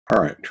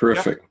All right,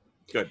 terrific.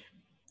 Good.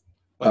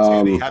 That's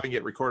handy, having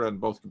it recorded on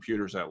both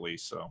computers at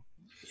least. So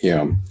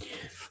yeah,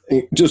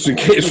 just in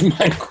case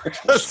mine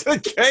crashes. Just in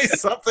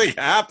case something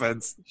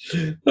happens.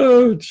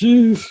 Oh,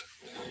 jeez.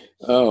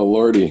 Oh,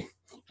 Lordy.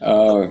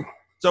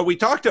 So we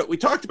talked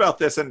about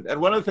this, and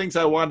one of the things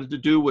I wanted to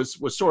do was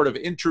sort of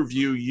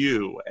interview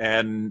you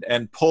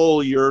and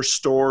pull your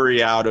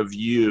story out of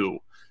you.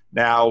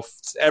 Now,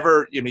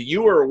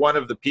 you were one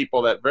of the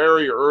people that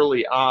very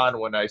early on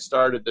when I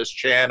started this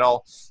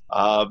channel,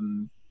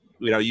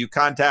 you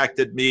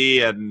contacted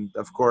me, and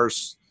of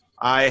course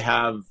I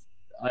had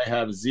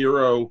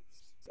zero.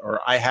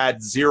 I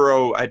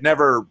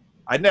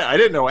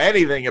didn't know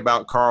anything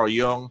about Carl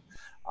Jung,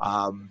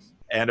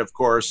 and of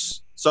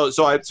course, so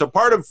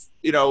part of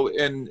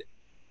in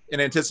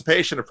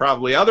anticipation of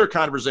probably other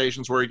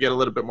conversations where we get a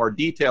little bit more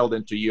detailed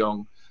into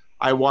Jung,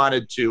 I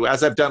wanted to,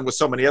 as I've done with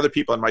so many other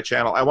people on my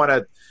channel, I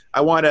want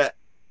to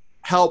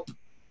help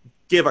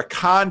give a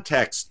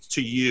context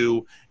to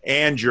you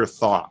and your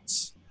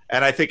thoughts.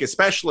 And I think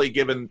especially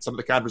given some of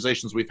the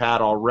conversations we've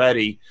had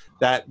already,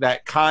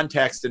 that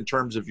context in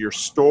terms of your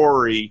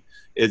story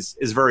is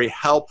very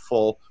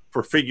helpful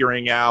for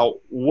figuring out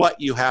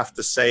what you have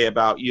to say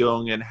about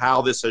Jung and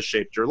how this has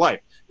shaped your life.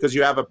 Because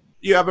you have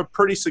a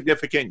pretty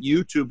significant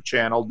YouTube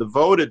channel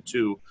devoted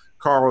to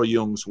Carl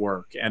Jung's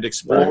work and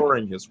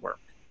exploring his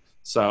work.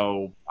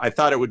 So I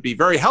thought it would be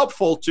very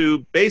helpful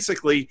to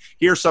basically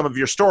hear some of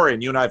your story.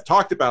 And you and I have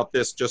talked about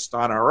this just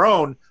on our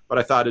own, but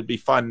I thought it'd be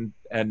fun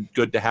and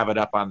good to have it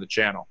up on the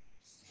channel.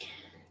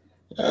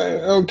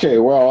 Okay,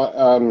 well,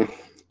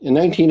 in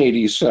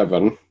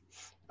 1987,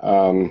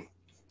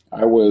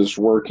 I was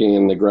working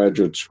in the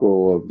graduate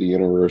school of the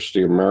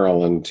University of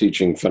Maryland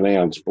teaching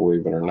finance,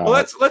 believe it or not.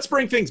 Well, let's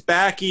bring things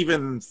back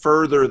even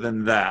further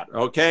than that,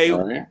 okay?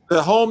 Right.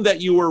 The home that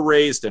you were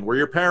raised in, were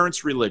your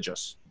parents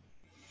religious?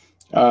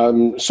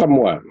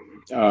 Somewhat.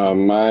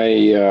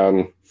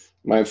 My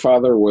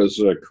father was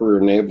a career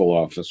naval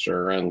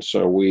officer, and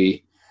so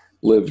we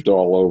lived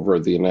all over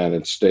the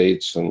United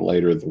States and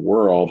later the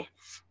world.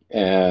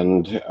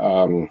 And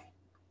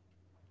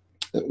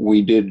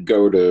we did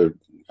go to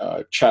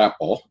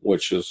chapel,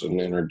 which is an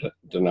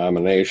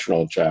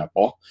interdenominational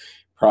chapel,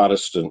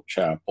 Protestant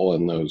chapel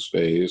in those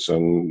days.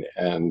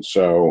 And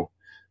so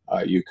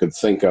you could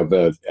think of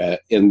it,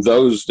 in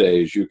those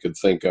days, you could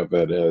think of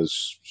it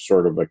as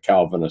sort of a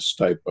Calvinist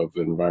type of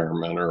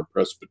environment or a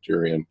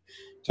Presbyterian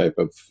type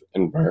of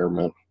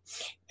environment.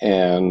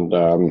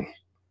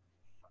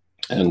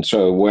 And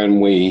so when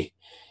we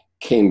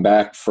came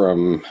back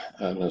from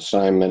an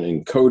assignment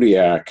in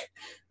Kodiak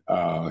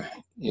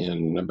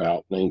in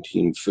about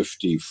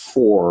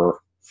 1954,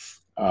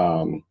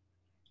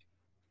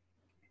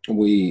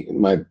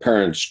 my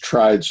parents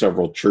tried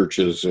several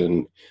churches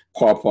in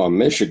Paw,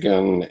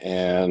 Michigan,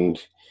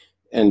 and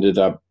ended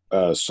up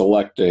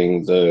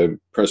selecting the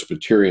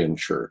Presbyterian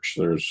church.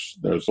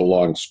 There's a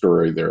long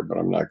story there, but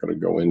I'm not going to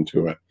go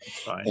into it.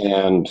 Fine.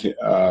 And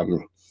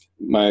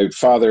my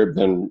father had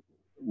been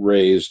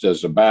raised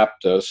as a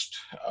Baptist,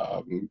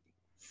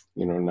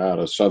 not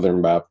a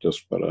Southern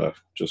Baptist, but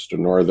just a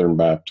Northern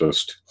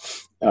Baptist.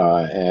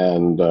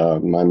 And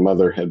my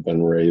mother had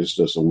been raised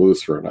as a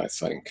Lutheran, I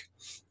think.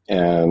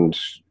 And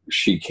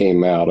she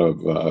came out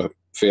of a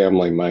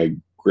family. My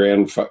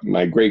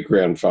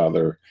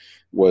great-grandfather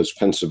was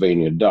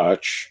Pennsylvania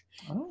Dutch,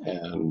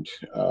 and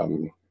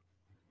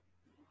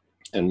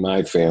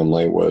my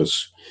family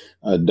was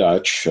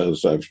Dutch,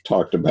 as I've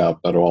talked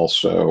about, but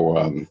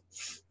also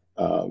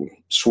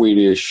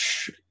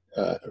Swedish,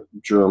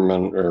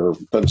 German, or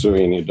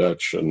Pennsylvania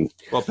Dutch, and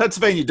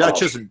Pennsylvania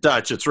Dutch isn't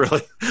Dutch. It's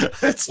really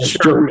it's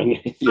German.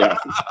 Yeah,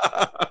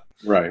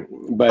 right.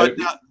 But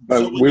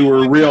we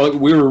were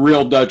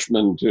real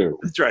Dutchmen too.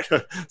 That's right.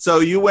 So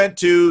you left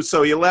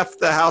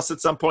the house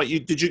at some point.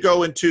 Did you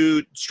go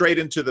straight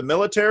into the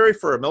military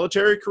for a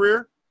military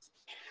career?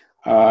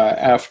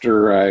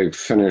 After I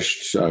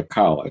finished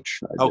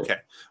college. Okay.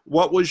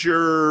 What were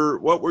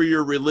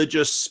your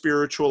religious,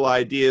 spiritual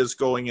ideas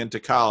going into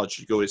college?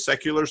 Did you go to a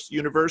secular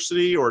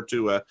university or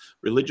to a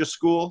religious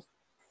school?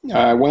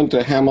 I went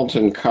to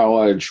Hamilton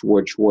College,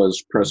 which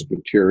was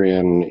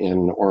Presbyterian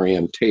in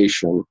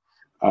orientation.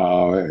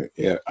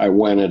 I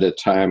went at a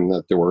time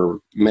that there were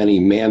many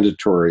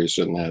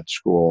mandatories in that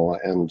school,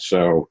 and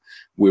so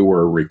we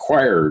were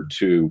required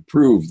to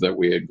prove that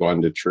we had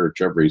gone to church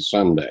every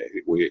Sunday.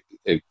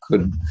 It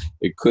could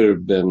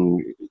have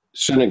been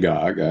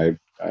synagogue. I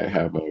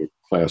have a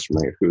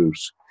classmate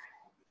who's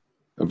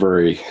a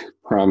very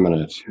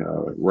prominent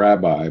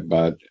rabbi,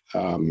 but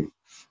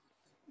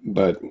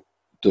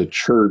the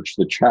church,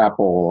 the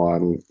chapel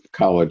on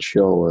College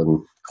Hill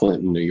in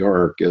Clinton, New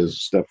York,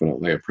 is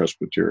definitely a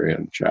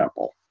Presbyterian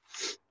chapel.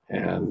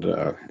 And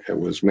it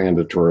was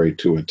mandatory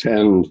to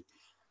attend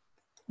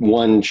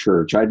one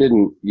church.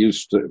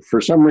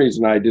 For some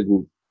reason, I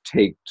didn't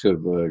take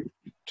to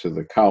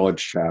the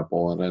college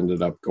chapel and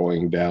ended up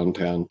going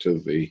downtown to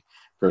the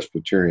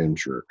Presbyterian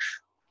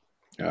church.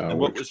 And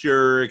what which was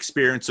your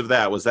experience of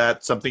that? Was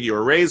that something you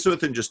were raised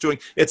with and just doing?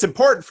 It's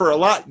important for a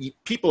lot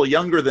people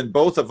younger than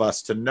both of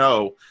us to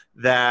know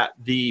that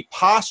the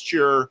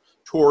posture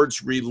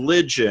towards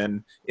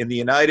religion in the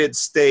United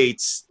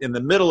States in the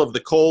middle of the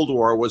Cold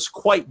War was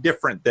quite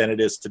different than it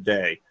is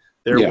today.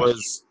 There yes,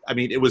 was, I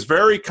mean, it was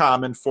very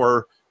common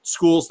for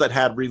schools that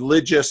had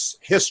religious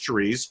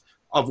histories,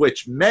 of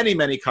which many,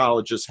 many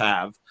colleges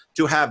have,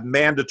 to have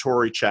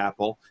mandatory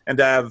chapel and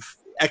to have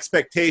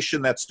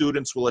expectation that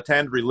students will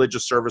attend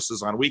religious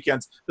services on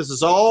weekends. This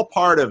is all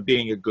part of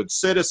being a good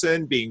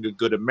citizen, being a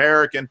good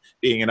American,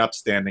 being an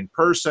upstanding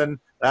person.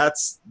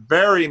 That's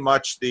very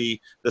much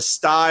the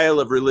style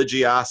of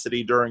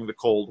religiosity during the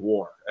Cold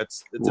War.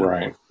 It's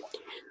right.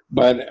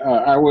 But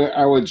I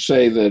would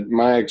say that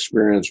my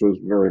experience was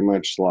very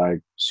much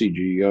like C.G.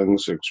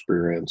 Jung's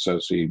experience,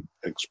 as he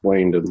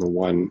explained in the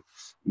one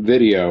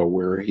video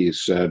where he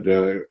said,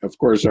 of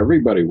course,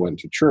 everybody went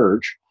to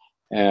church,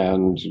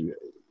 and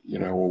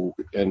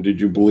and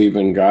did you believe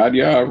in God?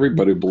 Yeah,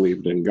 everybody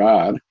believed in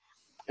God.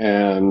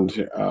 And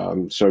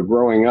so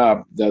growing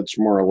up, that's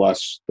more or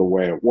less the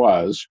way it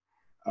was.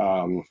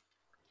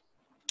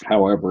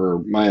 However,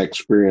 my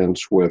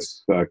experience with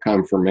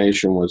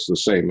confirmation was the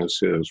same as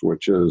his,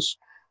 which is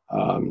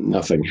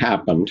nothing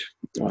happened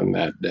on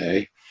that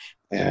day.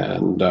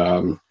 And,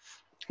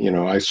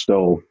 I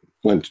still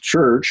went to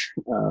church,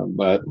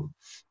 but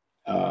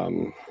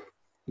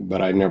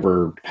I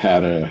never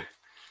had a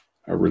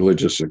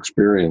religious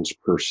experience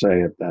per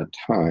se at that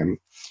time.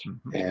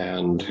 Mm-hmm.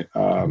 And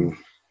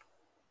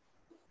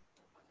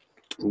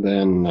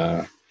then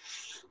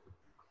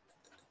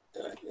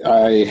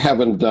I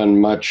haven't done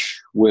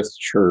much with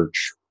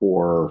church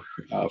for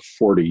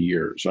 40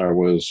 years. I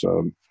was,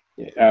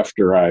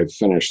 after I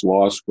finished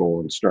law school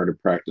and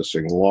started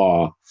practicing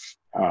law,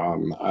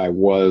 I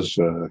was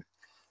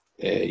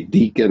a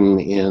deacon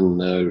in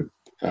the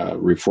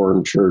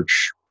Reformed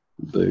Church,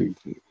 the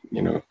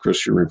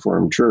Christian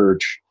Reformed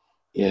Church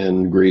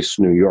in Greece,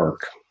 New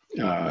York.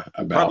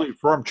 Probably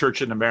Reformed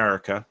Church in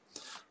America.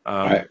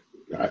 Don't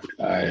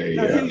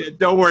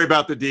worry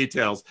about the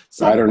details.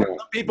 I don't know.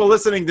 Some people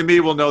listening to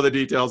me will know the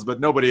details, but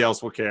nobody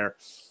else will care.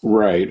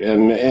 Right,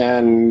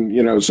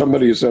 and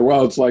somebody said,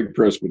 "Well, it's like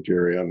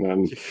Presbyterian,"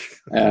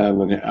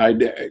 and I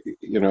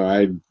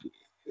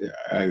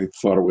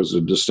thought it was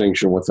a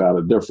distinction without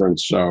a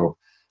difference, so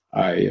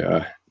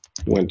I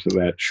went to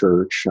that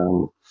church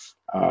and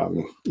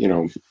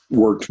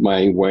worked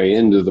my way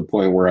into the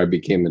point where I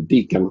became a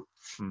deacon,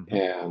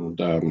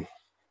 mm-hmm.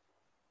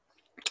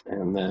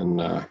 and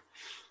then.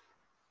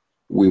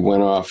 We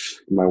went off,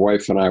 my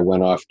wife and I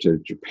went off to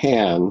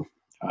Japan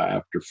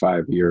after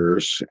 5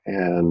 years.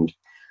 And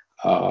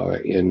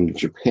in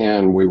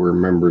Japan, we were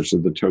members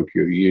of the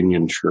Tokyo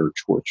Union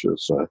Church, which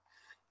is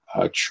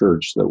a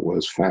church that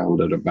was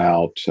founded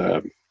about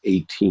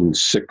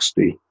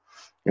 1860.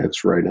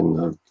 It's right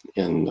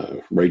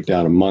right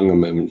down among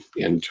them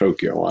in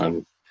Tokyo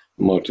on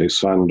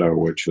Motesando,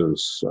 which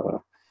is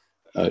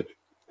the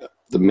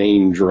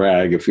main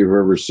drag. If you've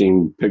ever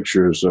seen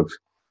pictures of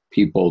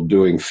people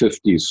doing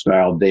 50s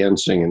style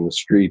dancing in the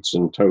streets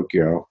in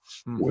Tokyo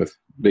with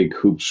big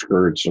hoop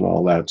skirts and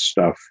all that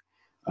stuff,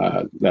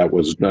 that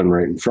was done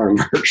right in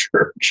front of our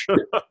church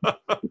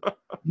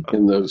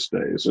in those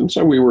days. And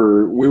so we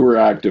were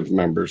active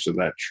members of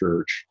that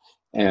church.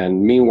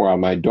 And meanwhile,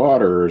 my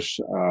daughters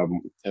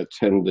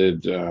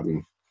attended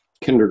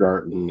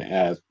kindergarten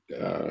at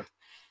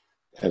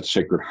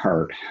Sacred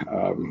Heart.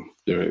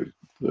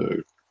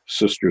 The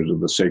Sisters of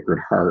the Sacred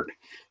Heart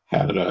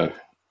had a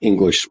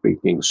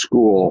English-speaking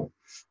school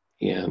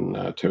in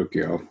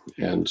Tokyo,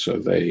 and so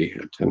they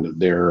attended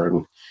there.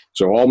 And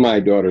so all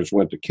my daughters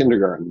went to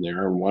kindergarten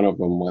there, and one of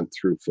them went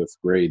through 5th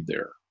grade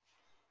there.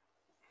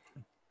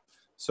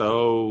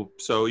 So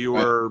you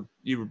were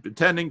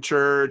attending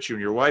church. You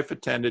and your wife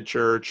attended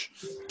church.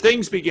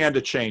 Things began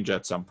to change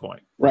at some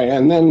point, right?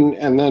 And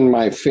then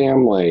my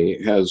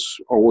family has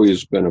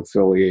always been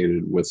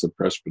affiliated with the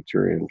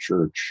Presbyterian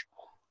Church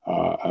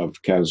of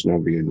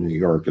Cazenovia, New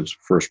York. It's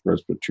the First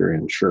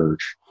Presbyterian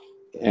Church.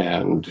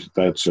 And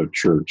that's a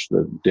church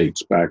that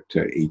dates back to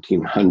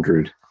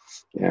 1800.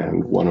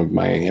 And one of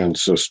my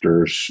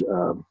ancestors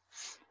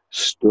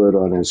stood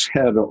on his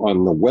head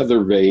on the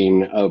weather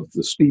vane of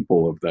the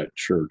steeple of that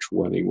church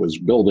when he was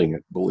building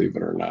it, believe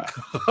it or not.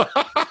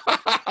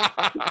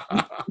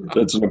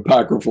 That's an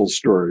apocryphal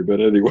story,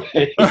 but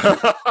anyway.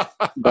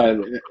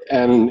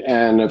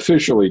 And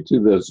officially to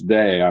this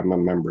day, I'm a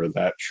member of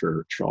that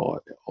church,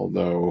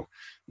 although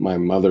my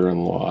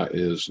mother-in-law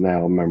is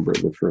now a member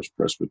of the First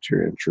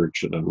Presbyterian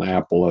Church in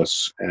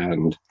Annapolis.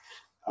 And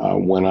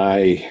when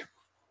I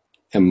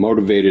am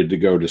motivated to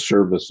go to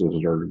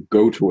services or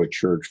go to a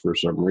church for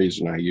some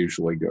reason, I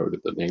usually go to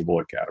the Naval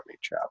Academy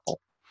Chapel.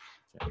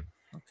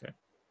 Okay.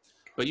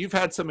 But you've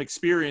had some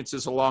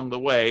experiences along the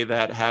way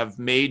that have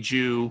made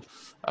you,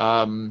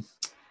 I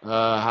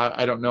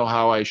don't know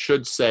how I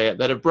should say it,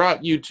 that have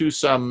brought you to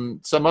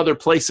some other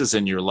places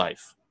in your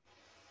life.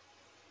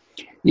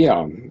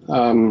 Yeah.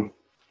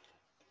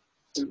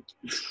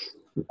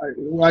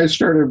 I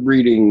started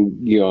reading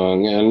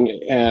Jung,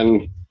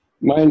 and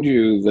mind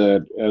you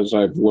that as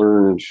I've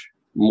learned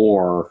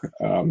more,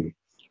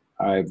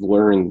 I've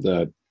learned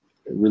that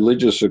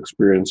religious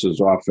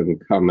experiences often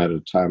come at a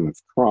time of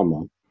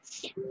trauma.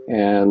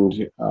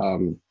 And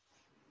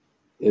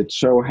it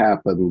so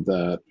happened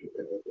that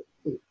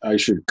I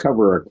should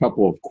cover a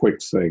couple of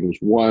quick things.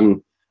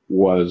 One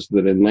was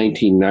that in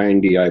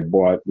 1990, I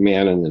bought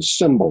Man and His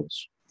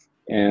Symbols,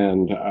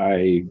 and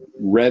I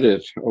read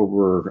it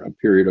over a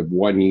period of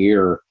 1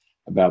 year,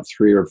 about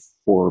 3 or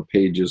 4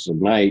 pages a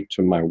night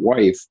to my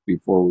wife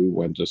before we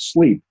went to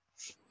sleep.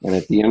 And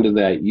at the end of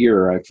that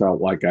year, I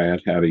felt like I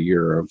had had a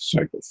year of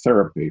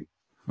psychotherapy.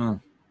 Hmm.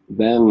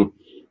 Then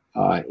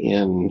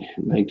in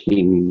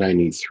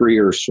 1993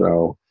 or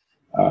so,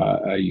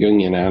 a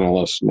Jungian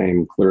analyst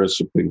named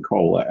Clarissa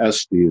Pinkola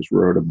Estes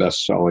wrote a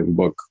best-selling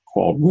book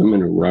called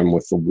Women Who Run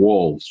with the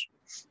Wolves.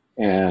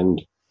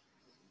 And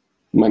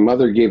my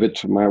mother gave it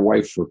to my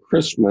wife for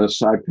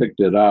Christmas. I picked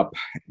it up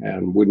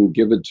and wouldn't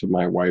give it to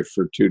my wife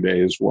for 2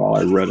 days while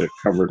I read it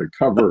cover to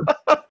cover.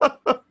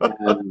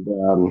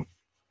 And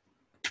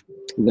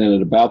then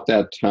at about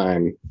that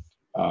time,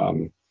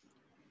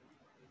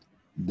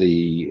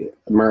 the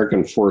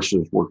American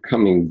forces were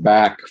coming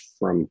back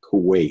from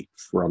Kuwait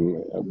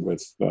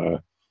with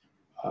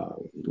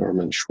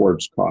Norman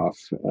Schwarzkopf.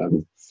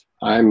 And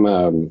I'm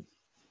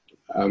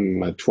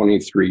a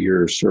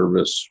 23-year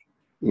service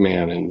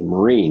man in the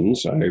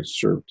Marines. I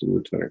served as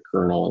Lieutenant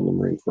Colonel in the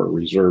Marine Corps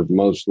Reserve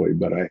mostly,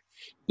 but I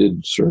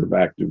did serve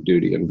active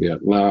duty in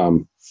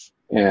Vietnam.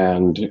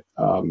 And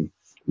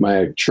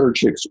my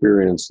church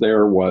experience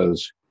there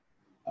was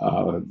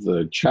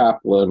the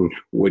chaplain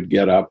would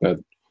get up at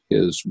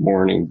his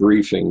morning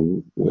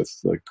briefing with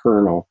the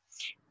colonel,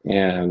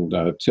 and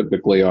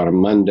typically on a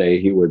Monday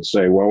he would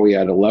say, well, we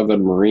had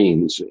 11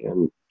 Marines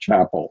in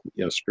chapel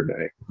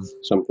yesterday,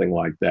 something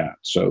like that.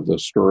 So the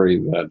story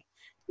that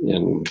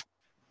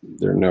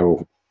there are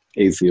no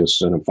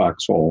atheists in a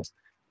foxhole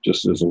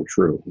just isn't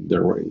true.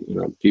 There were,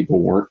 people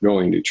weren't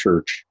going to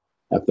church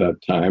at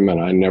that time, and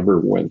I never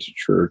went to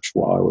church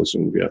while I was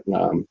in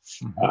Vietnam.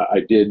 I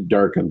did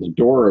darken the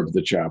door of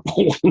the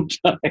chapel one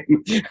time.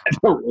 I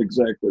don't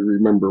exactly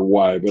remember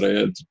why, but I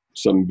had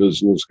some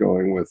business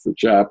going with the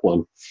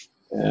chaplain,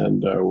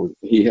 and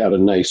he had a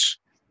nice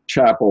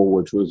chapel,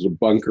 which was a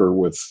bunker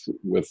with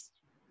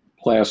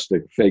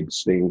plastic fake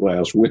stained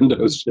glass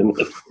windows in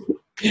it.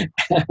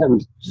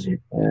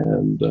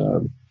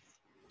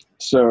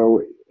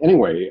 So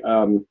anyway,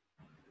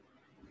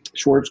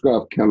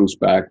 Schwarzkopf comes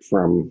back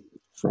from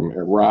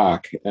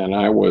Iraq, and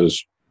I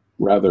was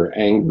rather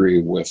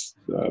angry with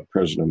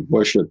President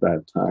Bush at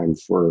that time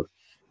for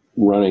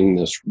running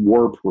this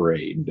war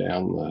parade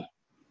down the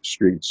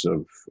streets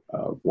of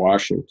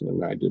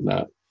Washington. I did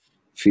not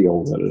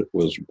feel that it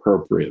was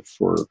appropriate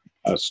for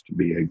us to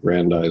be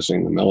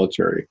aggrandizing the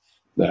military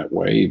that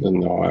way, even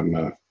though I'm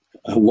a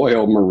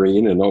loyal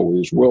Marine and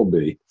always will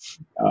be.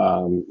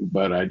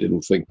 But I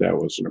didn't think that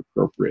was an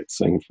appropriate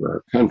thing for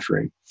our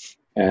country.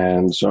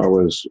 And so I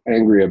was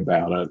angry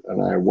about it,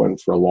 and I went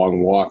for a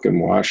long walk in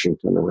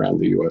Washington around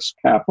the U.S.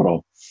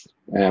 Capitol,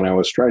 and I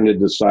was trying to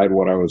decide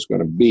what I was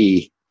going to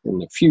be in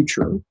the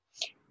future.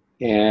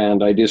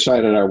 And I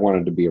decided I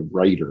wanted to be a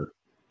writer.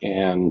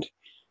 And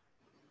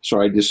so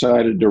I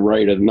decided to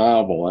write a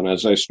novel. And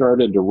as I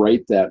started to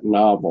write that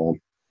novel,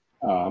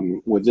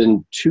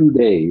 within 2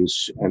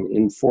 days, and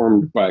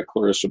informed by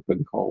Clarissa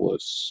Pinkola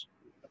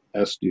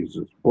Estes'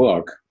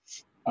 book,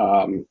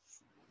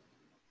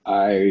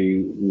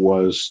 I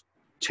was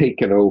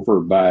taken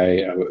over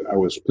I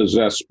was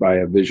possessed by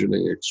a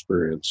visioning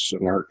experience,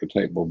 an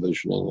archetypal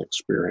visioning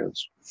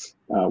experience,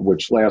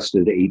 which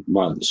lasted 8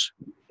 months.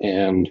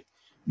 And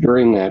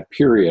during that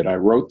period, I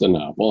wrote the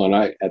novel, and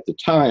at the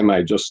time,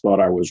 I just thought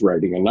I was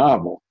writing a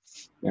novel.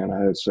 And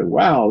I said,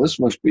 wow, this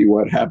must be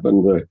what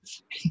happened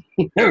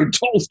to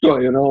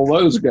Tolstoy and all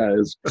those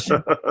guys.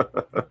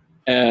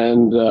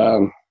 And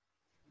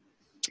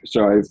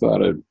so I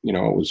thought it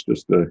was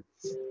just a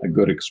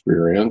good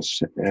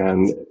experience.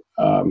 And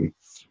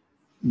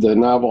the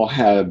novel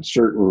had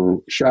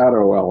certain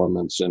shadow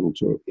elements in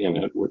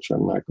it, which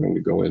I'm not going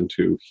to go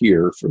into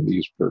here for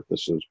these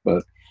purposes.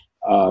 But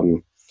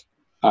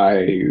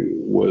I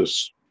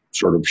was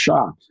sort of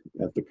shocked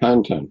at the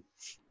content.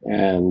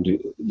 And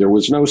there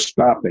was no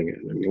stopping it.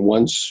 I mean,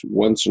 once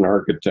an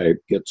archetype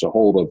gets a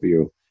hold of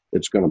you,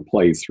 it's going to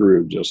play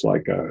through just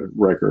like a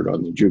record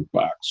on the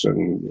jukebox.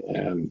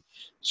 And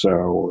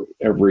so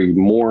every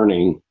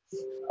morning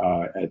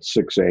at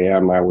 6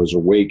 a.m., I was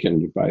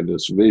awakened by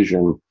this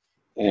vision,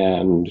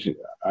 and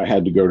I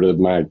had to go to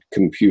my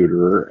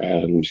computer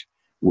and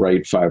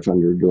write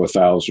 500 to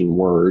 1,000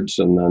 words,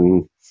 and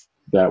then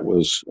that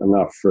was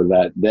enough for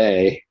that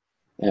day.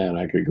 And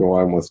I could go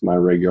on with my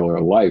regular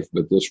life,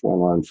 but this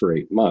went on for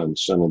 8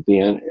 months. And at the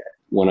end,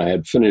 when I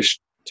had finished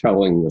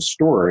telling the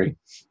story,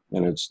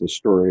 and it's the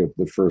story of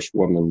the first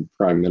woman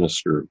prime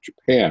minister of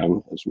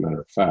Japan, as a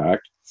matter of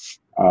fact,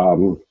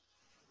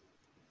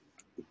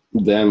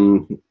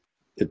 then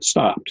it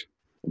stopped.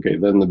 Okay,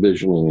 then the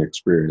visioning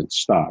experience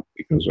stopped,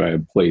 because I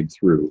had played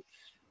through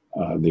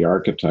the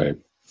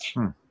archetype.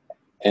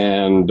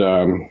 And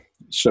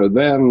so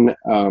then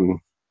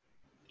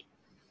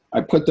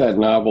I put that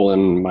novel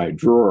in my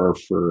drawer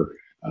for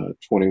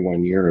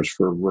 21 years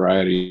for a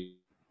variety.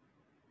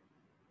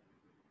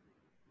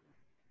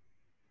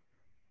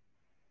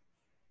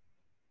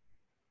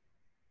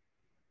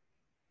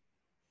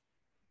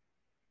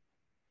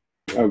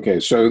 Okay,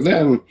 so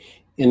then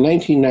in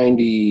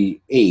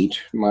 1998,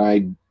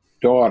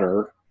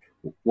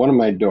 one of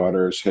my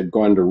daughters had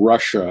gone to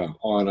Russia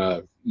on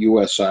a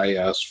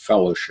USIS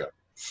fellowship.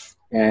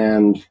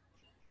 And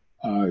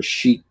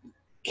she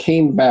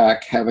came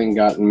back having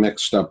gotten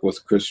mixed up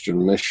with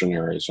Christian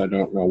missionaries. I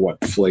don't know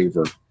what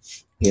flavor,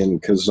 in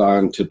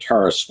Kazan,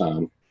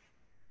 Tatarstan.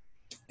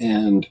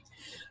 And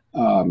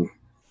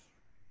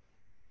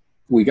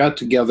we got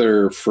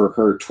together for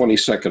her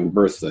 22nd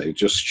birthday,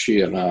 just she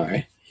and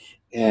I.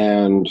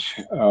 And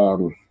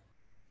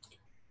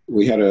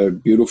we had a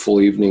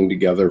beautiful evening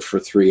together for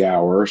 3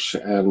 hours.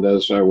 And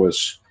as I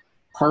was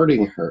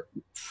parting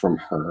from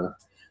her,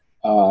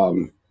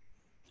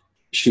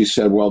 she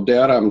said, "Well,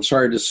 Dad, I'm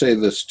sorry to say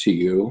this to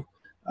you,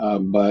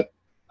 but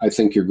I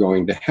think you're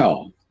going to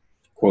hell,"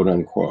 quote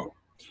unquote.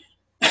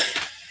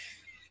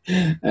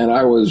 And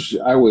I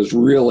was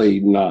really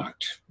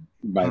knocked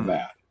by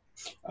that.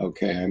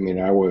 Okay, I mean,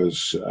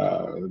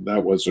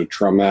 that was a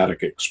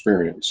traumatic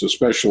experience,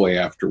 especially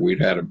after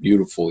we'd had a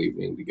beautiful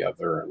evening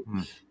together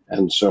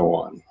and so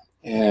on.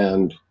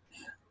 And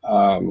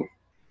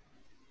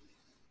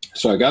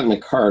so I got in the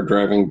car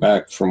driving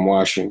back from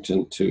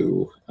Washington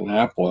to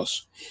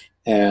Annapolis,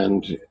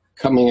 and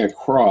coming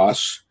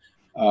across,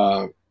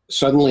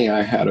 suddenly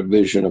I had a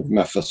vision of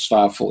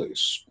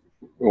Mephistopheles.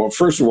 Well,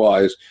 first of all,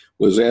 I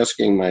was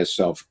asking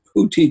myself,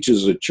 who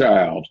teaches a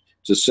child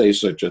to say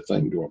such a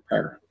thing to a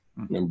parent?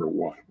 Number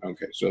one.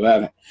 Okay, so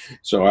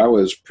I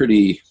was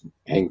pretty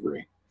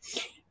angry.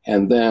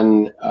 And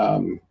then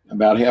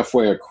about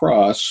halfway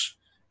across,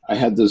 I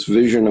had this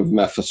vision of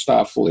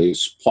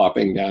Mephistopheles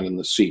plopping down in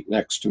the seat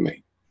next to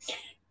me.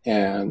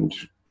 And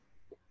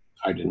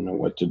I didn't know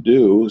what to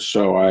do,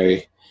 so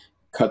I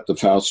cut the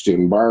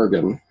Faustian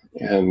bargain.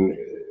 And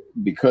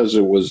because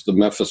it was the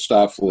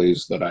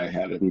Mephistopheles that I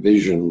had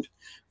envisioned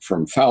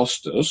from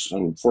Faustus,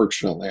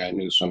 unfortunately I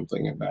knew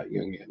something about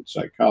Jungian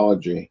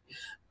psychology,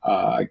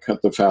 I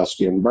cut the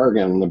Faustian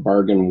bargain. The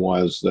bargain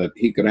was that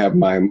he could have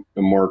my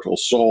immortal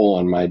soul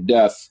on my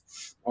death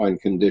on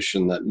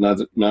condition that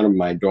none of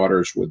my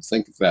daughters would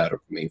think that of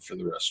me for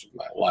the rest of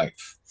my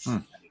life.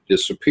 And he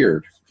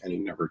disappeared, and he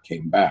never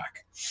came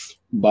back.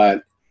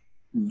 But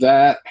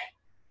that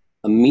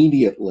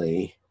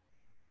immediately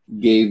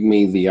gave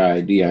me the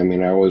idea. I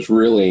mean, I was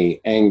really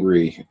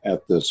angry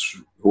at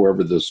this,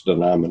 whoever this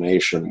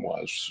denomination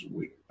was.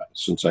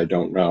 Since I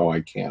don't know,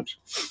 I can't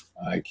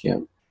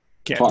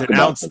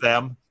denounce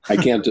them. I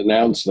can't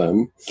denounce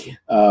them.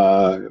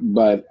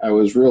 But I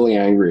was really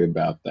angry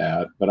about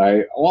that. But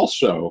I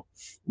also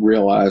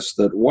realized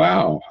that,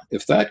 wow,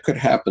 if that could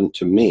happen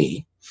to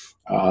me,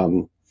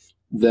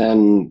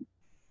 then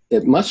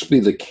it must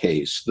be the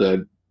case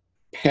that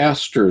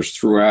pastors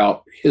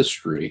throughout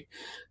history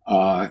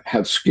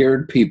have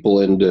scared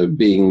people into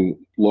being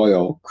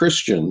loyal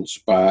Christians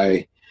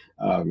by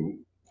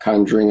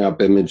conjuring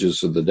up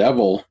images of the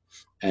devil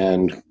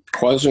and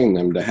causing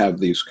them to have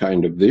these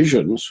kind of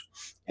visions.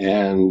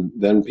 And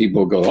then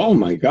people go, "Oh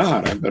my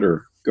God, I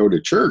better go to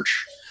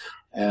church."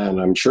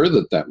 And I'm sure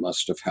that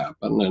must have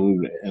happened.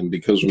 And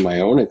because of my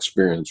own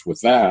experience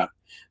with that,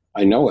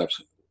 I know it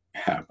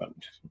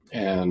happened.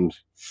 And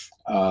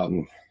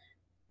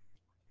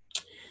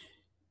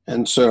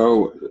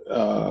so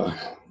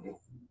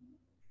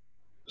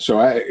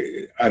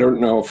I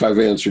don't know if I've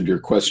answered your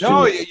question.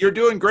 No, you're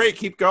doing great.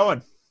 Keep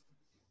going.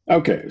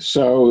 Okay,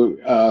 so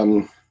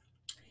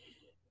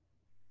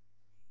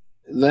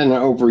then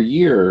over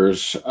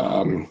years,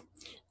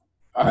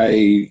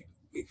 I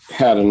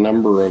had a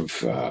number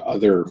of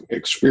other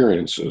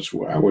experiences.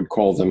 I would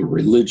call them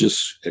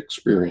religious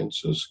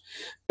experiences.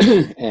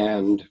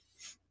 And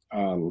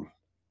I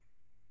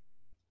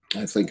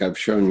think I've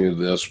shown you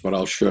this, but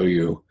I'll show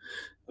you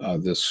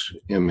this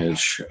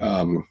image,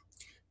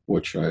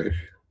 which I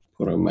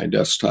put on my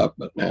desktop,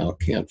 but now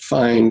can't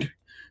find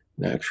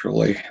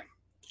naturally.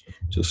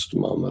 Just a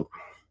moment.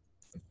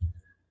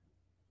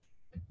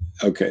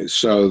 Okay,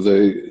 so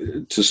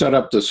to set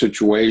up the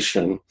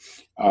situation,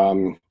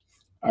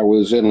 I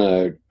was in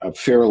a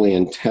fairly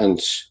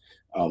intense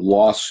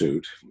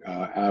lawsuit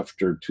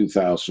after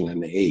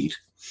 2008,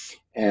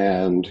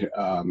 and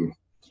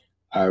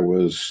I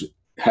was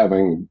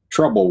having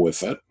trouble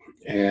with it.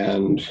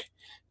 And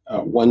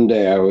one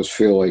day I was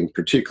feeling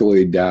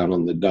particularly down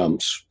in the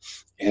dumps,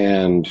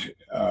 and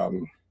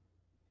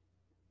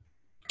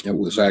it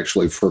was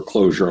actually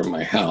foreclosure on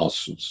my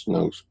house. It's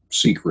no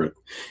secret.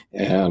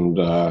 And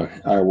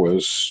I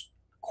was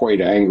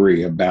quite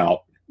angry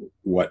about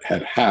what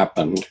had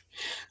happened.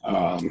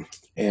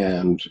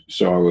 And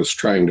so I was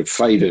trying to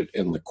fight it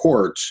in the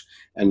courts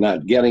and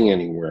not getting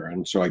anywhere.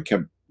 And so I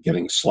kept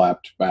getting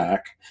slapped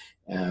back.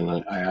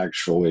 And I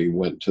actually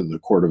went to the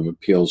Court of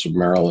Appeals of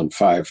Maryland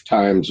 5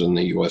 times and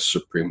the U.S.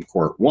 Supreme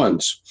Court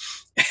once.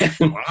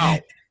 Wow.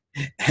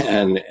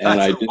 And That's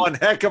I did one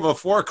heck of a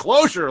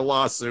foreclosure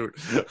lawsuit.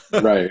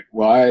 right.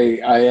 Well,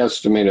 I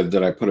estimated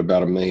that I put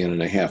about $1.5 million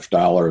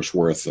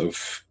worth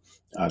of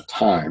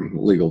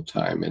legal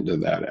time into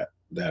that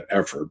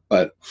effort.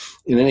 But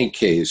in any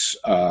case,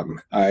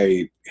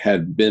 I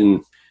had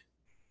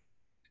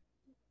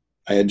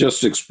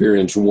just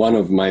experienced one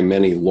of my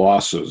many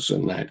losses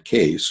in that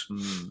case,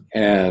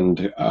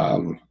 and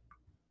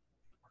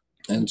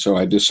so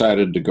I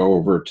decided to go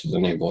over to the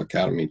Naval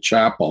Academy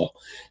Chapel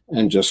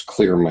and just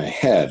clear my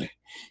head.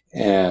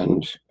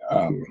 And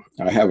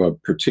I have a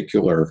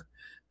particular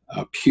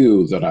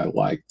pew that I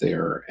like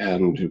there.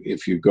 And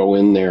if you go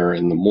in there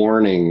in the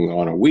morning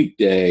on a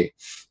weekday,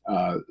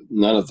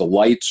 none of the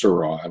lights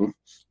are on,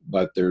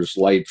 but there's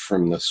light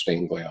from the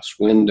stained glass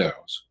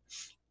windows.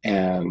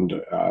 And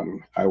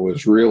I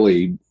was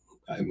really,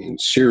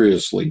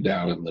 seriously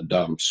down in the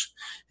dumps.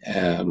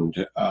 And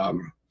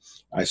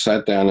I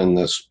sat down in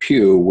this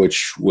pew,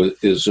 which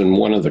is in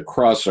one of the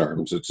cross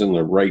arms. It's in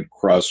the right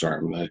cross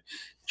arm. The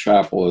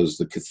chapel is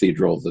the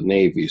Cathedral of the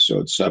Navy, so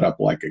it's set up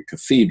like a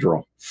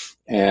cathedral.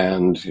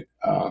 And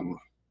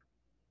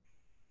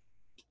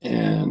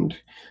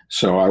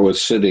so I was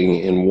sitting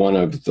in one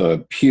of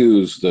the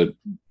pews that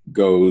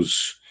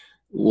goes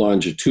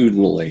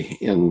longitudinally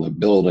in the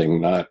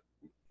building, not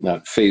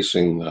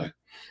facing the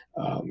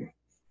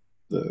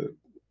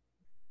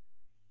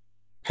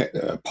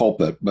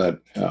pulpit, but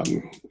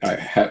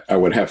I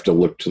would have to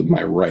look to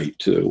my right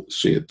to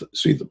see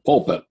the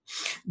pulpit.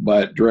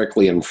 But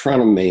directly in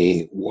front of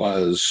me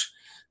was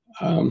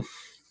a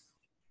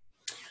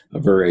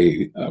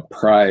very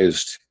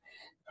prized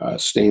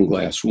stained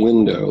glass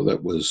window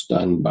that was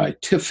done by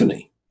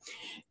Tiffany,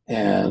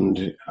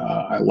 and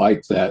I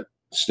like that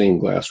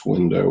stained glass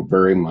window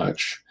very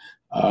much.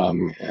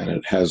 And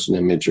it has an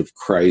image of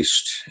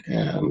Christ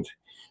and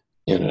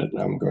in it.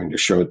 I'm going to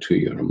show it to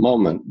you in a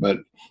moment. But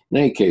in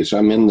any case,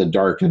 I'm in the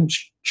darkened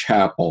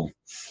chapel,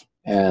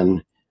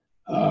 and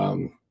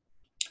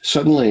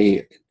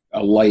suddenly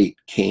a light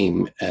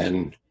came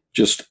and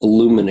just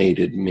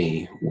illuminated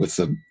me with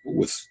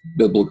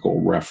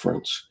biblical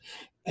reference.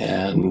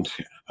 And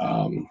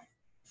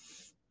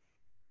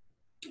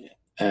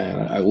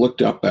I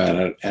looked up at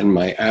it, and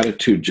my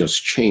attitude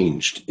just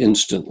changed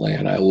instantly.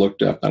 And I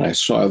looked up and I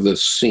saw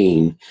this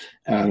scene,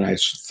 and I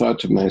thought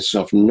to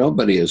myself,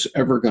 nobody is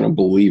ever going to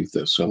believe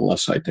this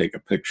unless I take a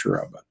picture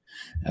of it.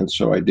 And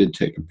so I did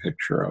take a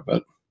picture of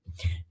it,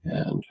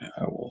 and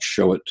I will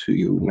show it to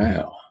you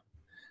now.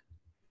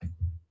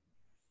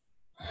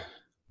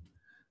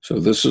 So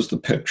this is the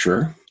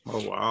picture.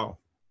 Oh, wow.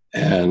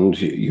 And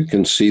you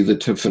can see the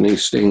Tiffany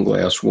stained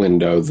glass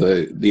window.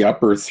 The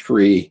upper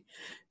three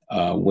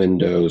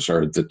windows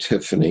are the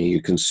Tiffany.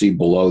 You can see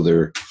below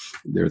there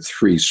are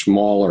three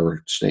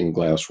smaller stained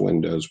glass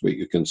windows, but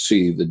you can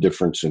see the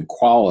difference in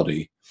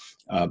quality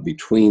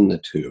between the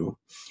two.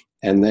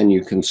 And then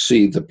you can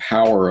see the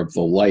power of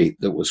the light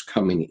that was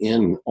coming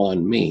in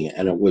on me,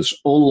 and it was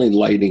only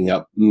lighting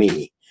up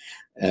me.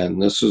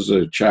 And this is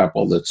a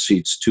chapel that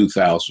seats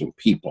 2,000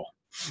 people.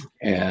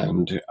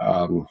 And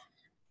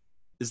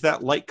is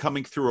that light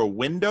coming through a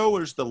window,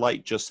 or is the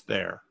light just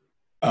there?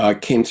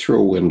 Came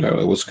through a window.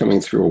 It was coming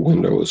through a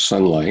window with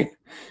sunlight,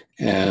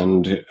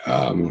 and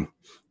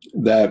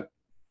that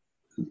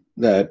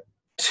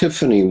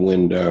Tiffany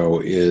window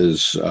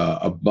is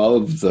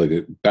above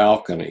the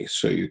balcony,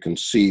 so you can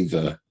see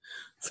the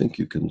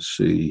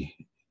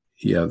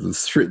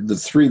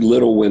three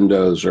little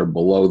windows are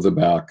below the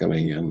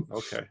balcony, and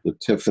the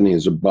Tiffany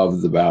is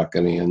above the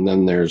balcony, and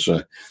then there's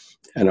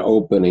an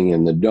opening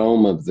in the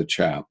dome of the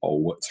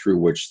chapel through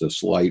which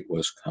this light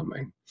was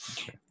coming.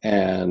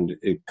 And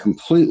it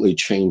completely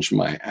changed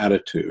my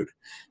attitude.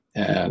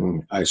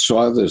 And I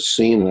saw this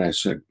scene and I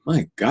said,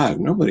 my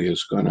God, nobody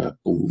is going to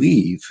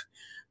believe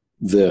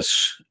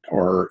this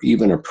or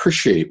even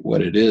appreciate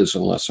what it is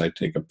unless I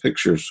take a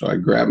picture. So I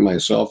grabbed my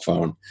cell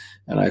phone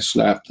and I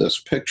snapped this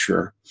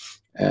picture.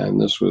 And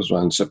this was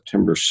on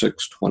September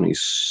 6,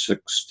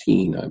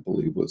 2016, I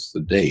believe was the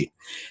date.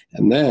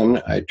 And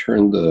then I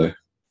turned the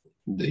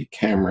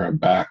camera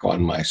back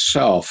on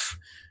myself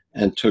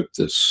and took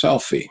this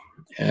selfie.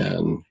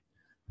 And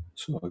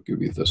so I'll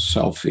give you the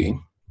selfie.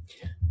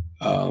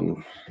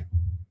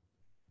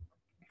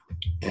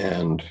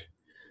 And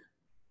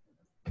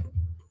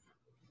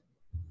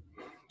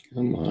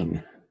come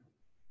on.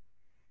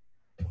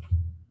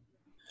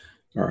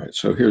 All right,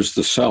 so here's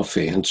the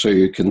selfie. And so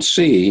you can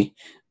see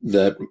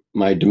that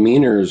my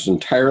demeanor is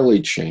entirely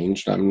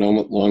changed. I'm no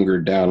longer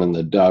down in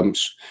the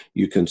dumps.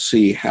 You can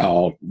see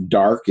how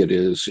dark it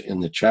is in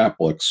the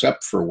chapel,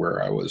 except for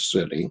where I was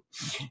sitting.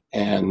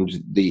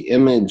 And the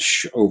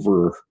image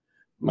over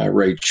my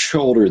right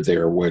shoulder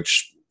there,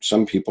 which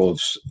some people have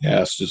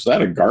asked, is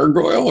that a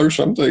gargoyle or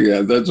something?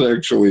 Yeah, that's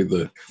actually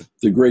the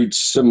great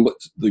symbol,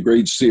 the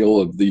great seal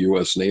of the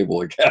U.S.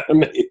 Naval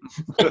Academy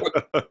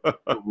over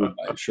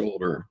my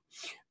shoulder.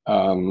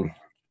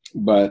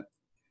 But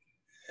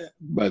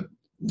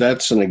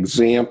that's an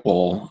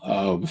example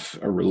of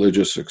a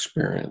religious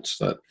experience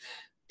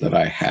that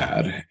I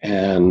had.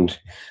 And,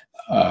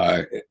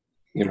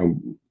 you know,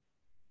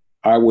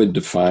 I would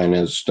define,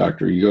 as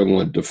Dr. Jung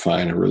would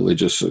define, a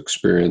religious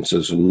experience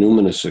as a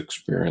numinous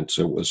experience.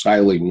 It was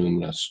highly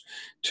numinous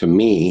to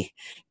me,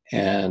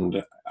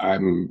 and I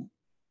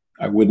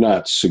would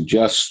not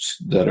suggest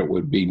that it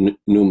would be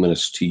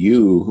numinous to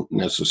you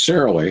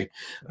necessarily,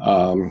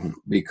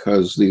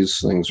 because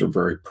these things are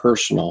very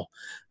personal.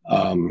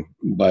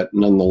 But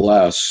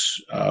nonetheless,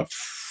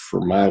 for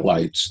my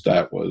lights,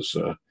 that was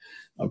a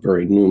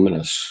very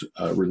numinous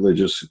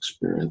religious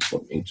experience.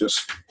 Let me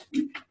just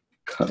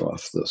cut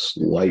off this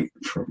light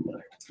from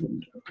my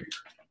window here.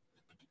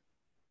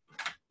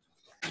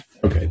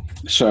 Okay,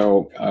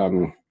 so,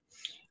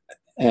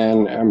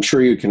 and I'm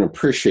sure you can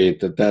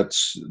appreciate that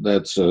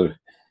that's a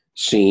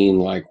scene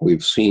like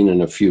we've seen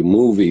in a few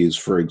movies,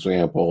 for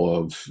example,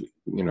 of,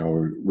 you know,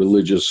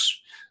 religious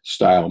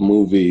style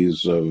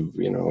movies of,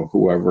 you know,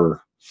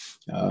 whoever,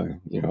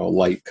 you know, a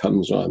light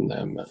comes on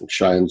them and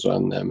shines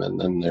on them,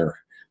 and then they're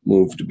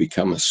moved to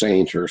become a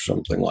saint or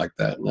something like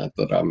that. Not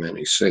that I'm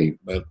any saint,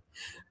 but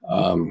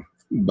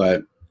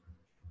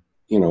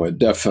you know, it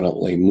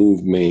definitely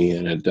moved me,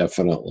 and it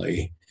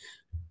definitely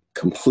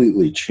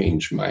completely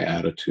changed my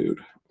attitude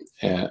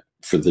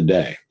for the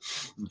day.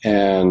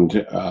 And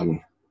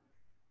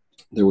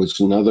there was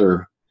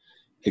another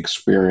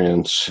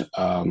experience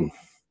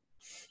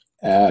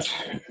at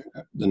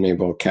the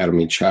Naval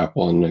Academy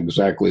Chapel in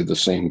exactly the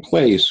same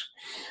place.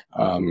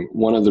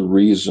 One of the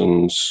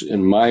reasons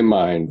in my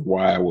mind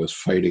why I was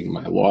fighting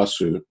my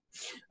lawsuit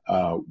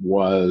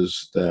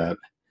was that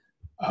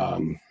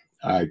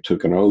I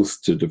took an oath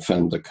to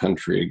defend the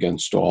country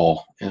against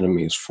all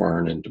enemies,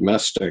 foreign and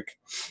domestic,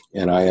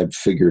 and I had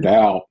figured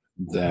out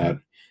that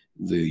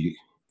the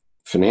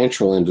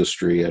financial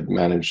industry had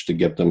managed to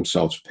get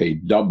themselves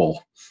paid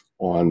double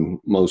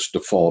on most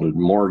defaulted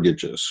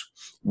mortgages,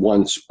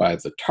 once by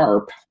the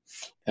TARP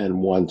and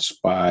once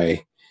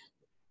by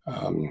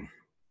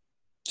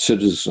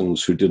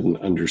citizens who didn't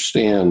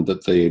understand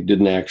that they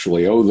didn't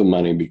actually owe the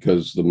money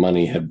because the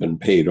money had been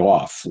paid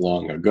off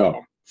long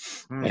ago.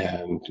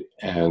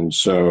 And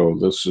so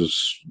this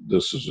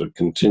is a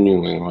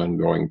continuing,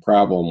 ongoing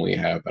problem we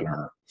have in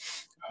our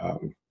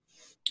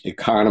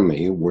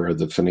economy, where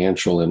the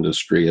financial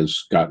industry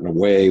has gotten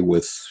away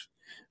with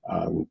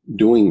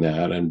doing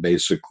that, and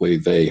basically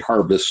they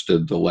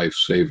harvested the life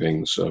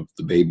savings of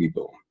the baby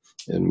boom,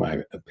 in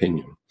my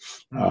opinion.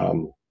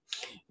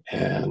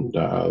 And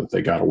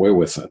they got away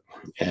with it,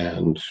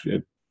 and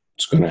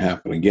it's going to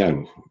happen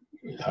again,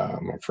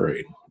 I'm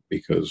afraid,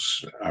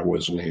 because I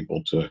wasn't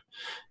able to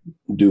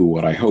do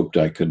what I hoped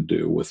I could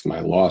do with my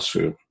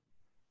lawsuit.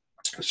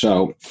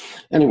 So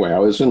anyway, I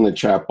was in the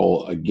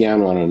chapel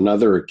again on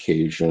another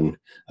occasion.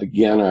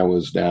 Again, I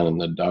was down in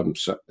the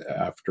dumps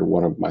after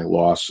one of my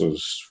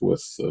losses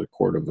with the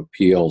Court of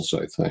Appeals,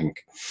 I think.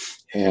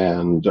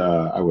 And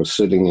I was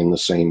sitting in the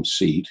same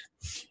seat,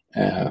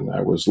 and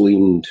I was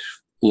leaning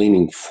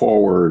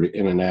forward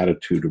in an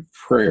attitude of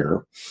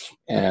prayer.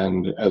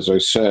 And as I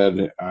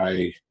said,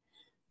 I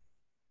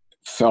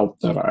felt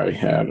that I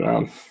had,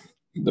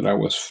 that I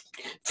was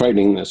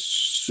fighting this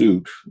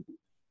suit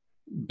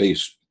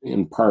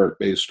in part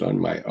based on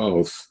my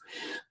oath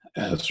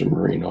as a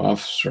Marine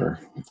officer.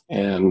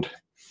 And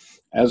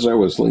as I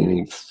was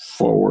leaning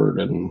forward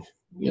and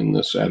in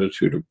this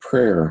attitude of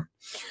prayer,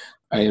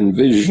 I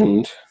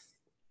envisioned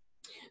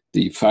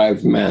the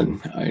 5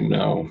 men I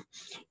know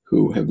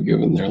who have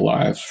given their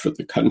lives for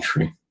the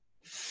country.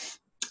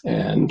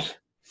 And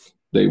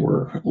they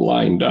were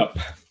lined up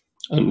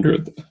under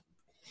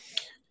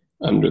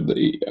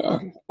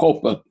the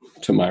pulpit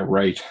to my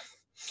right.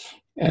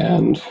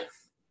 And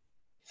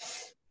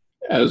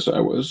as I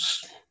was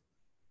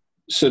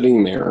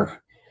sitting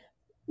there,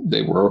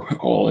 they were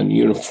all in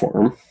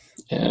uniform,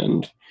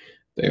 and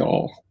they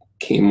all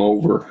came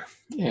over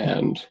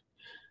and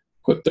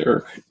put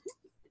their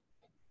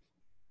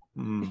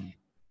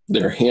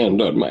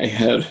hand on my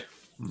head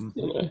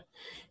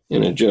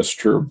in a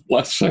gesture of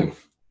blessing.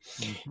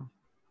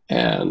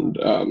 And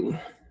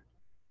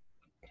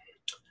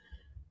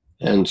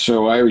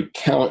so I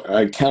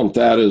count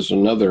that as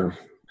another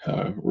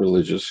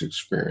religious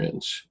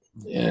experience.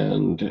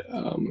 And,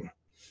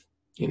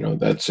 you know,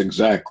 that's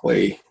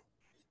exactly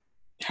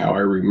how I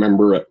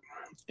remember it.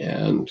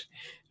 And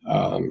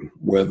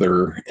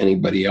whether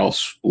anybody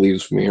else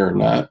believes me or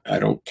not, I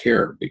don't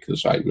care,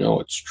 because I know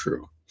it's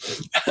true.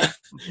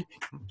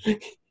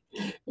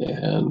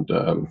 And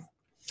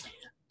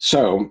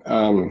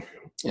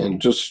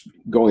and just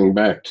going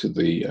back to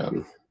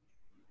the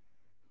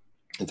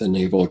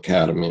Naval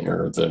Academy,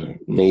 or the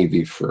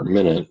Navy, for a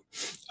minute,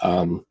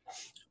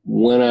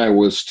 when I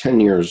was 10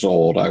 years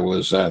old, I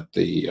was at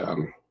the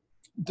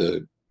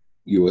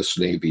U.S.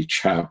 Navy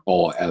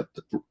Chapel at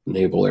the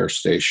Naval Air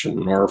Station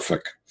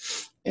Norfolk.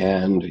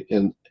 And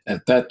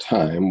at that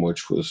time,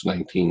 which was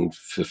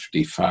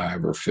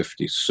 1955 or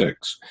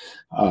 56,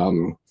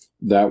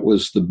 that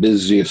was the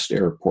busiest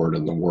airport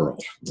in the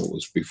world. It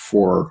was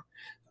before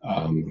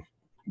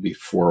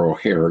before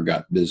O'Hare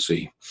got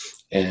busy.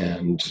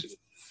 And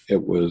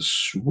it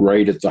was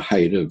right at the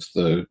height of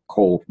the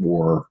Cold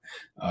War.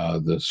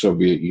 The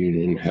Soviet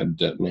Union had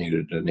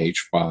detonated an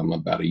H-bomb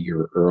about a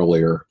year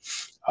earlier.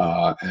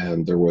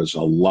 And there was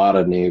a lot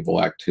of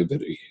naval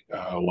activity,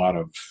 a lot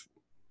of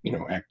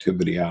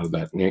activity out of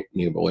that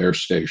naval air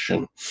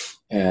station.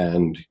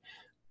 And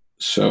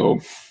so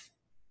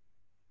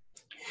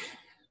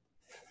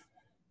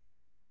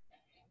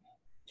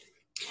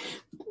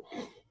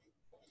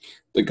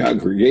the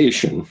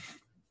congregation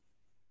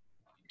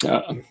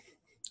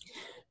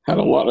had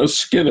a lot of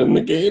skin in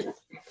the game.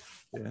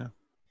 Yeah.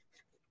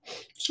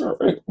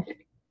 Sorry.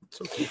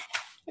 It's okay.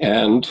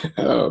 And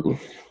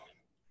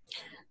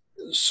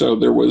so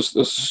there was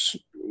this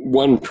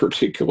one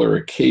particular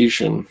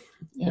occasion,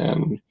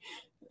 and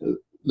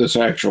this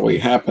actually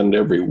happened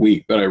every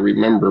week, but I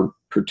remember a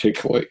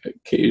particular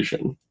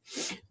occasion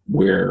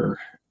where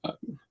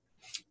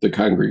the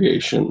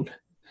congregation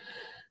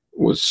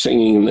was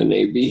singing the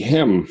Navy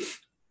hymn,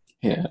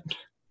 and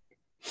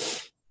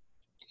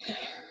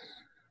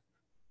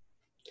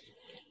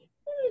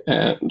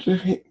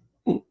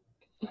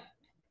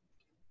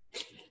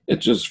it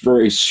just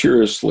very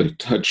seriously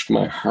touched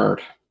my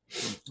heart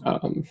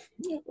on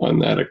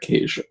that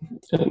occasion.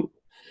 And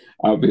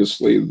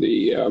obviously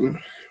the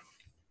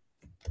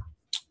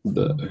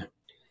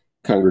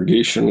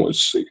congregation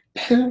was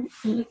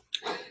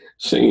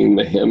singing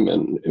the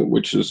hymn,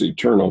 which is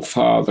Eternal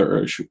Father,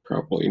 as you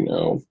probably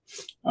know.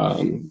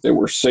 They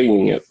were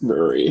singing it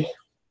very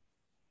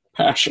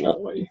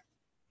passionately.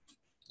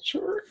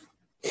 Sorry.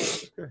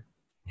 Okay.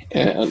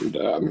 And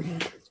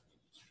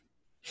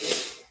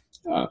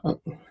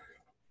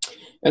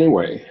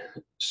anyway,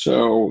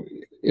 so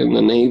in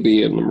the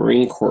Navy and the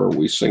Marine Corps,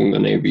 we sing the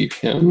Navy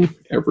hymn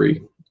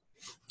every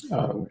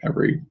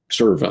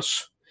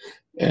service,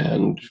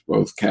 and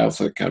both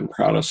Catholic and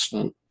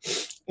Protestant.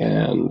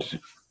 And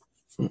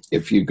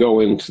if you go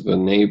into the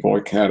Naval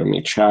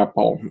Academy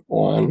Chapel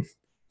on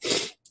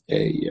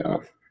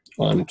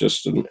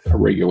just a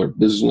regular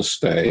business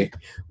day,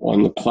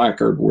 on the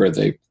placard where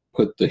they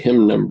put the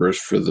hymn numbers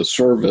for the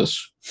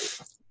service,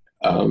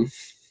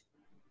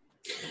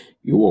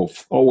 you will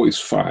always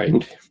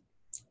find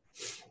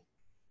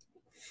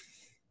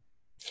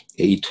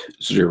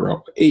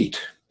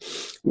 808,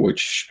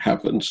 which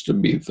happens to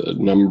be the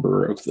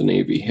number of the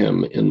Navy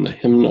hymn in the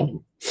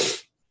hymnal.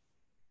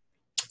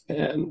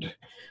 And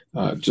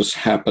just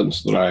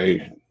happens that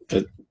I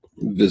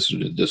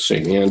visited the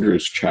St.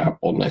 Andrew's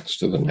Chapel next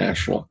to the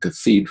National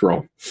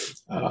Cathedral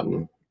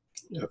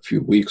a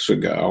few weeks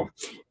ago,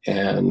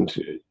 and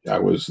I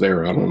was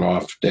there on an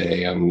off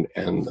day, and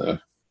the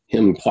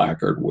hymn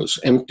placard was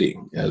empty,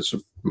 as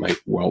it might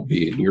well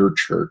be in your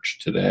church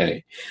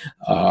today.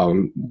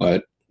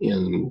 But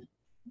in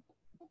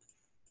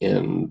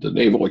the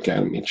Naval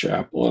Academy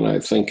Chapel, and I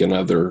think in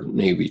other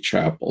Navy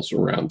chapels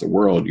around the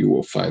world, you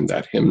will find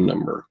that hymn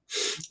number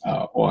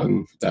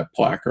on that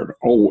placard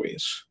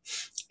always.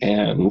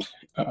 And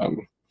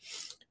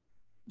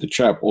the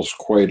chapel's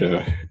quite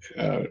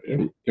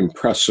an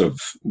impressive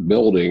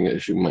building,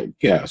 as you might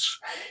guess.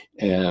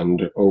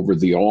 And over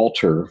the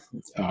altar,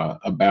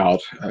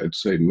 about, I'd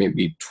say,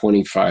 maybe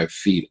 25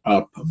 feet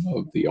up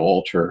above the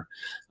altar,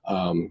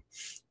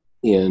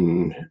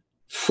 in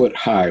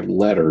foot-high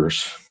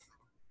letters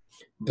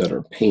that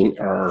are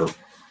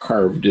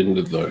carved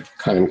into the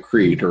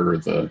concrete or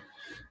the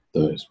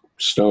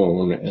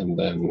stone, and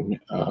then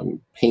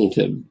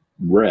painted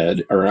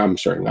red, or I'm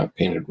sorry, not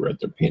painted red,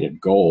 they're painted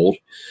gold,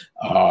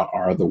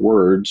 are the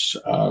words,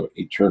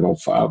 Eternal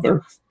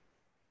Father.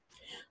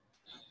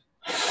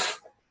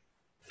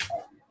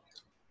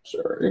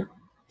 Sorry.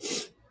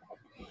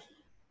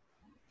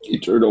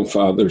 Eternal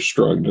Father,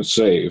 strong to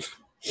save.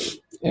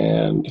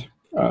 And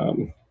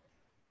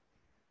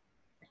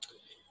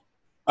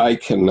I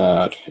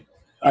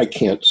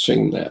can't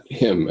sing that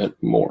hymn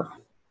anymore.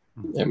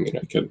 I mean,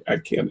 I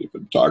can't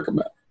even talk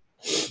about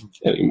it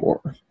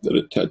anymore, that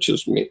it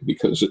touches me,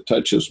 because it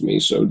touches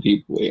me so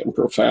deeply and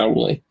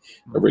profoundly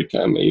every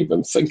time I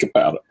even think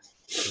about it.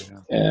 Yeah.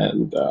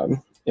 And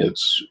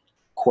it's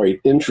quite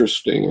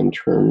interesting in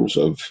terms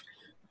of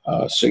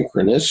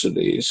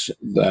synchronicities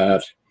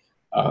that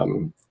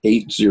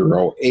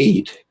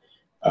 808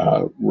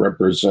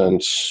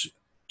 represents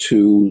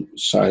two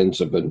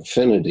signs of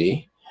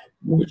infinity,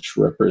 which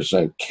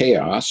represent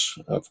chaos,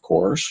 of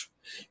course,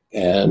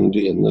 and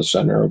in the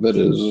center of it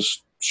is a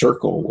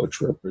circle,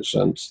 which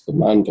represents the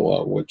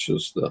mandala, which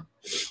is the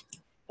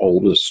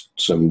oldest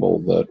symbol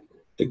that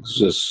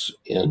exists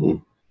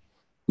in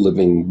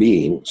living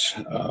beings,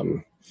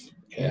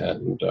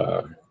 and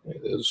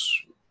it is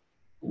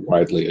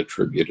widely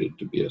attributed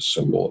to be a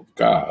symbol of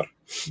God.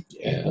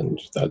 And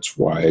that's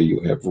why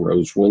you have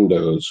rose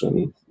windows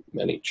in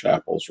many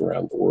chapels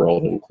around the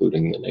world,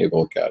 including the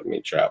Naval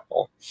Academy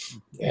Chapel.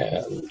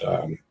 And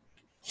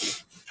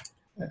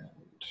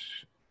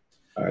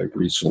I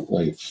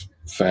recently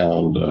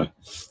found an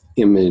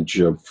image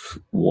of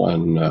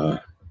one,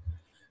 let's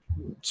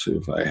see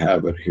if I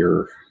have it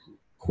here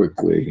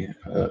quickly.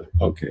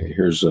 Okay,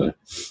 here's a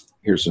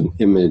here's an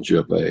image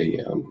of a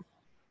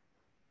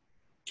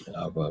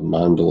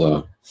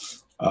mandala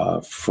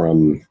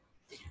from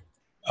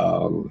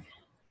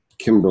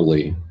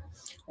Kimberley,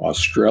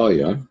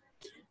 Australia.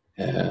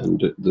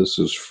 And this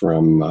is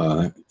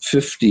from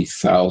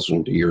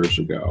 50,000 years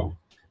ago.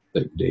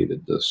 They've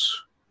dated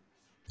this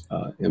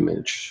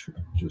image.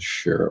 I'll just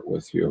share it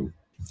with you.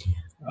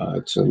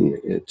 It's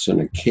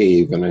in a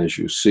cave, and as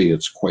you see,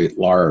 it's quite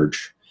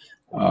large.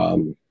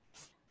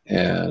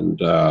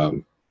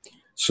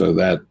 So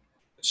that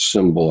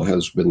symbol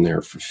has been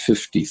there for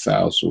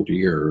 50,000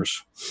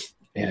 years.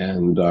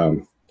 And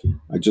I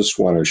just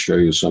want to show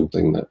you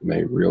something that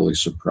may really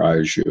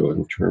surprise you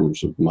in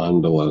terms of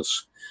mandalas.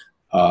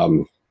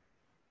 In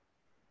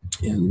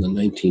the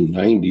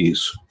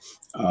 1990s,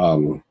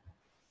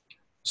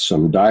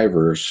 some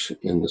divers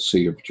in the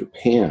Sea of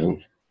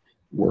Japan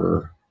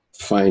were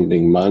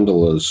finding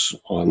mandalas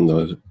on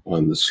the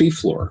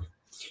seafloor.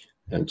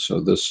 And so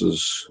this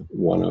is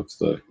one of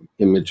the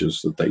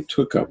images that they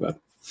took of it.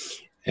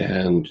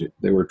 And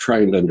they were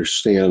trying to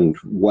understand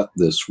what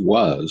this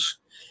was.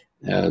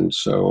 And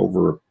so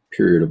over a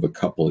period of a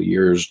couple of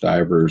years,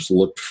 divers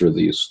looked for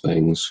these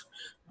things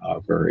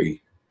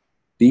very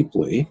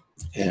deeply.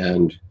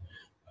 And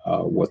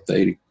what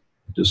they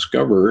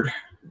discovered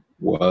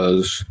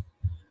was,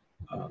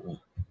 to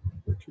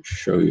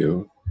show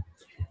you,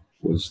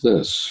 was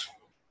this.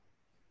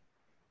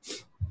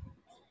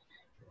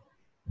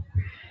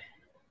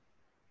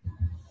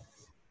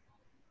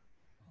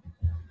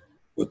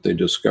 What they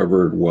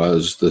discovered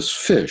was this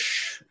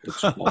fish.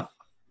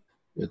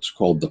 It's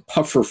called the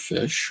puffer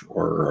fish,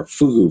 or a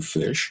fugu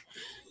fish.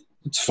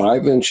 It's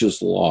 5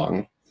 inches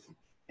long,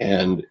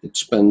 and it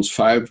spends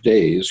 5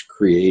 days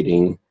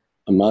creating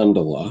a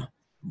mandala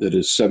that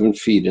is 7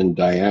 feet in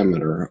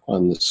diameter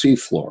on the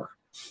seafloor.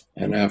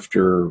 And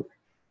after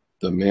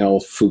the male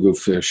fugu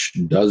fish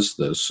does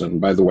this,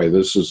 and by the way,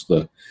 this is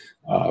the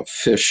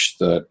fish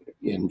that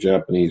in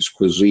Japanese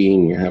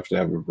cuisine you have to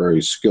have a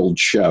very skilled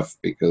chef,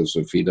 because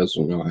if he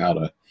doesn't know how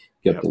to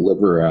get the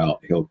liver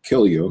out, he'll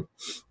kill you.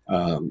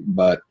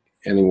 But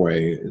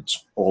anyway,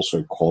 it's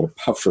also called a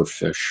puffer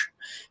fish.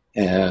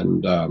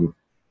 And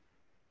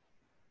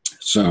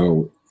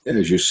so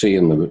as you see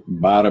in the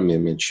bottom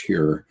image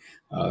here,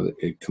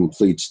 it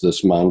completes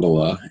this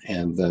mandala,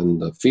 and then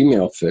the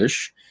female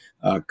fish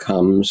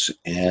comes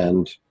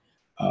and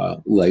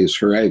lays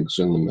her eggs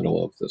in the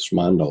middle of this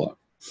mandala.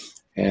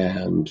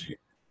 And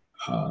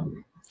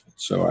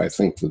so I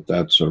think that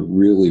that's a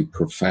really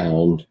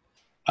profound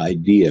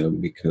idea,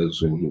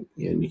 because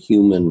in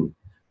human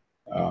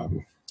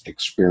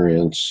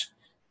experience,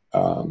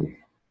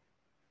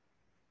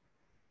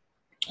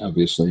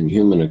 obviously in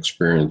human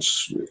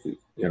experience,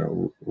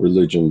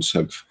 religions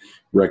have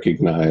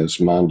recognized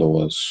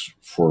mandalas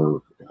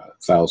for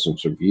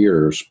thousands of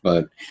years,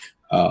 but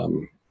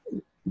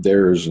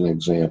there's an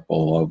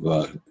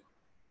example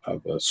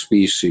of a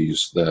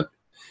species that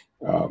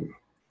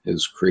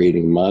is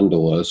creating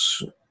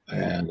mandalas,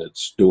 and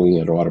it's doing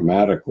it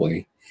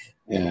automatically,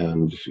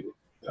 and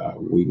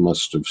we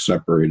must have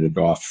separated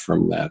off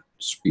from that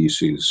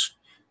species,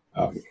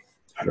 I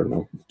don't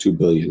know, 2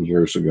 billion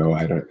years ago.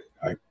 I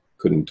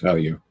couldn't tell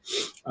you,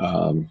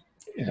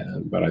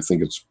 but I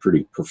think it's a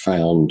pretty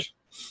profound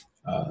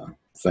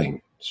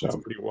thing. So it's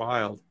pretty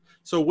wild.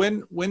 So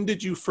when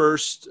did you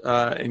first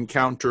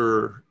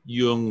encounter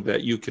Jung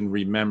that you can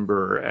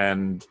remember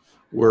and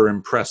were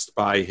impressed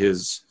by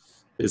his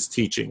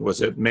teaching?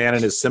 Was it Man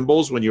and His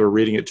Symbols when you were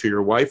reading it to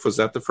your wife? Was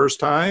that the first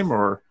time,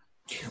 or?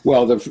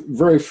 Well, the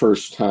very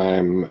first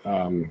time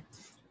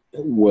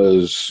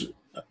was,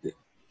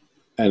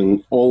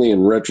 and only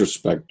in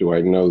retrospect do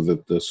I know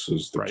that this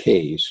is the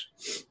case,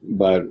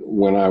 but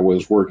when I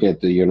was working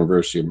at the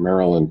University of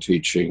Maryland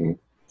teaching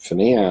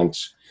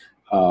finance,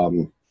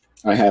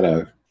 I had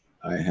a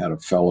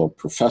fellow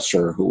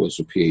professor who was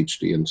a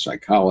PhD in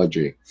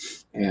psychology,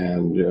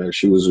 and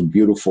she was a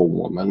beautiful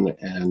woman,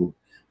 and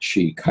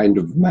she kind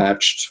of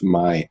matched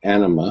my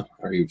anima.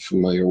 Are you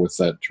familiar with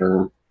that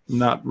term?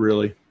 Not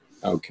really.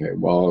 Okay,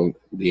 well,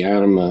 the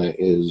anima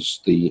is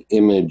the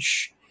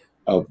image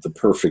of the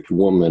perfect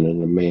woman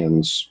in a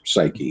man's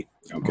psyche.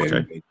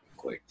 Okay.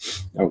 Basically.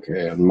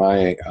 Okay, and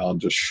I'll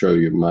just show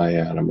you my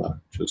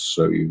anima, just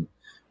so you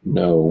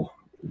know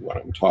what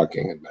I'm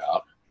talking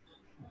about,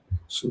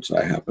 since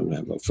I happen to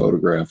have a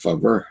photograph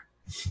of her.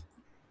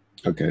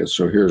 Okay,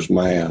 so here's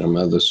my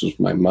anima. This is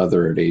my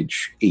mother at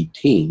age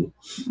 18,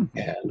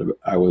 and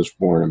I was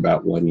born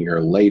about 1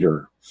 year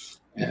later.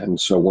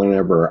 And so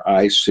whenever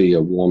I see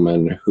a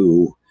woman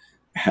who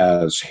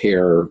has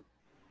hair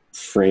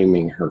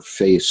framing her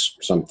face,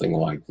 something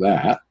like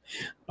that,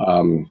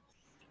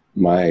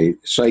 my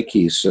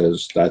psyche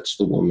says, that's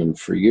the woman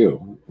for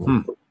you.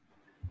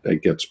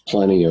 That gets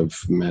plenty of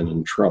men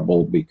in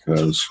trouble,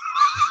 because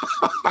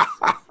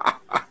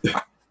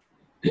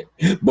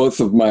both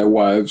of my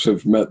wives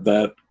have met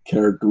that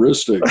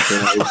characteristic.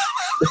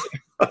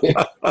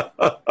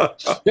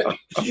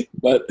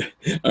 But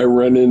I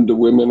run into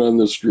women on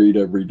the street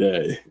every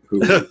day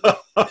who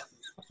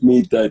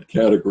meet that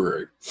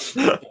category.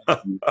 So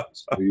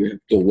you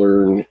have to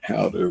learn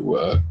how to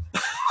work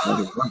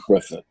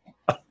with it.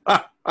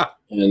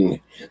 And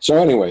so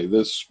anyway,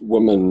 this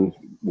woman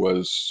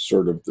was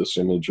sort of this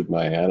image of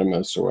my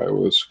anima, so I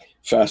was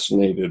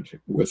fascinated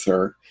with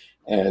her.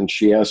 And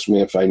she asked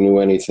me if I knew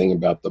anything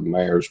about the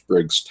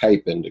Myers-Briggs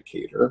type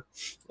indicator,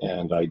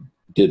 and I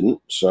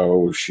didn't.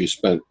 So she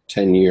spent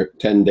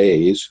 10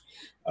 days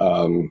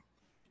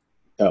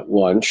at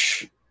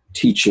lunch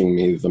teaching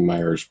me the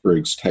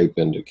Myers-Briggs type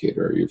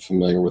indicator. Are you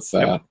familiar with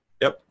that?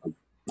 Yep.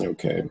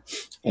 Okay.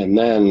 And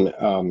then,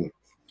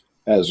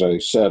 as I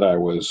said, I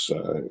was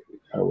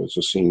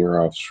a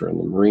senior officer in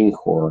the Marine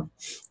Corps,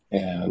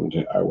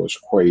 and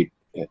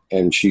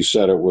and she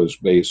said it was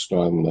based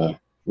on the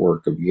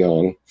work of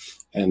Jung.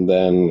 And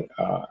then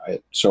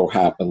it so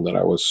happened that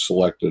I was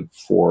selected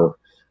for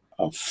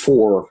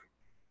 4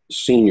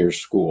 senior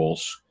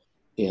schools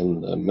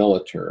in the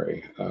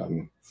military.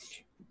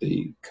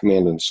 The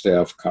Command and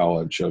Staff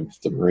College of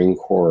the Marine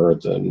Corps,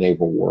 the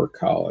Naval War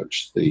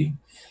College, the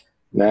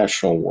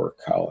National War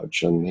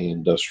College, and the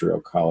Industrial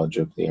College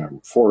of the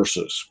Armed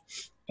Forces.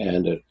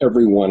 And at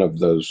every one of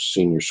those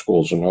senior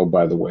schools, and oh,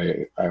 by the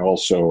way, I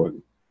also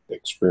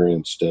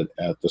experienced it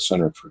at the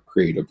Center for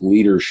Creative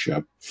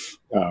Leadership,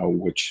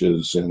 which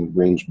is in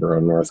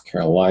Greensboro, North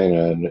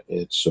Carolina, and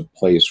it's a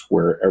place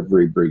where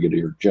every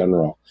brigadier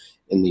general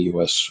in the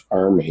U.S.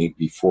 Army,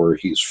 before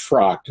he's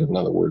frocked, in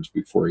other words,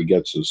 before he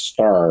gets his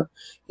star,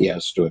 he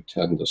has to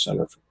attend the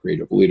Center for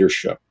Creative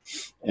Leadership.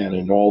 And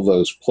in all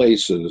those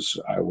places,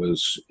 I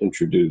was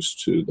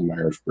introduced to the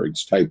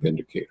Myers-Briggs type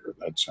indicator.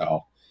 That's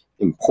how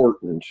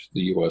important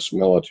the U.S.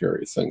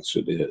 military thinks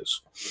it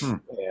is.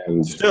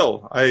 And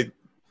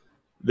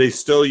they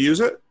still use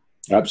it?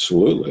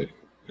 Absolutely.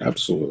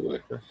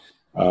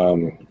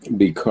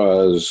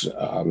 Because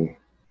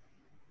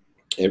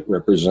it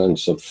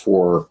represents the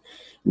 4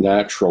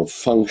 natural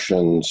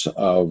functions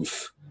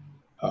of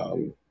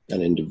an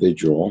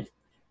individual.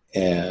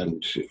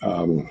 And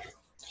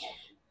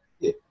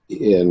if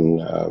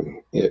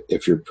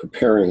you're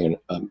preparing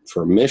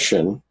for a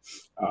mission,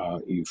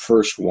 you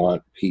first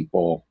want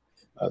people,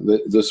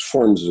 this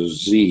forms a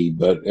Z,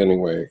 but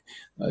anyway,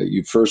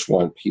 you first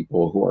want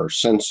people who are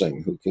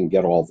sensing, who can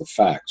get all the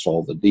facts,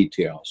 all the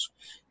details.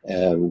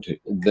 And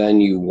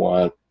then you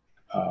want,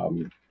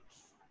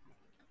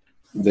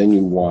 then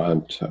you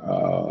want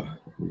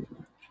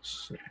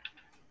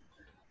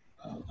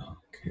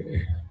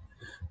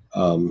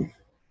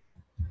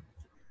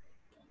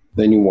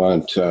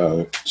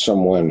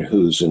someone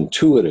who's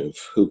intuitive,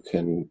 who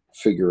can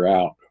figure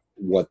out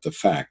what the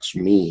facts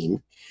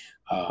mean.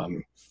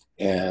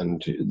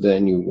 And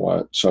then you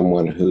want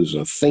someone who's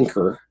a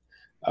thinker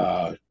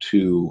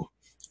to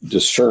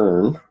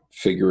discern,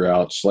 figure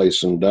out,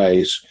 slice and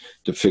dice,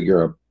 to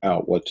figure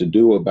out what to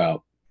do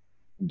about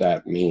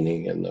that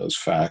meaning and those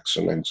facts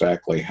and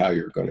exactly how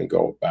you're going to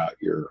go about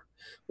your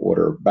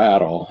order of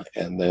battle.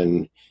 And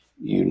then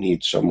you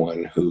need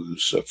someone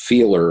who's a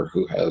feeler,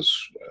 who has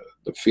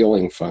the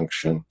feeling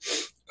function,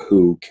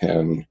 who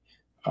can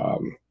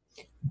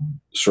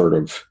sort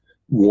of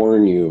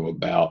warn you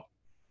about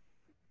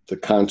the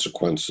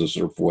consequences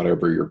of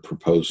whatever you're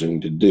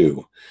proposing to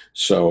do.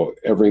 So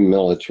every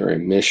military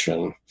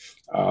mission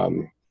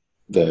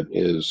that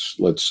is,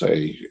 let's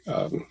say,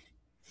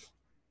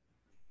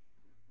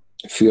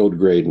 field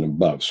grade and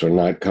above, so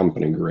not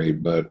company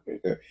grade, but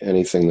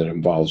anything that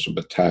involves a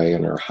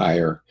battalion or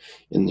higher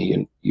in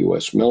the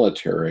U.S.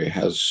 military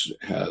has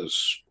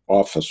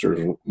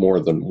officers, more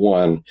than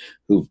one,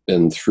 who've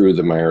been through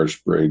the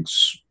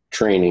Myers-Briggs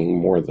training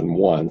more than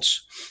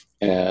once,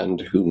 and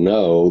who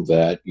know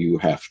that you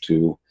have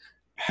to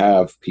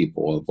have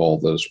people of all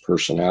those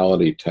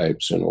personality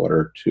types in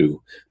order to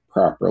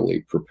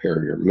properly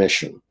prepare your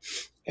mission.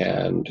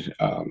 And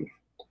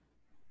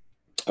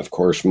of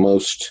course,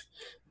 most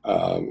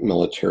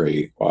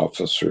military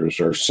officers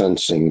are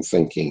sensing,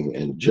 thinking,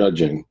 and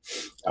judging.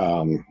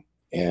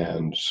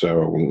 And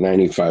so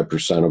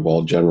 95% of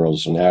all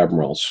generals and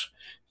admirals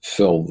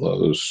fill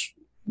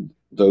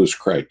those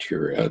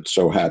criteria. It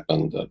so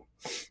happened that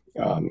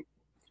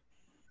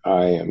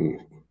I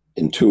am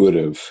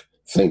intuitive,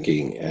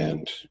 thinking,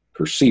 and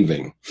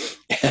perceiving.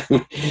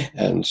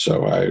 And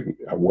so I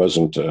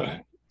wasn't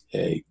a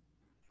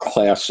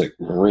classic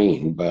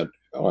Marine, but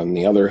on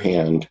the other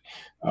hand,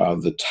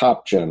 the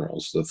top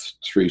generals, the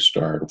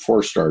 3-star and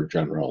 4-star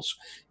generals,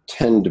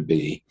 tend to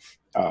be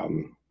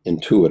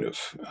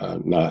intuitive,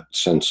 not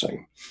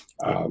sensing,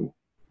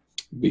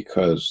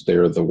 because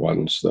they're the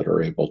ones that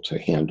are able to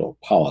handle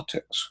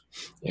politics.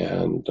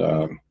 And,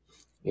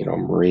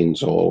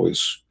 Marines will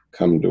always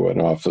come to an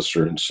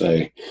officer and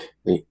say,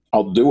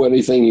 "I'll do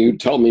anything you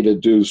tell me to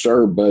do,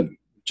 sir, but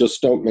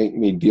just don't make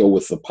me deal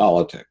with the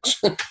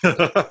politics."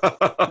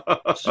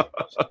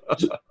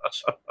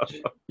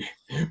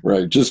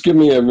 Right. Just give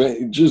me a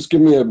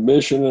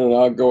mission and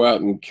I'll go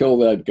out and kill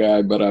that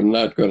guy, but I'm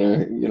not going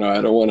to,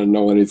 I don't want to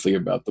know anything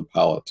about the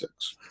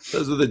politics.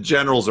 Those are the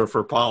generals are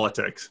for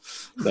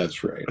politics.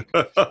 That's right.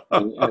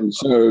 and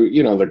so,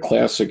 the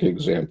classic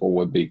example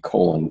would be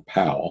Colin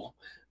Powell,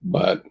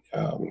 but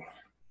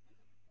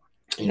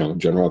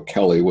General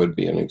Kelly would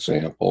be an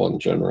example,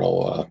 and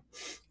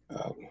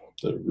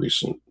the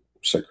recent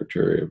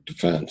Secretary of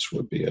Defense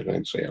would be an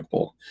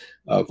example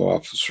of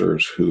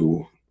officers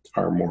who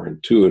are more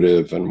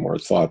intuitive and more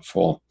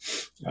thoughtful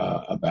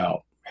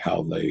about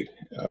how they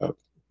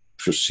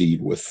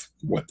proceed with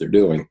what they're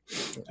doing.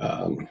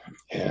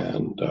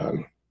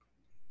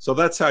 So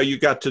that's how you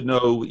got to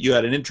know. You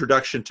had an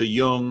introduction to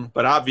Jung,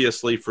 but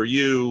obviously for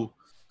you,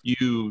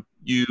 you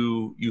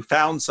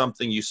found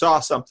something, you saw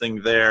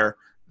something there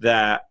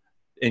that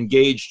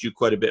engaged you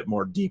quite a bit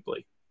more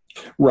deeply.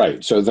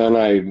 Right. So then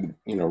I,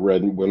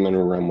 read Women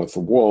Who Run with the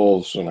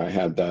Wolves, and I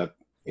had that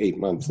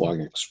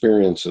 8-month-long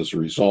experience as a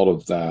result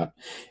of that.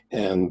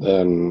 And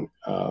then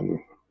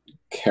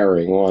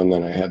carrying on,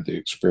 then I had the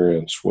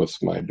experience with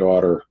my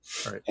daughter.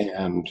 Right.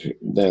 And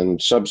then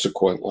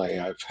subsequently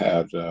I've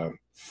had,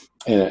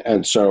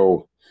 and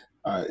so,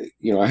 I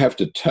have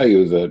to tell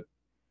you that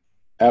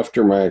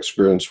after my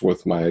experience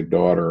with my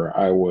daughter,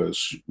 I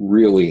was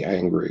really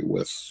angry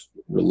with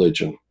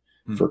religion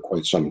for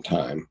quite some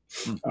time,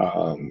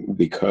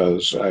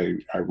 because I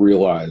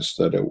realized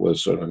that it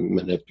was a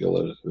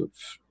manipulative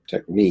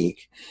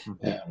technique,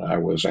 and I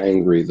was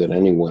angry that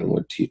anyone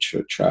would teach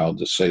a child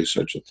to say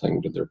such a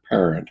thing to their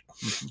parent.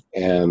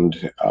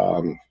 And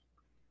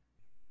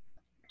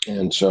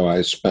so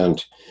I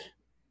spent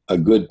a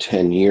good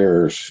 10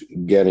 years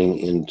getting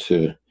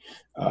into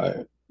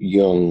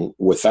Jung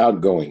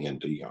without going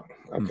into Jung.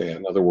 Okay,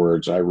 in other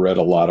words, I read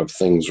a lot of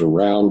things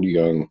around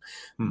Jung,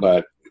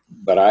 but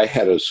I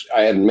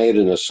had made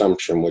an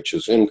assumption, which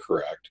is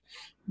incorrect,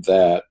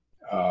 that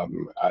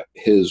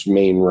his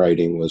main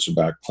writing was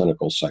about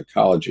clinical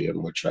psychology,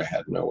 in which I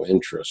had no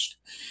interest.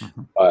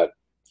 But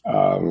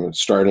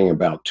starting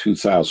about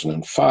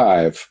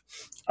 2005,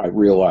 I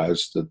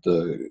realized that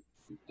the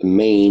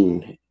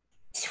main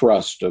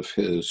thrust of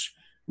his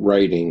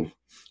writing,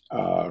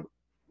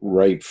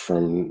 right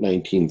from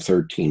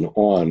 1913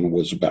 on,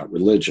 was about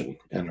religion,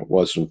 and it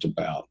wasn't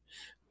about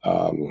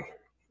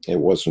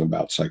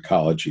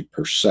psychology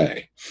per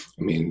se.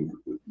 I mean,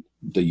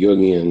 the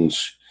Jungians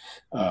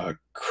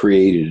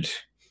created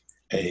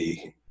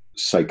a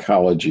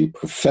psychology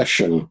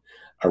profession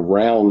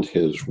around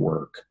his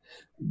work,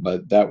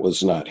 but that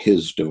was not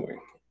his doing.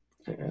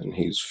 And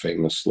he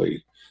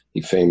famously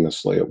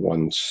at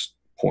one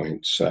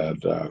point said,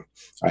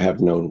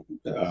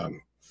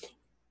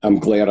 I'm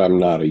glad I'm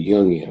not a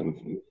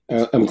Jungian.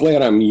 I'm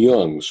glad I'm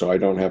Jung, so I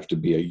don't have to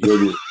be a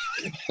Jungian.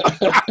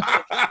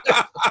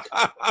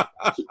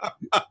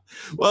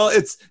 Well,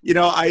 it's,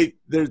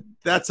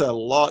 that's a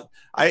lot.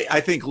 I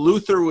think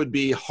Luther would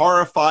be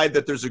horrified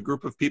that there's a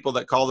group of people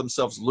that call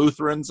themselves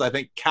Lutherans. I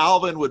think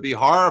Calvin would be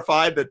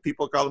horrified that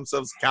people call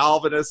themselves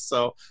Calvinists.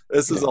 So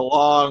this is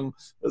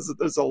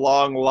there's a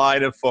long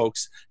line of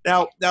folks.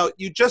 Now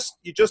you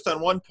just on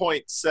one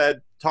point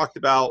talked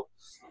about,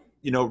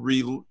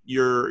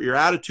 your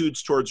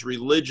attitudes towards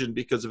religion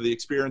because of the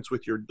experience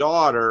with your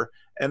daughter,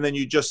 and then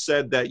you just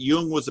said that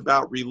Jung was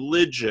about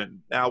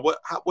religion. Now,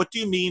 what do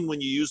you mean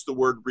when you use the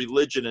word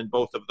religion in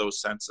both of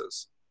those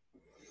senses?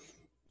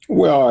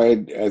 Well,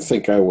 I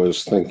think I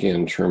was thinking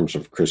in terms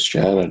of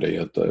Christianity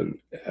at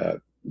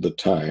the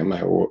time.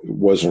 I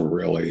wasn't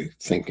really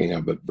thinking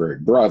of it very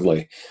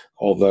broadly,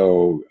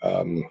 although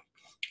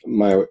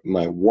my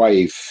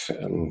wife,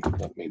 and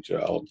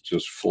I'll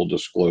just full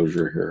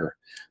disclosure here,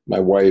 my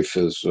wife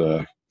is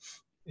a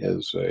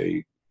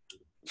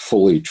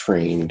fully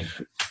trained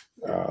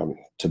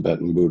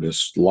Tibetan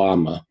Buddhist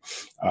Lama.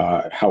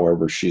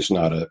 However, she's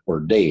not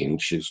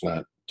ordained. She's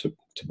not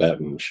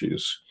Tibetan.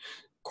 She's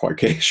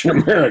Caucasian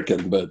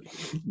American, but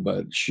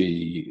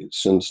she,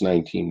 since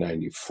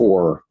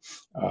 1994,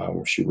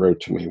 she wrote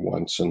to me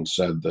once and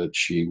said that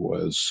she'd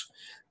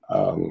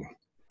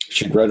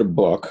read a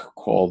book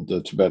called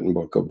The Tibetan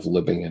Book of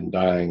Living and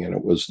Dying, and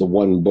it was the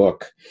one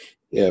book,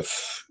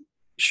 if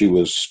she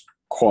was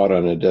caught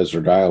on a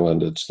desert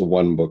island, it's the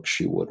one book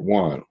she would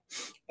want.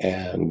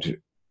 And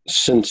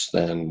since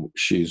then,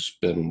 she's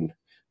been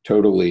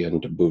totally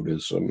into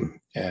Buddhism,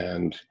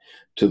 and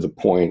to the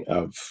point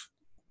of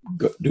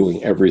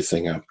doing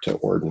everything up to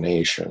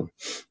ordination.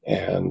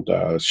 And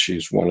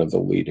she's one of the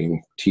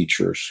leading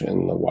teachers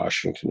in the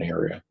Washington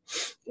area.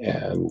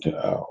 And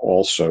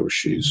also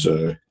she's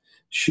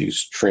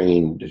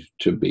trained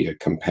to be a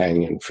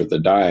companion for the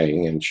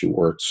dying, and she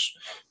works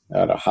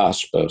at a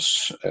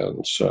hospice.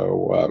 And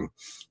so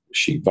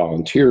she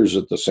volunteers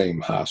at the same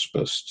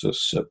hospice to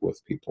sit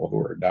with people who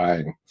are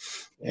dying.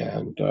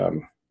 And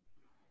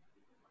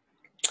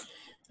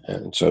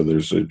so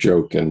there's a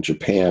joke in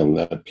Japan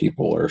that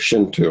people are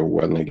Shinto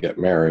when they get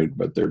married,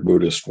 but they're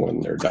Buddhist when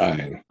they're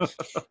dying.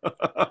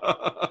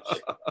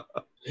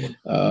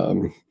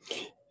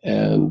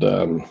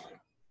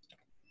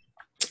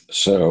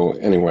 So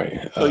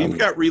anyway. So you've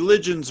got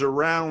religions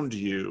around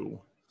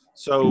you.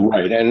 So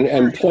right,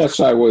 and plus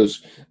I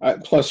was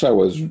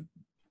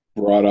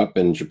brought up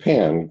in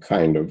Japan,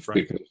 kind of,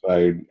 right, because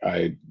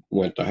I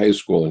went to high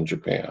school in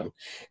Japan,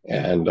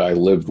 and I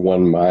lived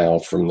 1 mile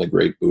from the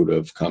great Buddha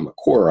of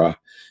Kamakura,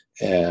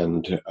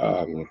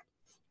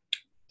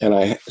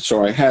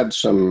 So I had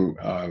some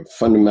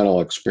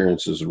fundamental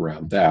experiences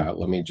around that.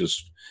 Let me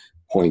just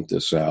point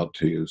this out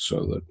to you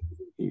so that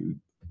you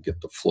get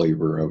the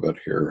flavor of it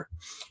here.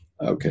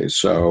 Okay,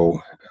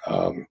 so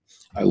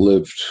I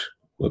lived,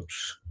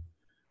 whoops,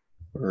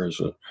 where is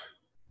it?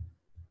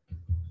 I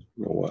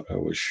don't know what I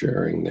was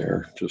sharing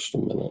there, just a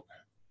minute.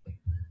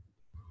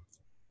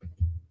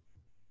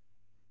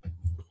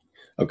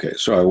 Okay,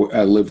 so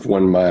I lived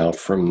 1 mile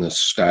from this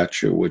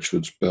statue, which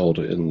was built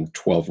in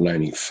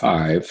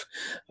 1295.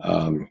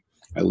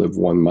 I lived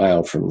 1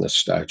 mile from this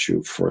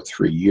statue for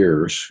 3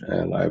 years,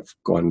 and I've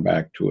gone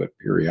back to it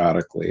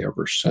periodically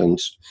ever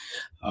since.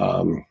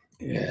 And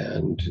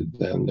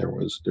then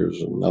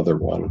there's another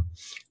one,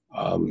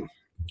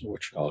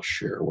 which I'll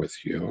share with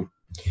you.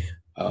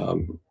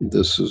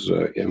 This is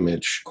an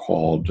image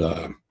called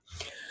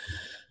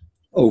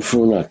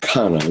Ofuna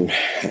Kanan,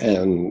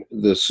 and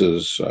this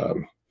is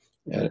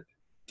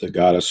the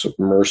goddess of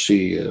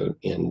mercy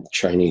in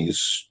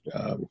Chinese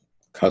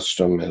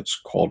custom. It's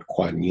called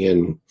Kuan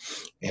Yin,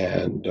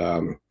 and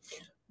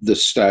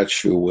this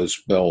statue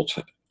was built,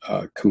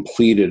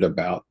 completed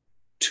about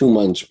 2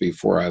 months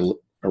before I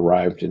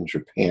arrived in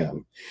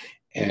Japan,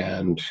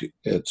 and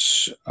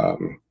it's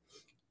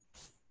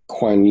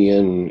Kuan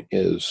Yin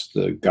is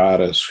the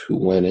goddess who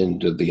went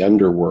into the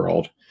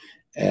underworld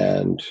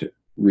and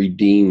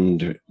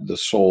redeemed the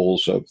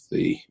souls of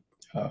the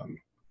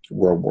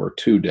World War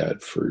II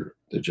dead for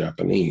the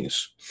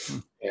Japanese.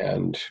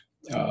 And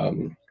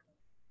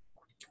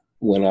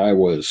when I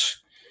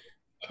was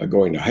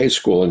going to high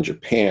school in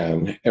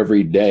Japan,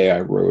 every day I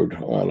rode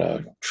on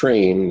a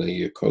train,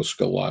 the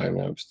Yokosuka line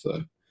of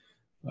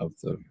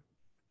the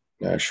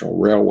National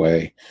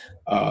Railway,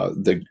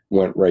 that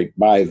went right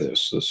by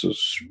this. This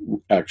is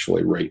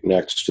actually right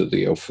next to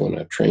the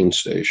Ofuna train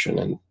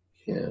station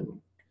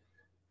in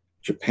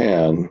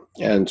Japan.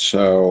 And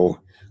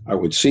so I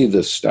would see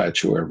this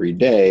statue every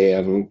day,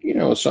 and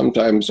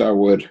sometimes I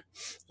would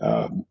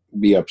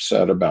be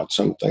upset about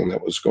something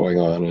that was going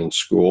on in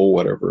school,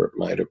 whatever it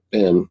might have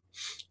been,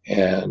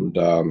 and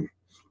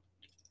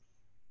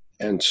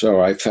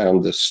so I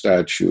found this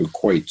statue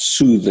quite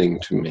soothing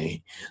to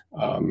me.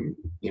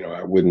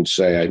 I wouldn't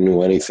say I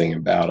knew anything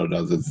about it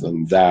other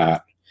than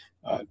that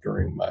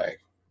during my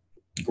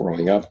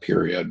growing up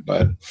period,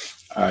 but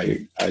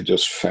I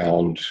just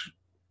found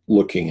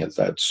looking at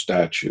that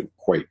statue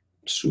quite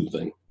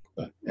soothing.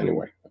 But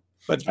anyway,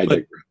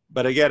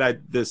 but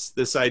again,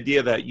 this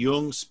idea that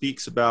Jung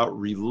speaks about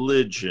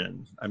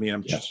religion. I mean,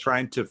 I'm just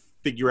trying to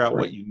figure out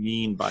what you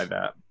mean by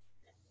that.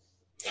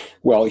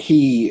 Well,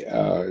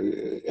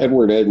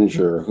 Edward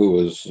Edinger, who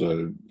was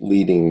a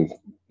leading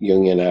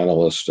Jungian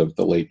analyst of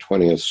the late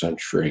 20th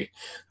century,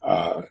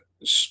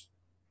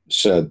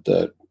 said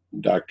that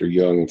Dr.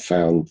 Jung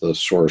found the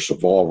source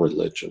of all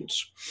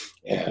religions,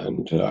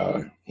 and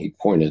he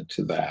pointed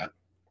to that.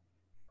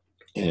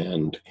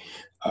 And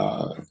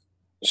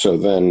so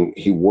then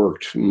he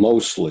worked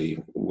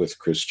mostly with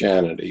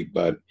Christianity,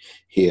 but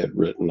he had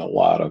written a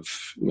lot of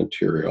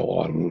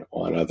material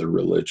on other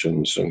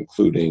religions,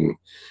 including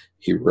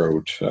he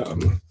wrote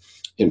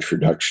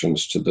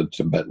introductions to the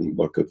Tibetan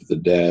Book of the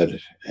Dead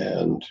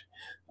and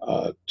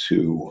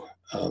to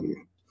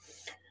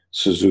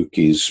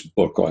Suzuki's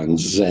book on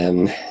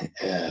Zen,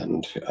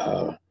 and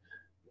a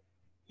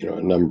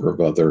number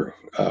of other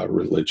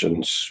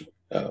religions.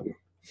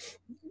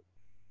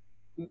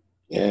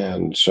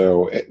 And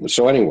so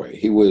anyway,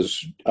 he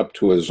was up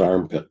to his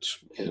armpits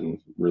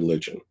in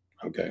religion.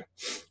 Okay.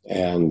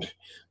 And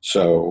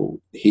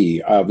so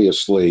he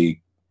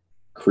obviously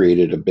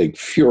created a big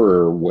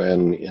furor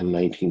when in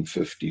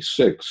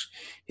 1956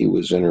 he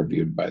was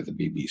interviewed by the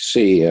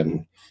BBC,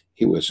 and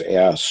he was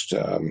asked,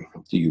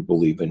 do you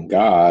believe in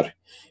God?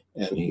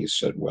 And he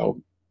said, well,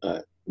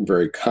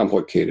 very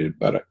complicated,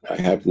 but I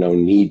have no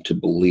need to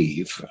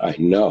believe. I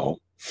know.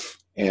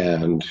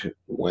 And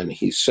when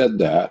he said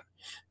that,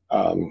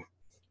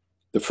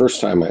 the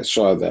first time I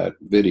saw that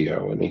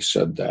video and he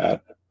said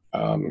that,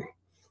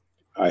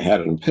 I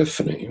had an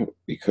epiphany,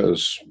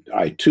 because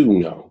I too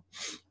know.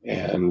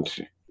 And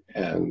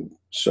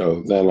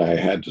so then I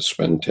had to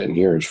spend 10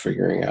 years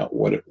figuring out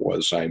what it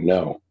was I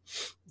know.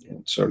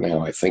 And so now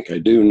I think I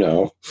do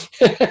know.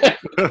 Okay.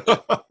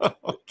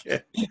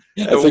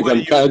 I think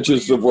I'm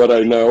conscious of what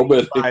I know,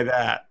 but by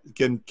that,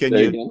 can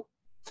you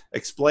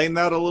explain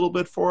that a little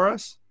bit for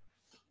us?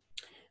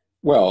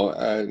 Well,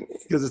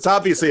 because it's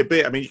obviously a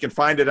big, I mean, you can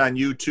find it on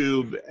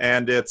YouTube,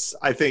 and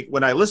I think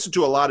when I listen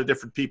to a lot of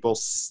different people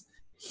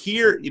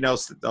hear,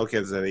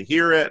 okay, so they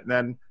hear it, and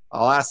then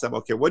I'll ask them,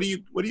 okay, what do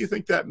you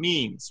think that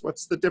means?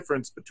 What's the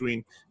difference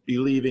between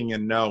believing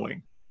and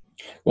knowing?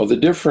 Well, the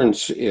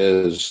difference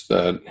is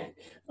that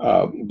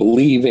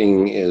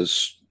believing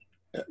is,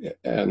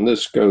 and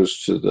this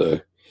goes to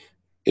the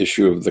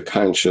issue of the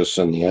conscious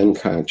and the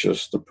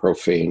unconscious, the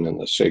profane and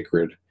the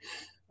sacred,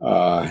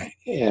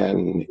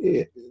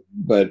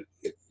 but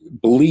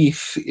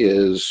belief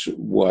is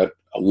what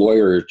a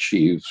lawyer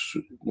achieves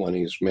when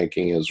he's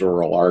making his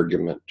oral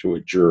argument to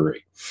a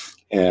jury.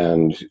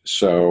 And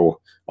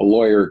so a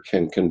lawyer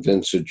can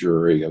convince a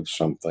jury of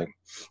something,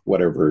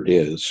 whatever it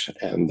is,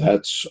 and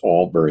that's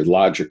all very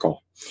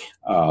logical.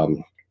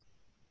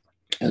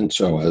 And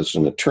so as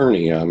an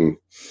attorney, I'm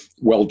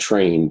well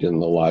trained in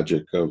the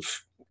logic of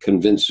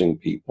convincing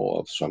people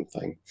of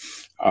something.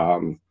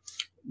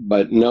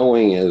 But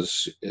knowing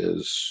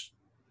is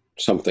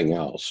something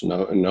else.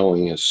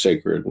 Knowing is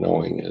sacred.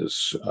 Knowing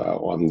is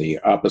on the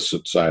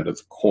opposite side of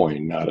the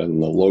coin, not in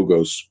the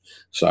logos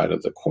side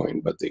of the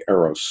coin, but the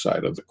eros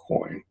side of the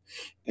coin.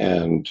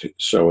 And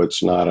so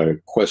it's not a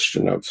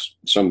question of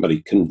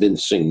somebody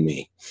convincing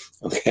me.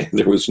 Okay,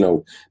 there was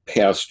no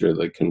pastor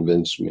that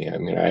convinced me. I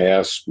mean, I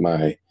asked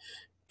my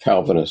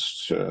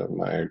Calvinist,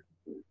 my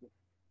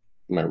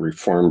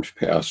Reformed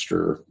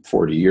pastor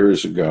 40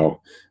 years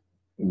ago,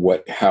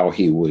 how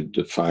he would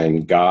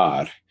define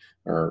God,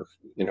 or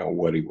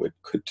what he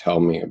could tell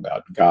me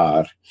about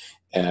God,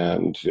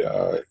 and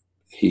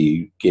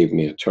he gave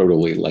me a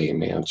totally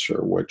lame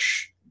answer,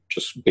 which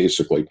just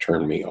basically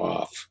turned me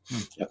off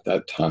at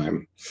that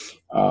time.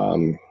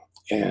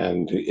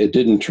 And it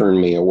didn't turn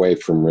me away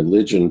from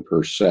religion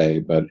per se,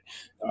 but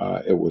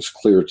it was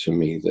clear to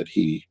me that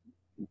he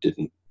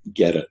didn't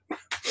get it,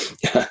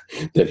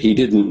 that he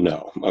didn't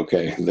know.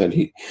 Okay,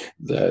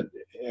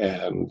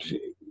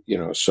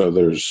 so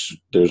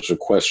there's a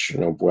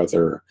question of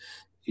whether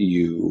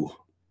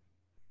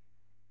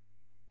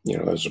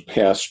as a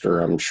pastor,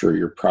 I'm sure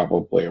you're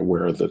probably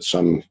aware that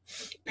some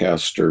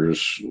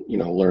pastors,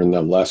 learn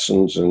the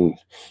lessons in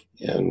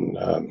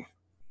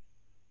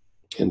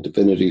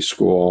divinity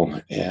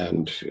school,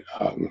 and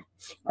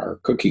are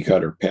cookie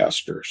cutter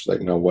pastors. They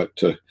know what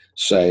to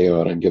say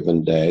on a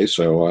given day.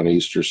 So on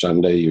Easter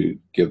Sunday, you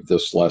give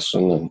this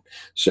lesson and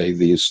say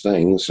these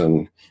things,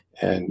 and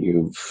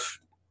you've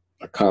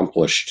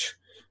accomplished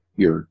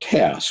your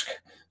task.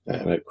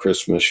 And at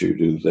Christmas you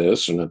do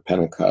this, and at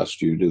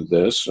Pentecost you do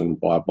this, and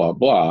blah, blah,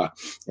 blah.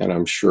 And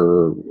I'm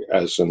sure,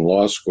 as in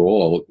law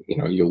school,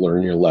 you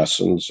learn your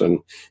lessons, and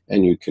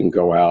you can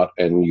go out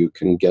and you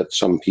can get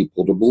some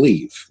people to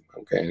believe.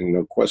 Okay,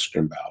 no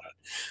question about it.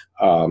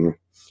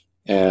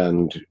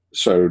 And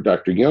so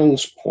Dr.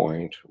 Jung's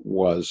point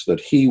was that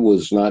he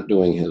was not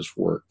doing his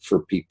work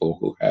for people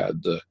who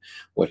had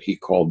what he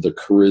called the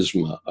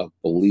charisma of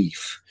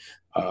belief.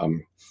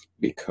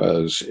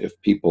 Because if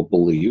people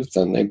believe,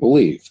 then they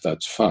believe.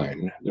 That's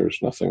fine.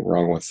 There's nothing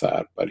wrong with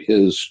that. But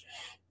his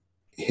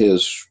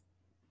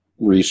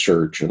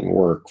research and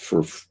work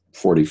for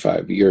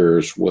 45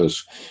 years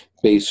was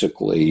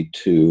basically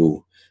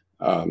to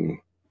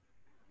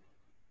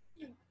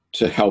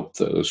help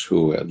those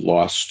who had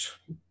lost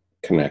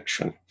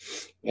connection.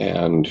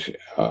 And,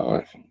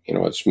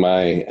 it's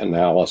my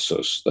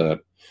analysis that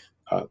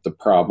the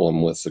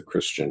problem with the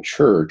Christian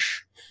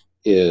church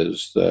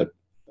is that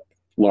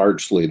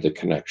largely the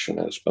connection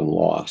has been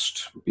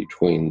lost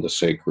between the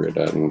sacred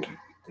and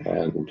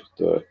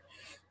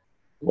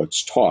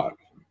what's taught.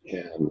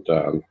 And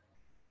so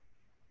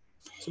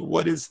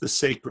what is the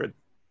sacred?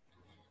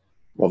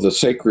 Well, the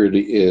sacred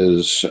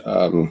is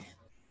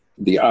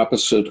the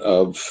opposite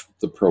of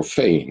the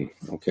profane.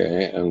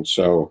 Okay, and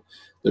so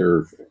there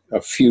are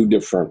a few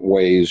different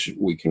ways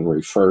we can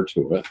refer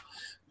to it.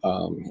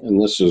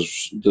 And this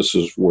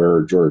is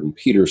where Jordan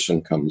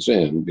Peterson comes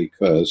in,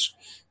 because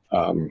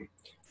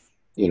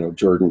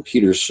Jordan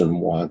Peterson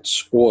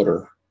wants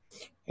order.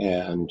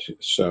 And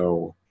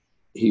so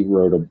he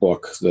wrote a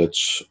book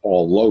that's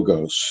all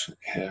logos,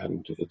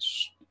 and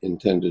it's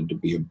intended to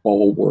be a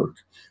bulwark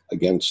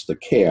against the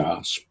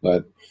chaos,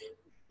 but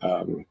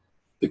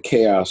the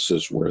chaos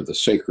is where the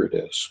sacred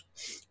is.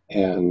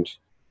 And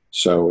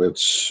so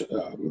it's,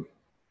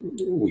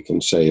 we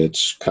can say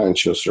it's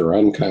conscious or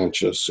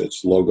unconscious,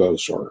 it's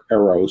logos or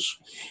eros,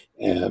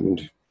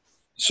 and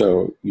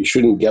so you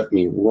shouldn't get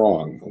me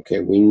wrong,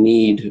 okay? We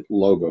need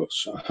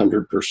logos,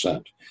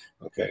 100%,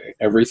 okay?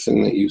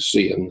 Everything that you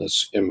see in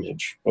this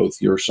image,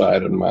 both your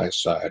side and my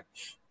side,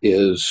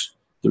 is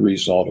the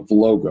result of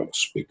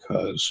logos,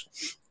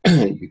 because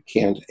you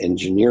can't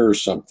engineer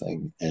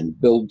something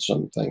and build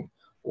something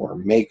or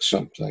make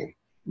something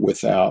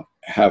without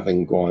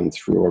having gone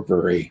through a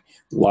very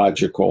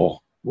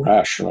logical,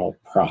 rational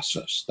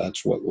process.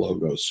 That's what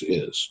logos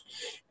is.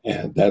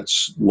 And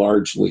that's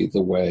largely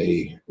the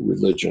way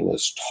religion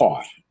is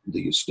taught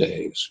these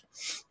days.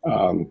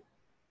 But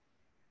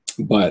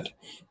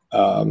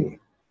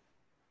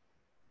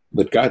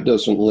God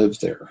doesn't live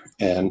there.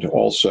 And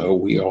also,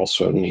 we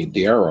also need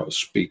the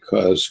eros,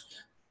 because,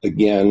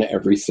 again,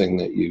 everything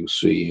that you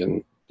see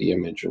in the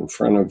image in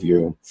front of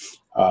you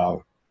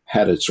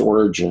had its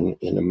origin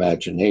in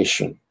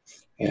imagination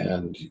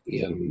and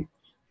in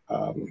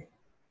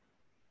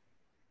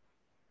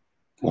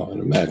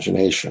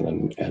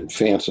imagination and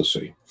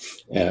fantasy.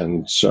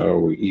 And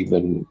so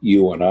even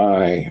you and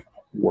I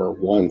were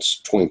once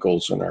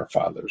twinkles in our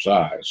Father's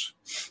eyes.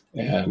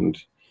 And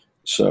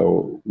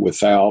so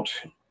without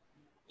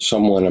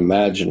someone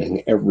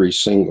imagining every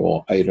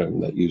single item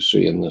that you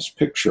see in this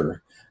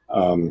picture,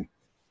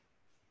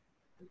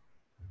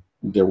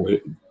 there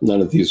would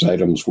none of these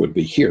items would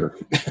be here.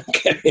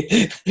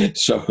 Okay,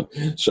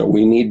 so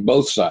we need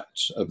both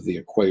sides of the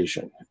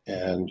equation,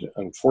 and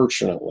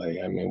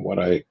unfortunately, I mean, what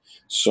I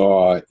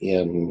saw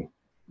in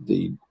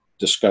the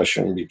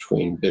discussion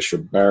between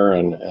Bishop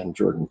Barron and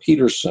Jordan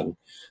Peterson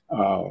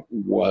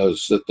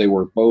was that they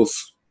were both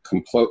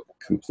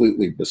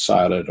completely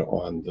besotted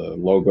on the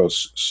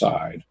logos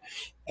side,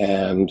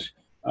 and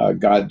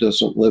God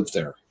doesn't live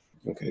there.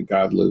 Okay,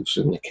 God lives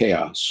in the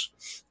chaos,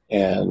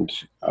 and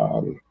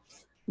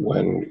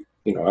when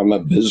I'm a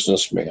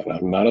businessman,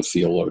 I'm not a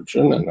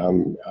theologian, and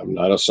I'm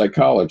not a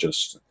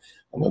psychologist.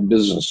 I'm a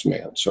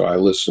businessman, so I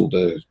listen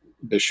to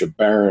Bishop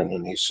Barron,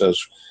 and he says,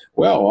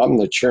 "Well, I'm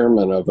the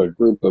chairman of a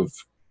group of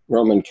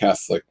Roman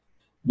Catholic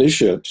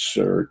bishops,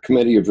 or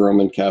committee of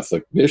Roman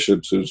Catholic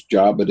bishops, whose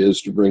job it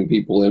is to bring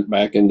people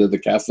back into the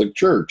Catholic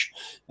Church,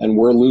 and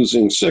we're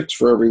losing 6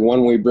 for every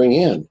one we bring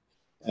in."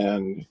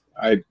 And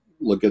I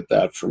look at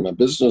that from a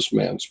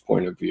businessman's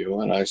point of view,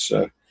 and I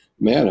said,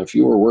 "Man, if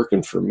you were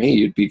working for me,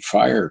 you'd be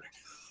fired.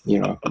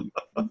 You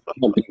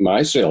can't be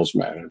my sales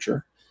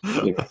manager.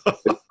 You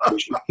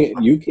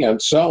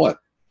can't sell it."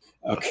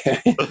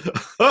 Okay.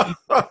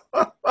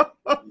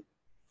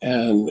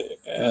 and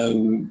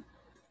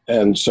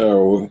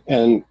so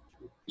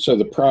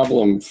the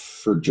problem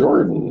for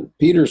Jordan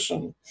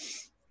Peterson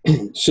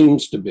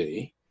seems to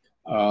be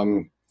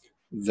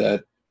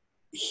that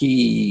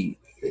he,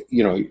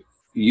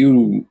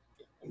 you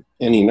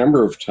any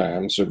number of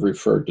times have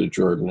referred to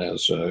Jordan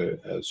as a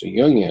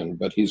Jungian,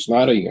 but he's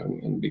not a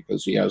Jungian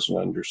because he hasn't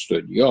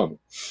understood Jung,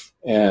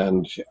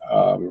 and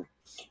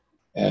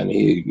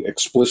he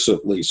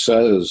explicitly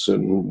says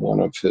in one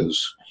of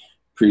his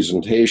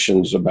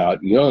presentations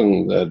about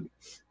Jung that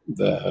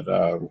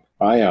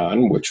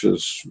Ion, which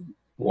is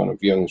one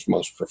of Jung's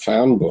most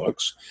profound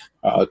books,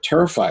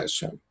 terrifies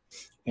him,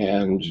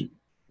 and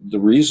the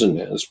reason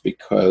is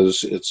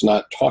because it's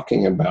not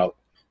talking about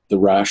the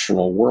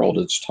rational world,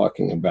 it's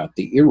talking about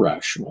the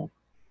irrational.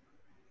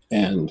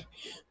 And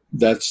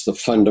that's the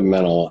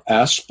fundamental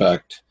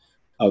aspect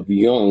of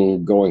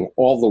Jung going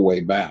all the way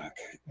back.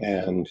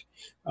 And,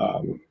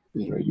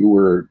 you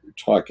were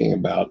talking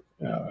about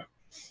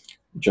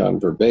John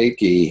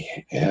Vervaeke,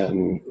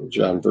 and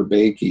John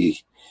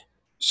Vervaeke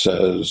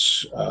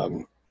says,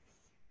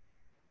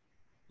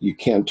 you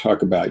can't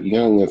talk about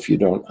Jung if you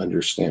don't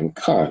understand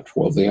Kant.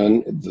 Well,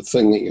 the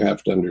thing that you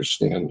have to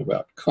understand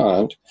about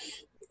Kant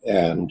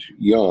and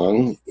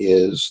Jung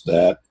is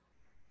that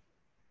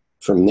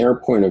from their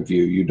point of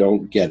view, you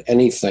don't get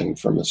anything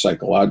from a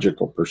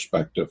psychological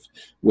perspective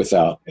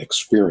without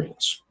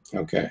experience,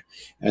 okay?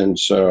 And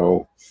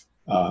so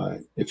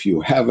if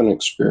you have an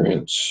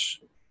experience,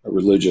 a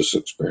religious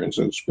experience,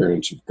 an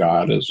experience of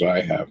God, as I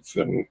have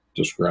been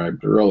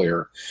described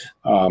earlier,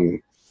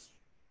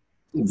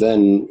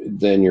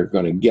 then you're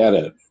going to get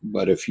it.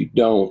 But if you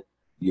don't,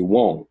 you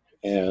won't.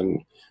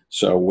 And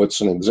so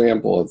what's an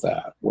example of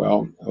that?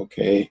 Well,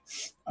 okay,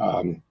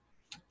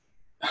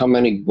 how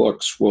many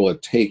books will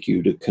it take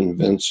you to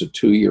convince a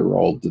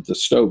 2-year-old that the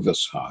stove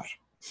is hot?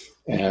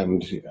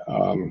 And,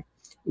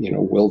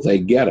 will they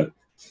get it?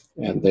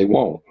 And they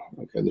won't.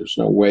 Okay, there's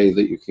no way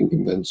that you can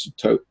convince a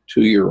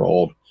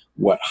 2-year-old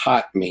what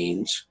hot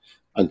means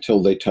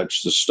until they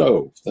touch the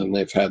stove. Then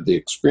they've had the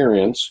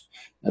experience,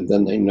 and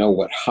then they know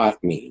what hot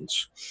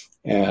means.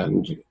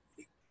 And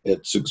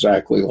it's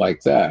exactly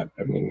like that.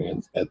 I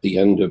mean, at the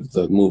end of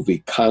the movie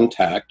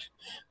Contact,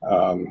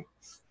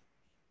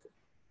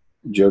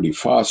 Jodie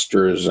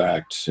Foster is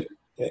asked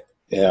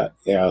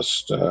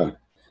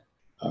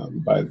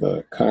by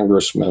the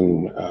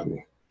congressman,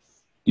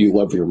 "Do you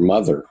love your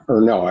mother?"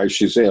 Or no,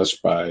 she's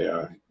asked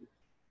by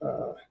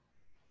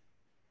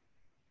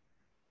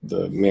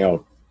the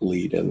male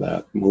lead in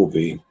that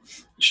movie.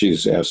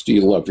 She's asked, "Do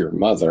you love your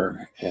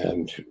mother?"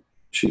 And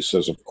she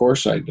says, "Of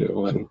course I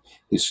do." And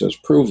he says,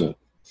 "Prove it."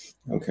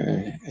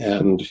 Okay,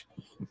 and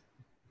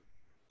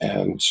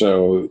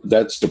so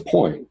that's the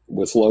point.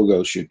 With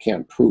logos, you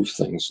can't prove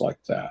things like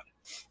that,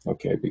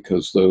 okay,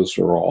 because those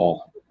are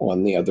all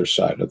on the other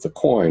side of the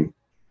coin.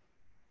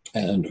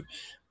 And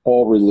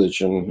all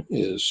religion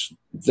is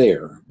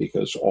there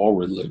because all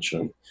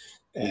religion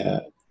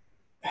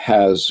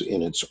has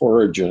in its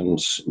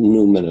origins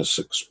numinous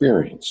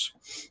experience,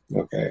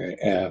 okay,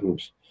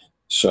 and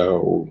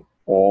so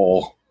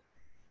all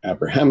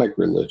Abrahamic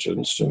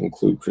religions, to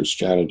include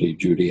Christianity,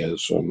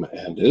 Judaism,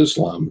 and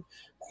Islam,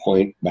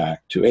 point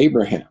back to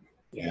Abraham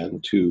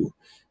and to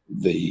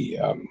the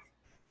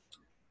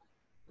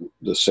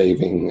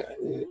saving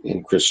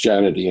in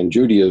Christianity and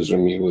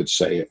Judaism. You would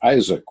say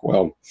Isaac.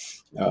 Well,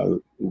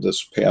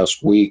 this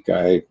past week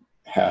I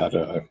had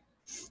a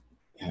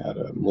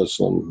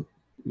Muslim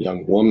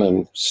young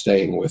woman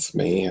staying with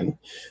me, and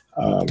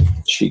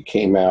she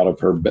came out of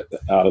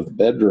the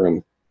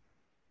bedroom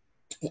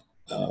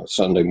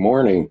Sunday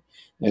morning,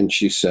 and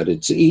she said,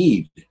 "It's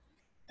Eid,"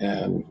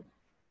 and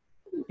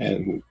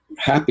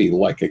happy,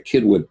 like a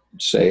kid would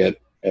say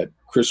at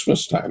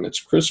Christmas time. It's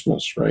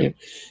Christmas, right?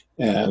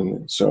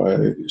 And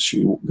so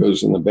she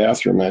goes in the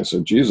bathroom, and I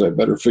said, geez, I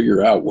better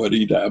figure out what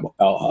Eid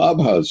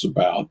al-Adha is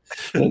about.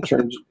 And it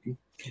turns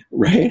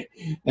right,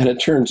 and it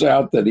turns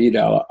out that Eid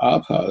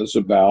al-Adha is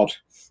about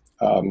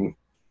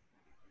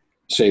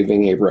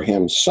saving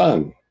Abraham's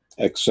son,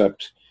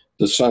 except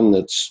the son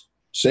that's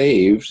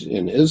saved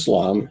in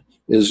Islam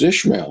is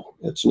Ishmael.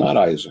 It's not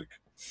Isaac.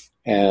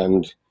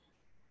 And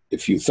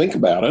if you think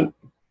about it,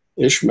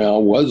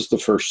 Ishmael was the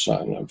first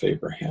son of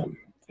Abraham.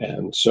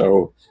 And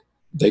so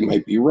they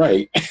might be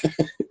right,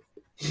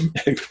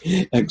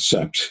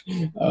 except,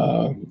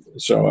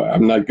 so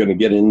I'm not going to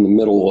get in the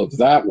middle of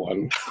that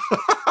one.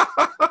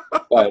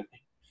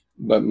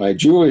 But my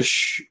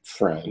Jewish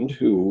friend,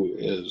 who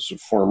is a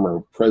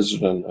former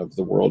president of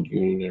the World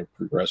Union of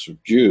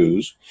Progressive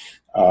Jews,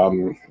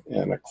 and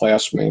a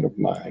classmate of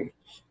mine,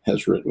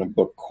 has written a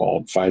book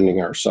called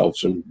Finding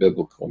Ourselves in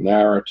Biblical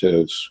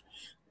Narratives,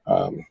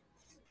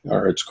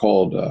 or it's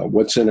called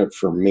What's in It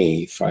for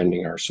Me?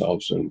 Finding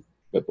Ourselves in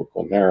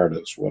Biblical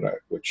Narratives,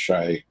 which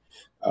I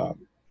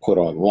put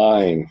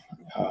online,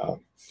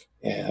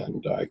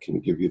 and I can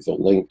give you the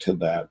link to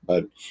that.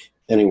 But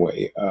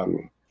anyway,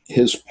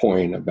 his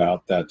point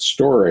about that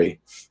story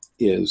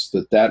is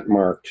that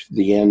marked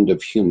the end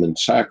of human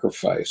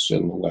sacrifice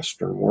in the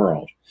Western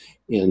world,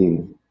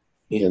 in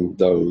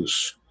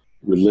those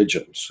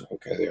religions.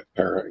 Okay,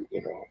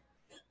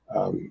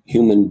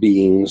 human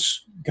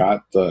beings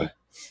got the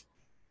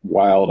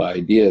wild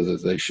idea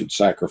that they should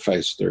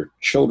sacrifice their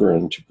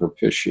children to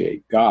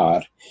propitiate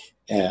God,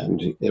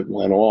 and it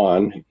went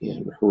on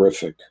in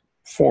horrific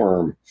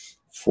form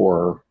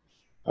for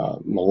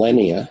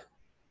millennia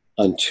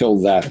until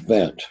that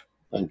event,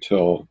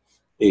 until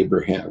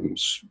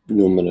Abraham's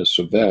numinous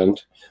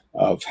event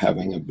of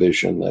having a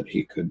vision that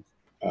he could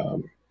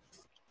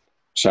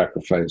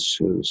sacrifice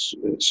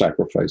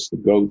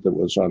the goat that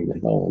was on the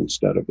hill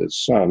instead of his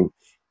son,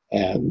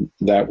 and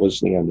that was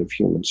the end of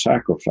human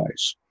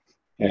sacrifice.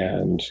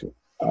 And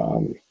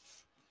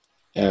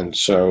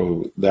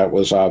so that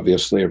was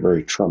obviously a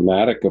very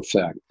traumatic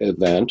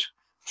event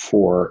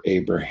for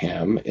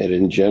Abraham. It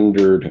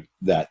engendered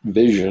that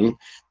vision,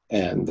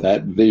 and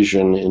that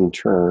vision in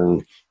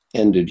turn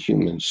ended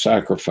human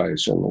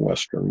sacrifice in the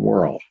Western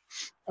world.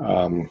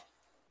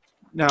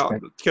 Now,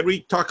 can we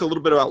talk a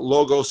little bit about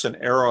logos and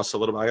eros a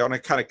little bit? I want to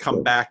kind of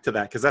come back to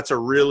that because that's a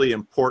really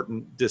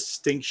important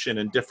distinction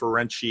and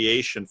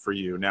differentiation for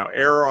you. Now,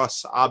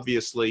 eros,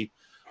 obviously,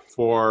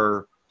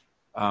 for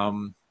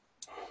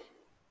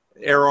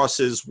eros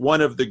is one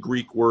of the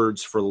Greek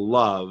words for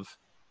love,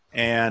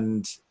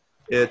 and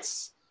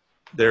there's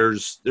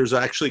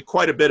actually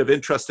quite a bit of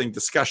interesting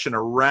discussion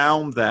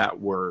around that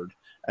word.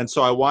 And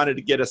so I wanted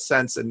to get a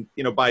sense, and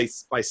by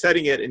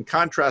setting it in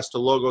contrast to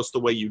logos the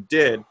way you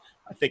did,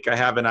 I think I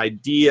have an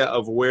idea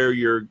of where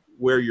you're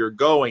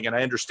going, and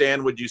I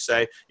understand what you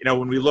say.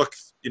 When we look,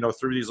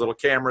 through these little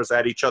cameras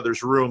at each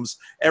other's rooms,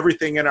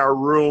 everything in our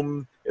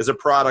room is a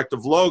product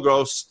of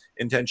logos,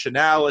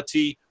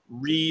 intentionality,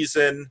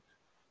 reason,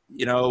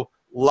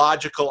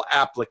 logical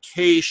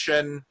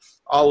application,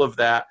 all of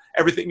that.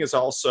 Everything is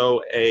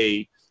also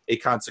a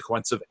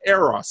consequence of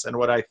eros, and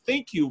what I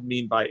think you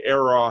mean by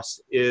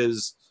eros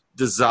is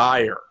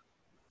desire.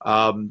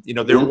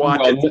 They're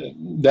wanted.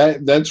 Well,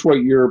 that's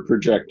what you're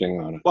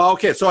projecting on it. Well,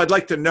 okay, so I'd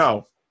like to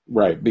know.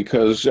 Right,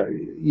 because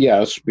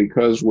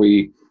because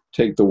we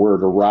take the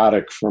word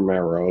erotic from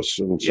eros,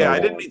 and so I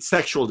didn't mean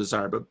sexual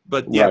desire,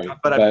 but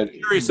I'm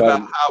curious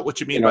about what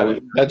you mean by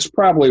that. That's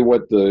probably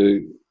what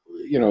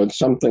it's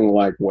something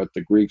like what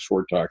the Greeks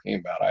were talking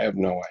about. I have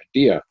no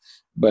idea,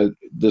 but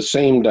the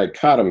same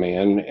dichotomy,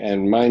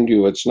 and mind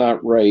you, it's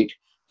not right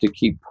to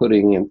keep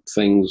putting in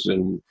things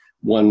in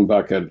one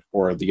bucket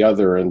or the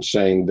other and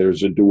saying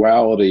there's a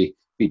duality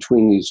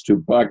between these two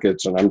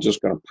buckets, and I'm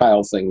just going to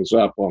pile things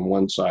up on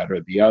one side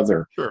or the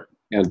other. Sure.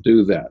 And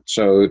do that.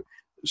 So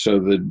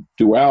the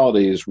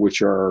dualities,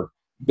 which are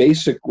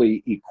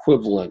basically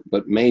equivalent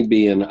but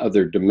maybe in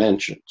other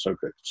dimensions.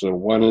 Okay, so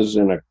one is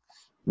in a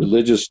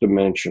religious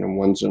dimension and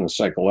one's in a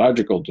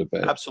psychological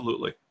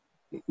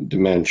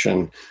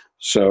dimension.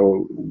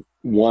 So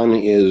one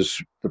is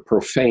the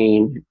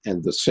profane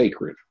and the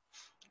sacred,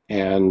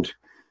 and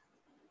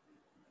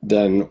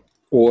then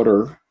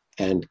order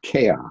and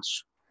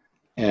chaos,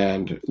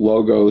 and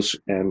logos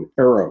and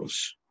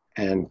eros,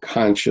 and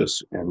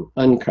conscious and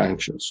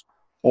unconscious.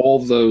 All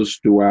those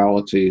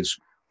dualities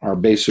are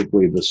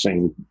basically the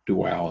same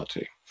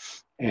duality.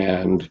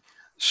 And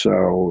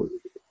so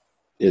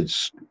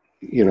it's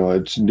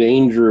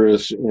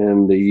dangerous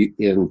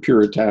in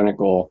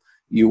puritanical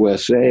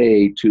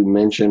USA to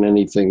mention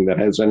anything that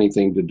has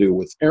anything to do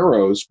with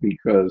eros,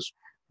 because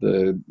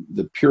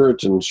the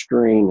Puritan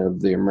strain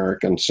of the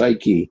American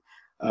psyche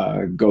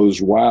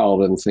goes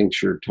wild and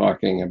thinks you're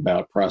talking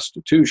about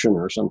prostitution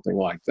or something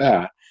like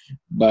that.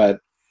 But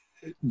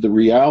the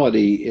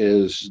reality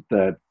is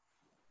that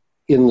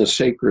in the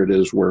sacred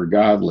is where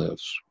God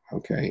lives.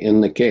 Okay,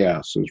 in the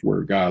chaos is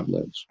where God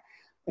lives.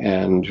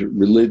 And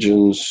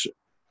religions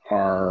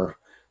are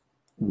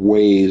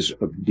ways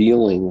of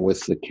dealing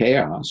with the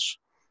chaos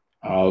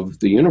of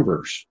the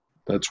universe.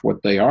 that's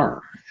what they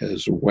are,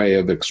 as a way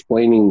of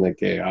explaining the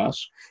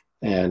chaos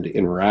and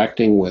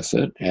interacting with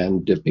it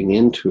and dipping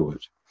into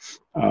it.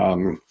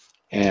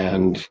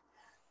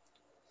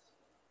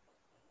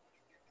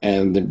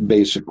 And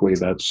basically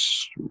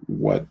that's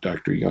what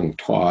Dr. Jung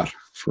taught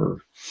for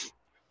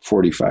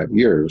 45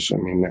 years. I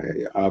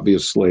mean,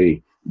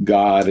 obviously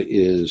God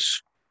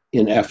is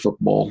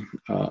ineffable,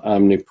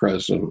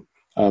 omnipresent,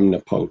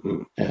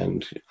 omnipotent,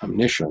 and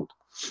omniscient.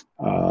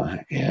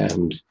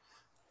 And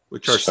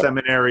which are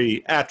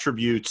seminary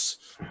attributes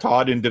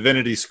taught in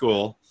divinity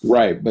school.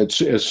 Right, but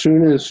as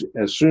soon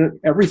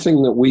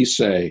everything that we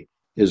say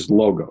is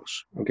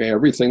logos. Okay,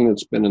 everything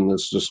that's been in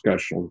this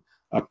discussion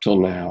up till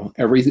now,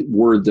 every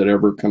word that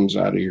ever comes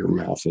out of your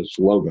mouth is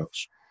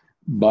logos.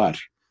 But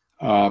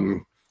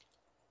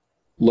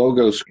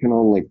logos can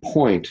only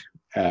point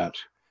at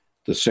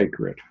the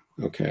sacred,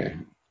 okay,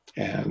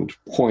 and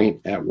point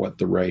at what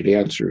the right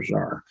answers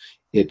are.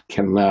 It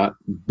cannot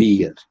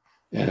be it.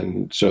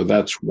 And so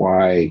that's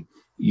why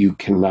you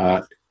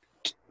cannot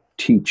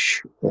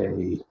teach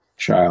a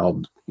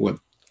child what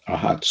a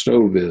hot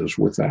stove is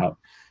without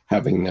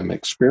having them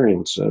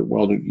experience it.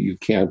 Well, you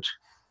can't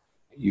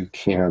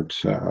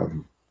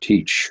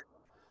teach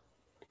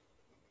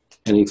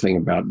anything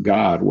about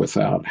God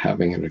without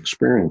having an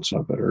experience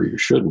of it, or you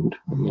shouldn't.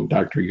 I mean,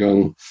 Dr.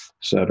 Jung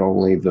said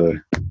only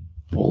the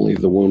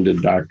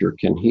wounded doctor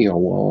can heal.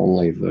 Well,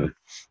 only the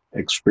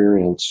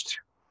experienced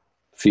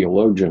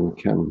theologian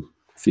can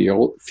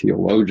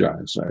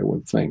theologize, I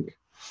would think.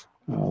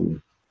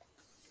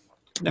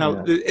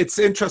 Now, it's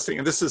interesting,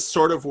 and this is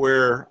sort of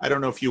where, I don't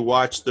know if you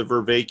watched the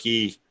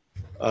Vervaeke,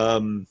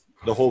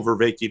 the whole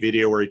Vervaeke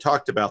video where he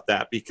talked about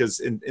that, because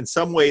in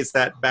some ways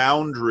that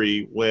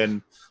boundary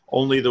when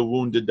only the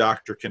wounded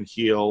doctor can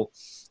heal,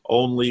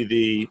 only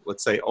the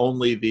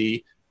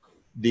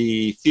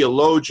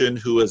theologian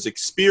who has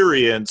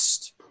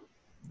experienced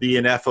the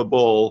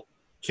ineffable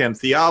can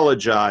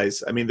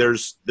theologize. I mean,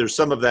 there's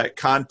some of that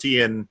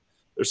Kantian,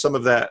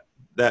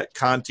 that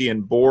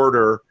Kantian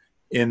border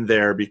in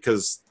there,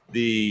 because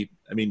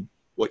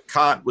what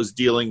Kant was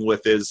dealing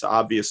with is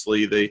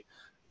obviously the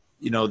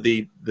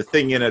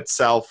thing in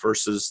itself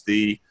versus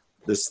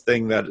this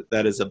thing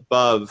that is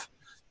above.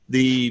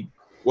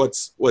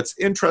 What's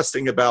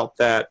interesting about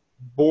that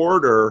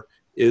border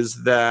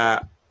is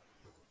that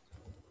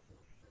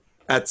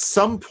at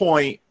some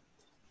point,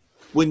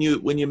 when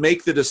you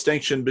make the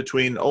distinction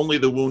between only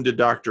the wounded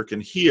doctor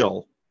can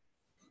heal,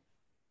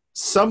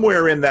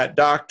 somewhere in that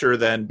doctor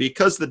then,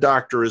 because the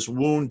doctor is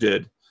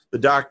wounded, the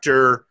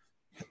doctor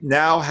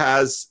now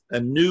has a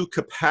new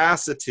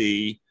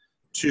capacity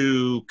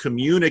to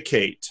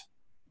communicate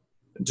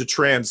and to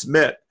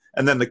transmit.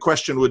 And then the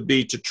question would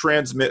be, to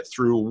transmit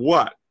through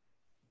what?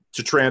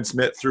 To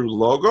transmit through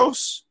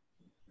logos?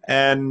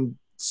 And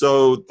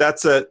so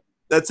that's an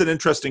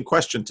interesting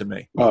question to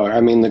me. I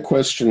mean, the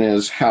question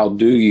is, how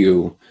do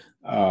you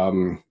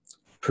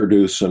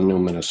produce a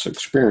numinous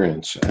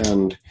experience?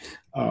 And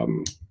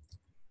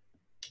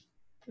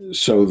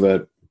so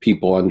that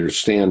people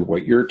understand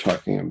what you're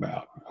talking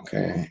about,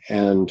 okay?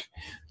 And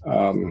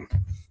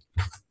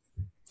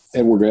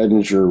Edward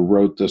Edinger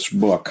wrote this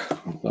book.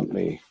 Let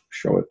me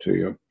show it to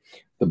you.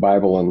 The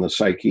Bible and the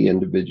Psyche,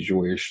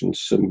 Individuation,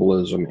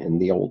 Symbolism in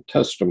the Old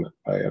Testament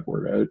by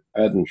Edward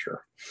Edinger.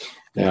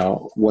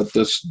 Now, what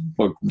this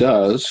book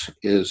does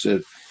is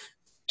it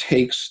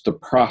takes the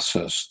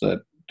process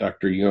that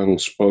Dr. Jung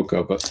spoke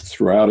of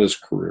throughout his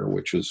career,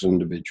 which is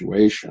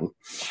individuation.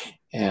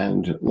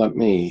 And let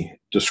me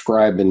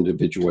describe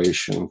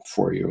individuation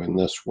for you in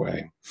this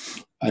way.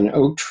 An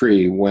oak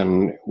tree,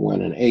 when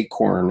an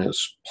acorn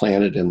is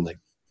planted in the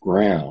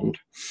ground,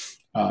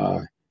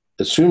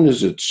 as soon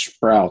as it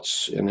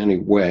sprouts in any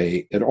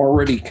way, it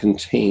already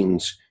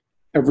contains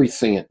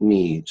everything it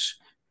needs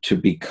to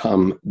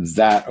become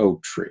that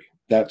oak tree,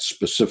 that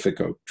specific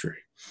oak tree.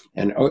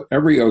 And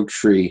every oak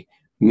tree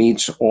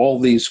meets all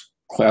these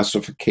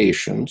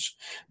classifications,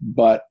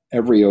 but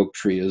every oak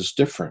tree is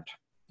different.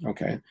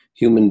 Okay,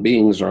 human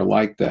beings are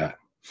like that.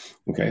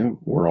 Okay,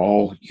 we're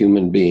all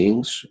human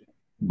beings,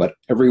 but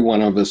every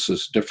one of us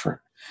is different.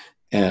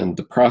 And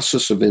the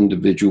process of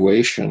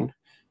individuation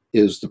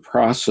is the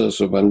process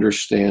of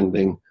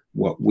understanding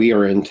what we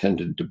are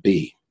intended to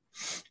be.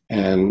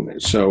 And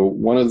so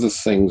one of the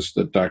things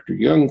that Dr.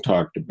 Jung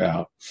talked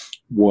about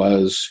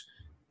was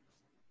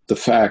the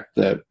fact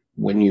that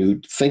when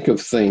you think of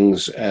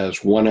things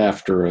as one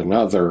after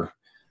another,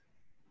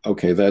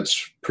 okay,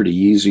 that's pretty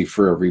easy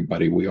for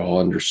everybody. We all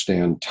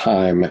understand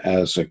time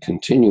as a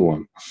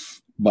continuum.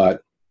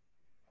 But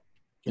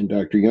and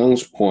Dr.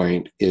 Jung's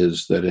point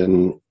is that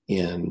in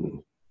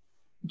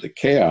the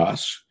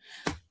chaos,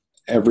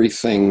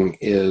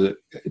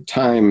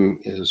 time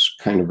is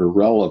kind of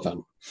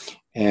irrelevant.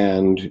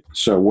 And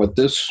so what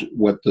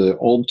the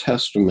Old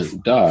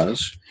Testament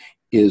does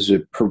is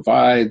it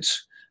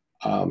provides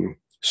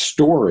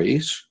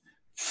stories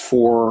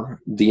for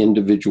the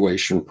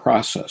individuation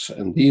process.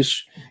 And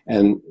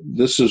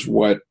this is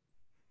what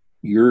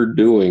you're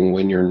doing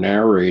when you're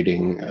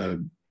narrating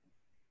an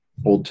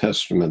Old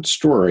Testament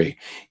story,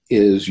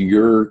 is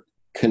you're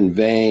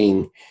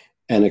conveying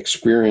an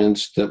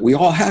experience that we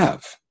all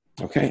have.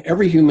 Okay,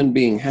 every human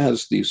being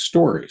has these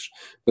stories,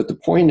 but the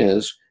point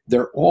is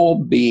they're all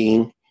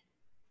being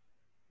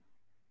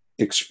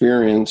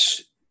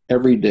experienced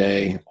every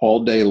day,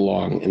 all day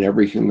long, in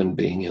every human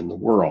being in the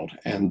world.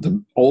 And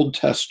the Old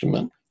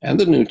Testament and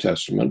the New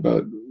Testament,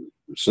 but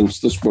since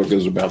this book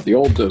is about the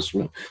Old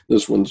Testament,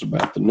 this one's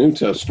about the New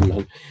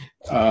Testament.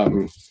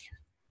 The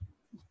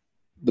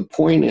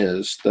point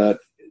is that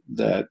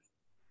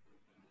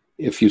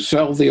if you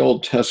sell the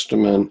Old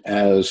Testament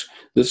as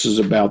this is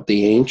about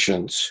the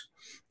ancients,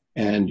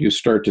 and you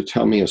start to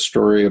tell me a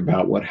story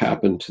about what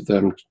happened to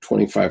them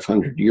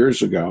 2,500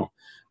 years ago,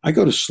 I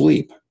go to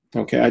sleep.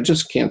 Okay, I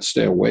just can't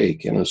stay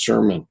awake in a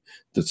sermon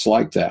that's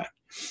like that.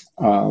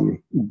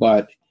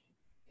 But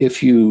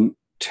if you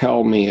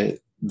tell me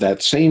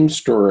that same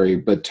story,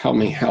 but tell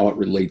me how it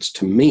relates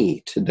to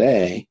me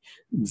today,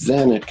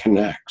 then it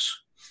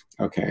connects.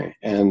 Okay,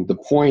 and the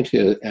point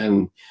is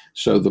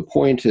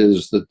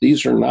that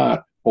these are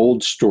not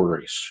old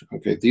stories.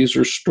 Okay, these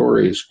are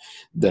stories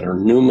that are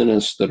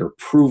numinous, that are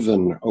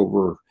proven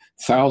over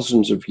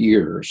thousands of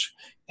years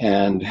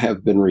and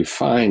have been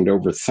refined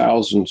over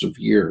thousands of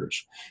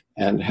years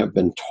and have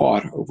been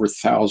taught over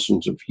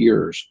thousands of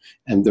years,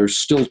 and they're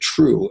still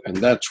true, and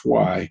that's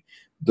why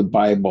the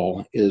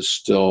Bible is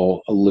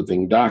still a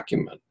living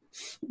document.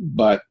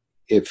 But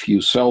if you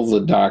sell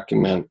the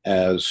document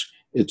as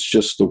it's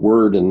just the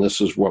word and this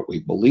is what we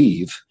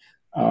believe,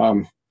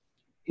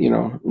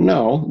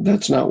 no,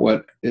 that's not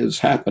what is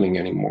happening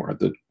anymore.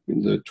 The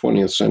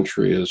 20th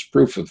century is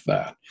proof of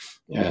that.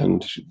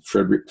 And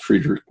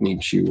Friedrich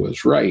Nietzsche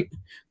was right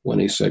when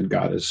he said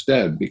God is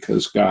dead,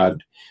 because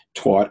God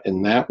taught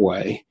in that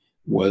way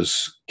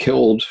was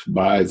killed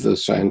by the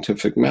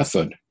scientific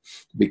method,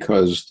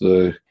 because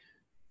the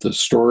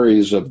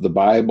stories of the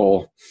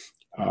Bible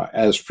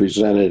as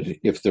presented,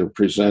 if they're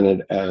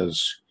presented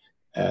as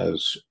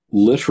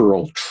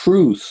literal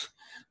truth,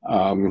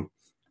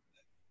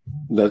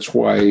 that's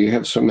why you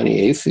have so many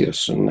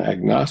atheists and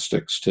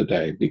agnostics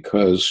today,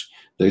 because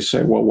they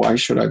say, well, why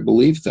should I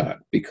believe that?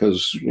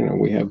 Because,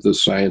 we have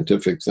this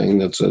scientific thing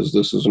that says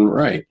this isn't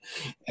right.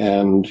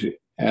 And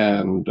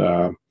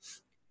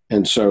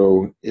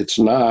so it's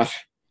not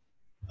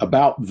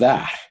about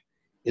that.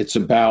 It's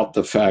about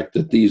the fact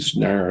that these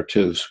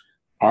narratives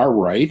are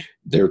right,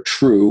 they're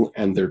true,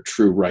 and they're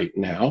true right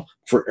now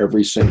for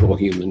every single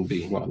human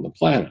being on the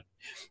planet.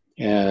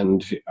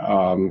 And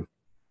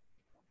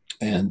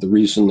the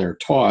reason they're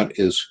taught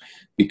is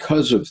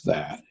because of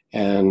that.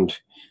 And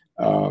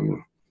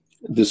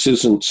this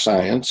isn't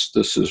science.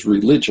 This is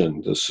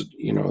religion. This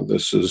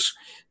is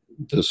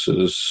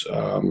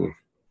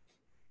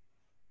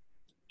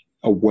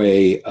a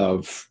way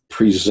of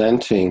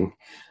presenting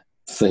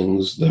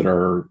things that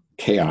are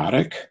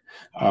chaotic,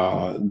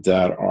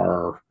 that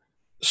are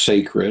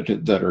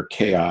sacred, that are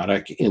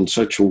chaotic in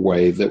such a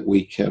way that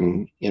we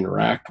can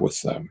interact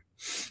with them.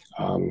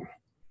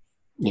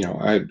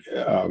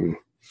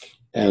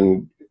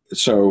 And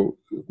so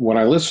when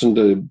I listened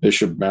to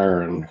Bishop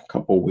Barron a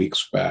couple of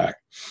weeks back,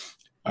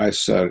 I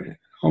said,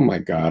 oh my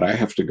God, I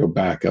have to go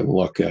back and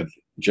look at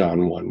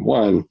John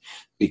 1:1,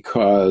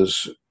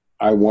 because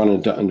I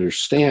wanted to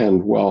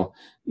understand, well,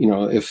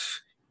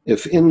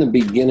 if in the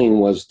beginning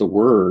was the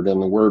Word, and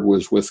the Word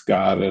was with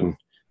God, and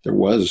there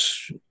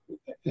was,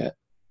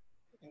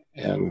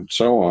 and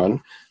so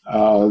on,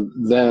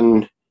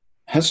 then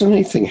hasn't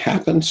anything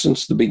happened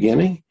since the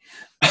beginning?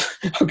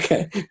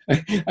 Okay,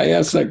 I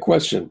asked that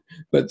question.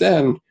 But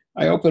then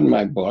I opened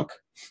my book,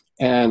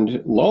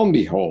 and lo and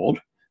behold,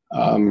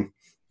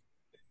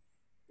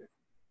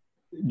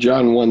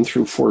 John 1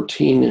 through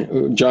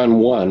 14, John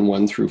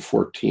 1 through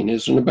 14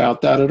 isn't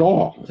about that at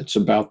all. It's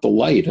about the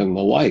light and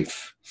the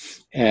life.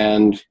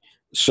 And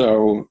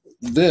so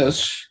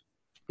this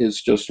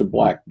is just a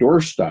black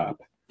doorstop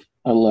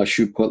unless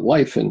you put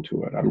life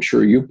into it. I'm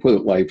sure you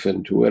put life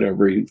into it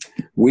every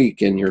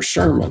week in your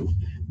sermon,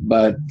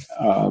 but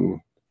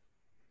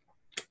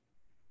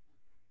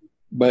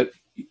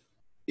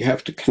you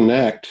have to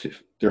connect.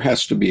 There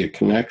has to be a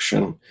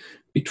connection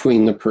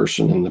between the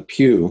person in the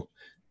pew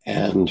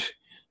and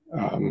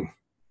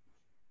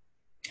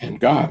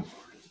God.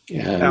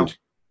 And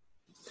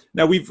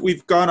now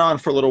we've gone on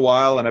for a little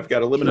while, and I've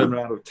got a limited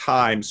amount of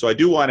time, so I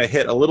do want to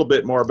hit a little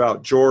bit more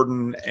about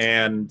Jordan,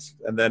 and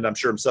then I'm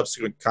sure in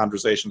subsequent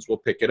conversations we'll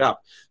pick it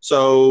up.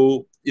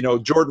 So,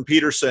 Jordan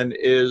Peterson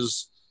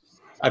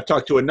I've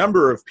talked to a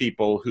number of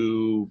people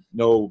who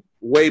know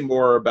way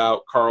more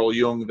about Carl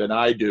Jung than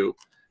I do,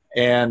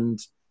 and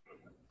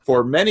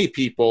for many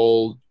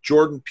people,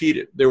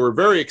 they were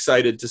very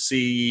excited to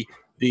see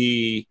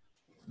the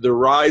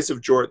rise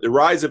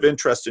of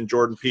interest in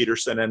Jordan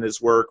Peterson and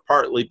his work,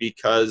 partly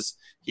because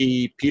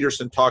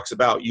Peterson talks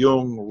about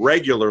Jung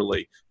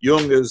regularly.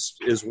 Jung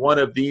is one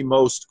of the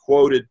most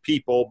quoted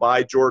people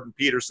by Jordan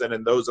Peterson,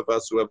 and those of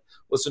us who have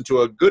listened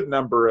to a good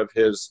number of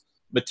his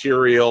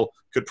material,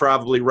 could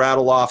probably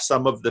rattle off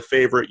some of the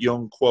favorite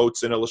Jung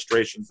quotes and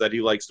illustrations that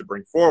he likes to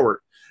bring forward.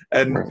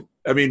 And Right.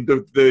 I mean,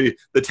 the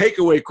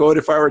takeaway quote,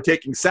 if I were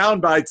taking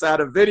sound bites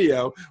out of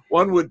video,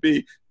 one would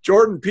be,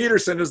 Jordan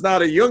Peterson is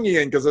not a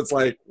Jungian, because it's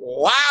like,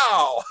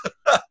 wow.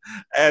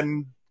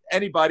 And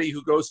anybody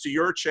who goes to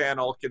your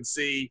channel can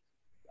see,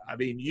 I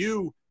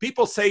mean,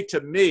 people say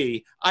to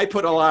me, I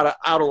put out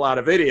a lot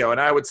of video,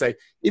 and I would say,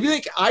 if you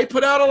think I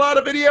put out a lot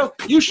of video,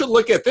 you should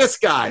look at this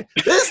guy.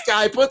 This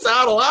guy puts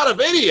out a lot of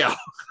video.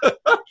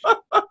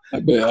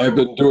 I've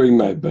been doing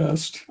my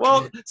best.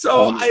 Well,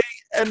 so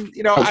Okay.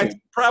 I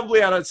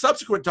probably on a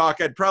subsequent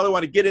talk, I'd probably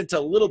want to get into a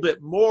little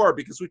bit more,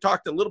 because we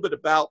talked a little bit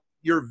about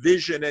your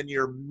vision and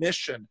your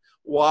mission,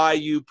 why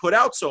you put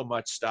out so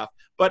much stuff.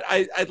 But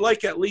I'd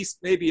like at least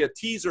maybe a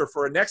teaser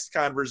for a next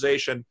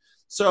conversation.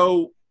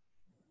 So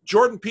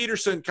Jordan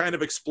Peterson kind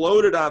of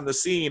exploded on the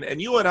scene,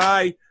 and you and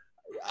I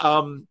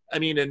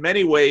mean, in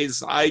many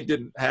ways, I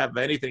didn't have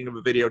anything of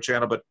a video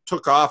channel, but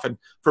took off. And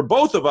for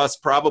both of us,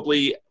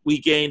 probably we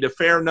gained a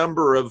fair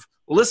number of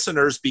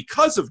listeners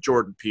because of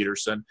Jordan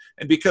Peterson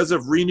and because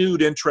of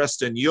renewed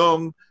interest in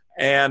Jung.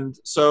 And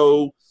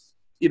so,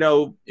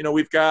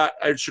 we've got,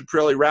 I should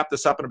probably wrap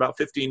this up in about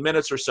 15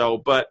 minutes or so,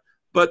 but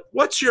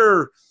what's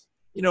your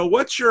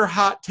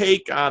hot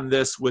take on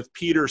this with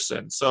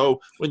Peterson?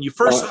 So when you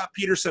first saw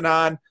Peterson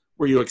on,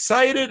 were you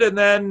excited? And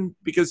then,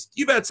 because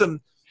you've had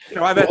some,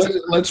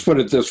 let's put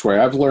it this way.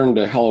 I've learned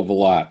a hell of a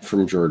lot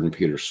from Jordan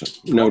Peterson,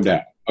 no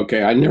doubt.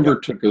 Okay. I never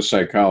took a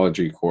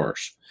psychology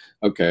course.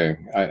 Okay.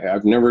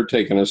 I've never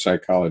taken a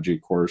psychology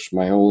course.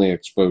 My only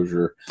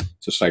exposure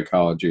to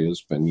psychology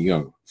has been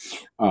Jung.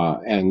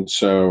 And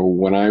so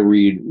when I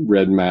read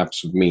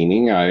Maps of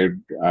Meaning, I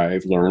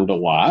learned a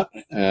lot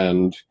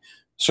and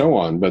so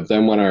on. But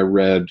then when I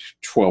read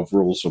 12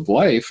 Rules of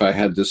Life, I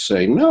had to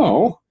say,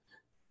 no,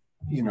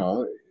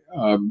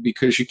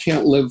 because you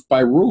can't live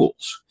by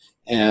rules.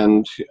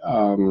 And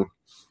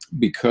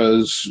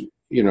because,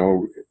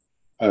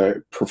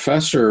 a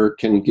professor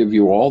can give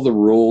you all the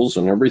rules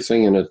and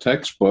everything in a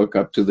textbook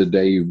up to the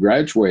day you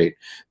graduate.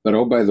 But,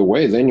 oh, by the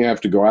way, then you have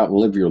to go out and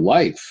live your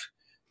life.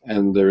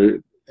 And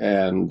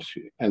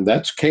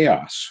that's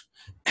chaos.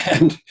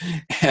 And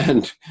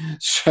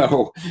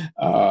so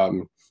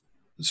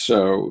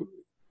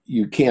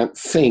you can't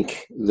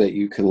think that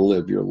you can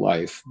live your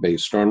life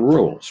based on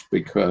rules,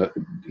 because,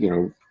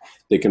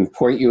 they can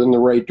point you in the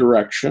right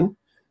direction.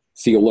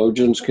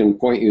 Theologians can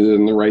point you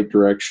in the right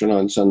direction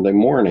on Sunday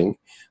morning.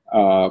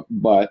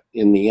 But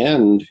in the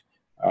end,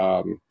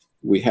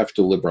 we have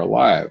to live our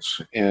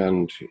lives.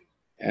 And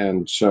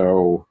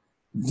so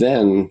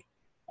then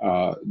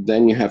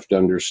you have to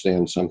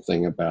understand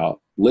something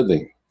about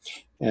living.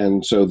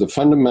 And so the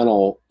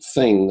fundamental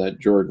thing that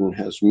Jordan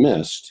has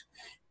missed,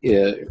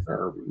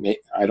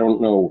 I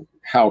don't know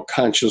how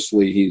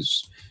consciously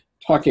he's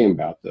talking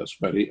about this,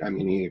 but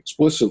he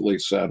explicitly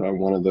said on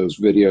one of those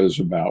videos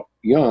about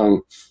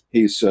Jung,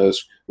 he says,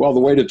 well,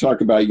 the way to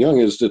talk about Jung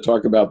is to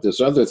talk about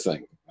this other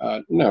thing.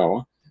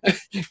 No,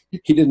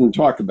 he didn't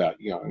talk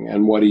about Jung.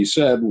 And what he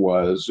said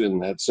was, in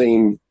that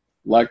same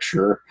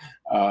lecture,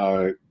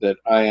 that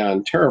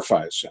ion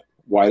terrifies him.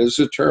 Why does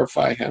it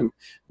terrify him?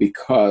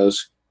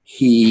 Because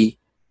he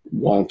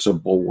wants a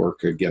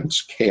bulwark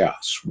against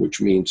chaos, which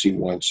means he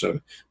wants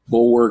a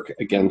bulwark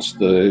against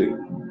the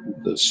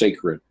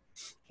sacred.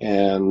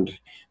 And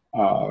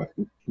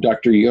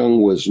Dr.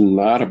 Jung was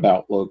not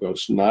about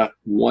logos, not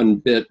one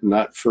bit,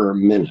 not for a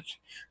minute.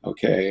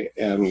 Okay,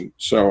 and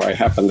so I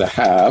happen to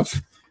have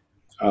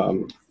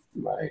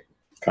my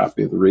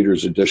copy of the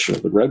Reader's Edition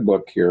of the Red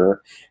Book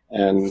here.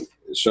 And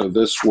so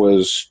this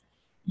was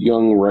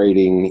Jung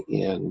writing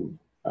in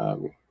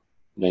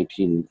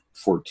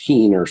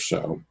 1914 or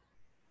so.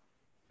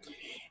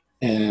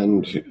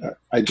 And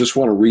I just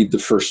want to read the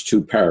first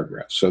two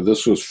paragraphs. So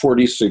this was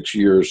 46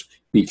 years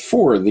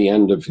before the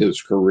end of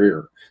his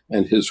career.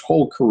 And his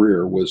whole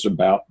career was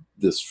about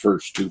this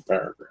first two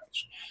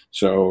paragraphs.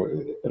 So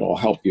it'll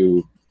help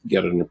you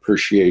get an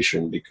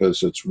appreciation,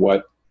 because it's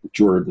what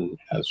Jordan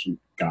has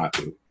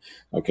gotten.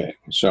 Okay,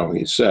 so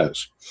he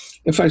says,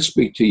 if I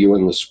speak to you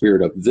in the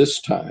spirit of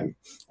this time,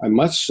 I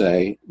must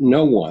say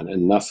no one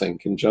and nothing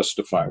can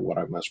justify what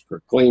I must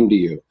proclaim to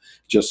you.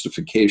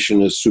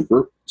 Justification is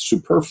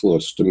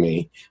superfluous to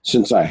me,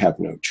 since I have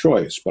no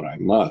choice, but I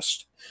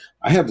must.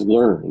 I have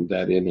learned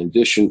that in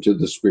addition to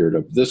the spirit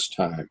of this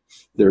time,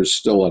 there's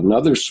still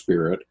another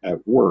spirit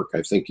at work.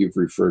 I think you've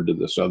referred to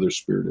this other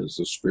spirit as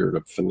the spirit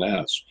of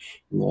finesse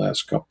in the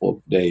last couple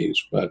of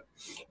days, but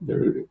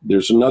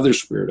there's another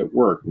spirit at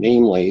work,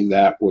 namely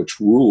that which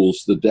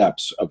rules the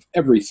depths of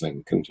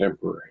everything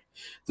contemporary.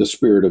 The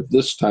spirit of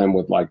this time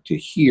would like to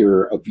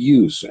hear of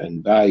use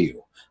and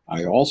value.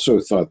 I also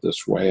thought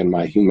this way, and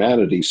my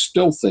humanity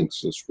still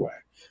thinks this way.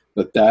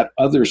 But that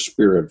other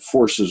spirit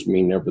forces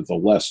me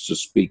nevertheless to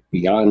speak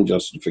beyond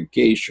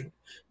justification,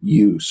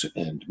 use,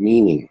 and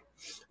meaning.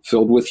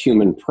 Filled with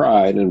human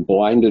pride and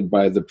blinded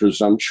by the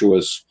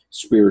presumptuous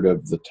spirit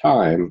of the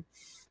time,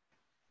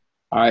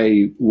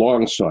 I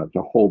long sought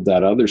to hold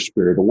that other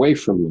spirit away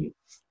from me.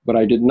 but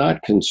I did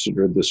not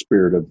consider the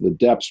spirit of the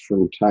depths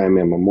from time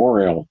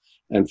immemorial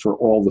and for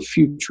all the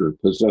future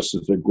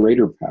possesses a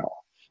greater power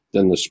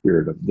than the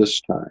spirit of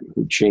this time,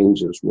 who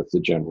changes with the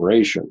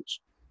generations.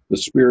 The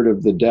spirit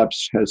of the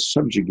depths has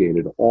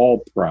subjugated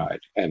all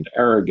pride and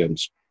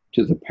arrogance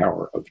to the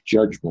power of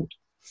judgment.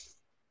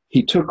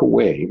 He took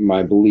away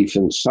my belief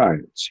in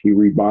science. He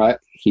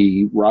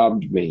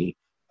robbed me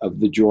of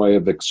the joy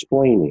of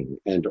explaining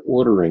and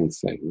ordering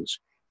things,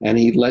 and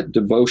he let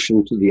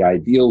devotion to the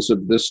ideals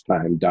of this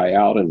time die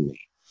out in me.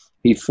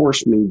 He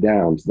forced me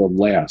down to the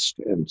last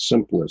and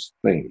simplest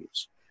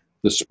things.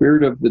 The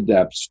spirit of the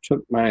depths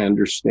took my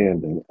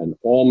understanding and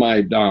all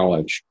my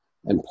knowledge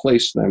and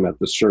placed them at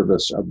the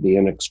service of the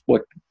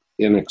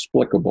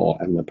inexplicable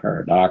and the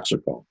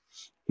paradoxical.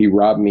 He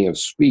robbed me of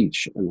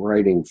speech and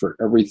writing for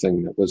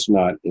everything that was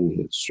not in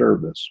his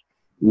service,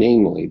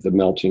 namely the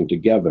melting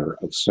together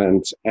of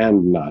sense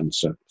and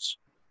nonsense,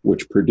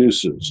 which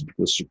produces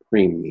the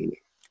supreme meaning.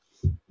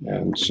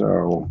 And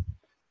so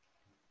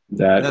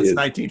that's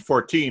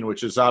 1914,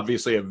 which is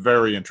obviously a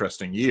very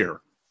interesting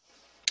year.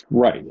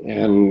 Right.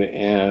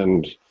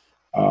 And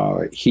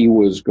he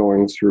was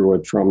going through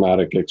a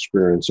traumatic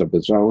experience of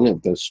his own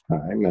at this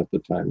time, at the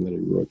time that he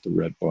wrote the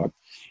Red Book.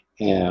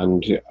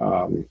 And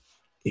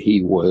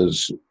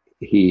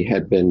he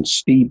had been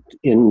steeped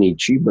in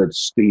Nietzsche, but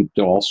steeped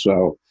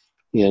also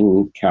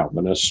in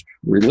Calvinist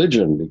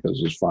religion, because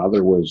his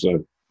father was a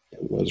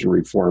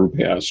Reformed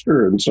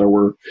pastor, and so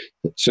were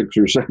 6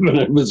 or 7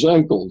 of his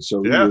uncles.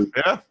 So he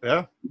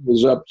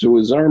was up to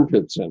his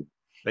armpits in.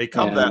 They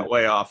come that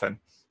way often.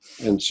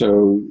 And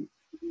so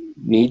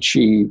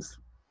Nietzsche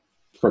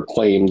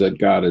proclaimed that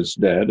God is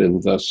dead,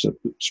 and thus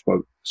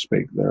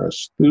spake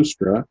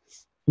Zarathustra.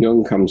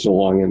 Jung comes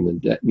along in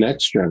the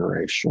next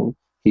generation.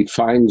 He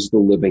finds the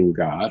living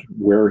God,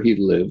 where he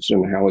lives,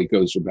 and how he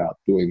goes about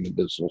doing the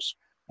business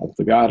of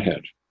the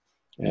Godhead.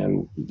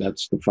 And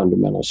that's the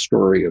fundamental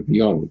story of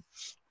Jung.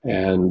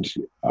 And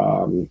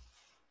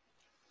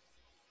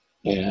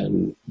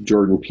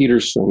Jordan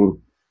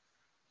Peterson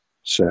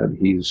said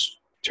he's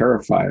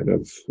terrified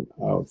of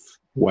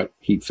what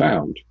he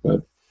found,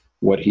 but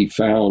what he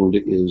found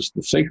is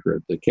the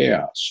sacred, the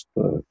chaos,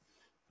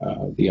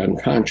 the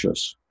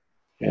unconscious,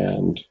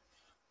 and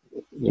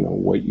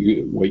what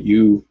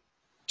you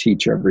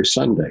teach every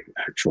Sunday,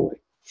 actually.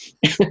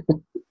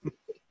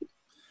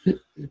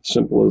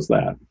 Simple as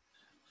that.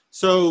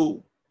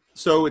 So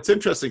it's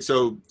interesting.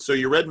 So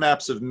you read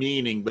Maps of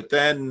Meaning, but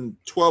then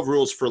 12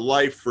 Rules for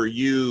Life for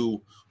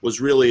you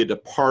was really a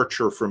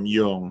departure from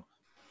Jung,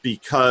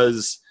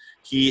 because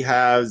he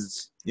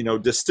has,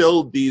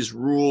 distilled these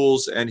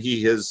rules, and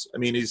it's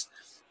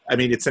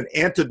an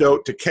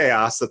antidote to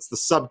chaos. That's the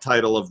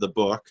subtitle of the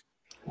book.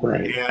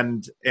 Right.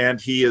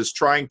 And he is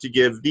trying to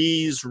give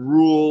these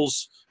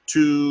rules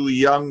to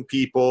young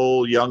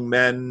people, young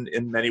men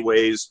in many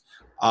ways.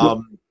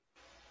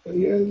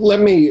 Let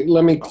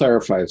me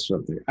clarify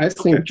something. I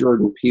think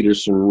Jordan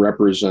Peterson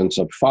represents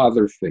a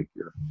father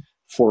figure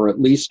for at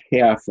least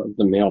half of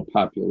the male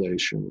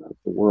population of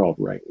the world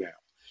right now,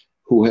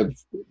 who have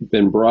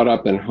been brought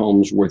up in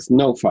homes with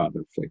no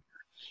father figure.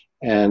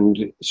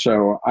 And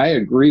so I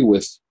agree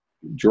with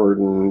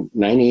Jordan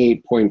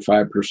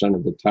 98.5%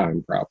 of the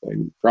time,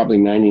 probably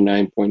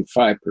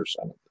 99.5%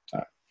 of the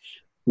time.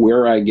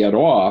 Where I get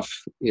off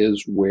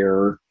is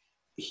where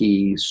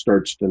he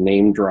starts to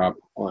name drop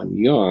on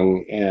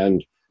Jung,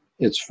 and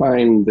it's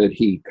fine that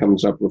he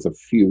comes up with a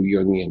few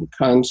Jungian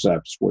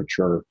concepts, which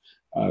are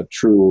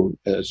true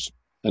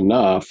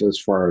enough as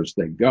far as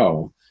they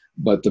go.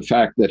 But the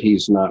fact that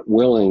he's not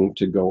willing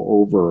to go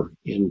over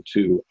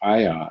into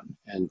ion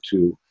and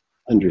to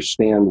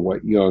understand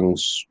what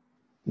Jung's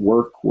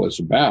work was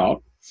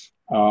about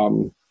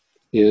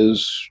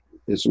is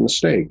a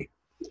mistake.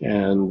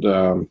 And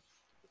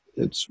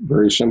it's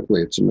very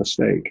simply, it's a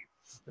mistake.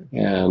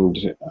 And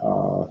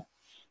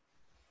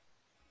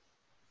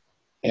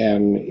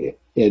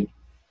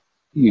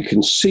you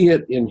can see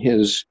it in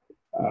his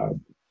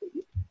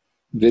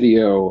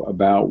video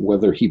about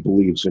whether he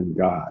believes in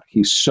God.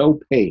 He's so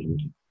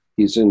pained.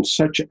 He's in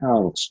such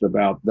angst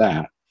about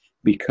that,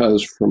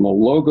 because from a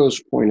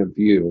logos point of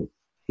view,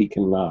 he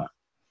cannot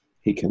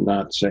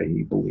say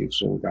he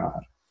believes in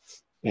God.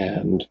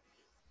 And,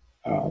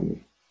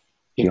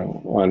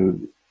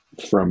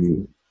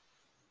 from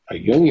a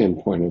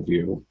Jungian point of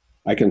view,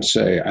 I can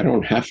say, I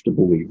don't have to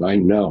believe, I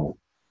know.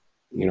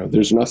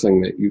 There's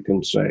nothing that you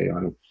can say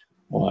on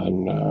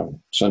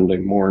Sunday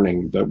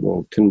morning that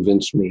will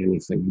convince me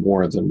anything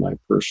more than my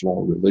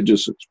personal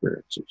religious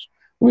experiences.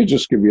 Let me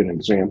just give you an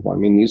example.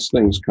 These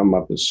things come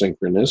up as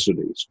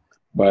synchronicities,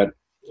 but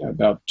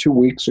about 2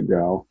 weeks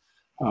ago,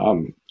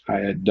 I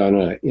had done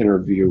an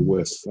interview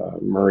with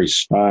Murray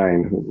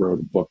Stein, who wrote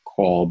a book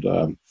called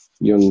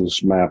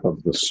Jung's Map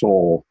of the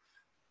Soul,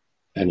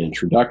 an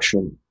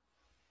Introduction.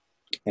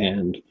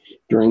 And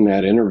during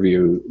that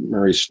interview,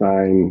 Murray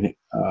Stein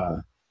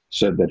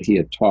said that he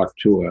had talked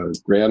to a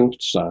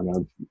grandson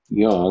of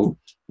Jung,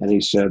 and he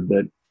said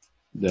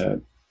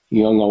that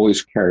Jung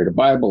always carried a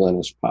Bible in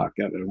his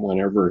pocket, and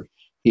whenever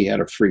he had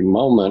a free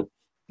moment,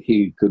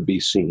 he could be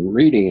seen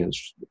reading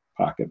his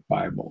pocket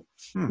Bible.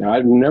 Hmm. Now,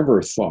 I've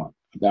never thought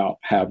about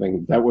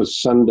having, that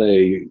was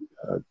Sunday,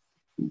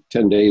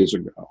 10 days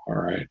ago, all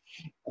right?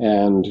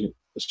 And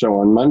so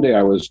on Monday,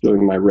 I was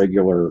doing my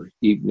regular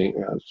evening,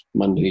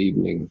 Monday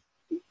evening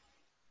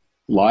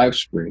live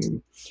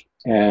stream,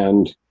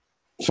 and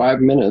 5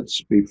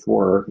 minutes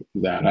before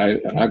that,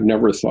 I've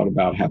never thought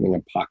about having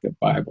a pocket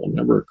Bible,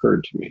 never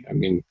occurred to me. I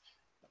mean,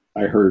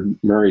 I heard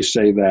Mary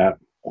say that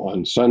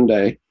on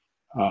Sunday.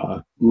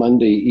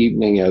 Monday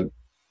evening at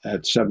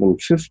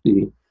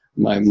 7:50,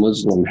 my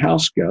Muslim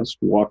house guest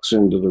walks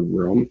into the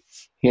room,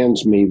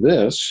 hands me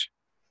this,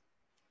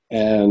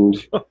 and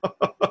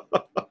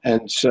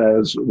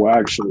says, well,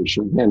 actually,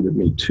 she handed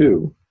me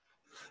two.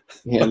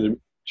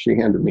 She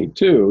handed me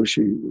two.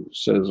 She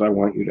says, I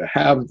want you to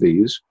have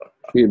these.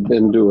 She had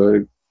been to a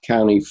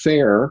county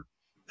fair.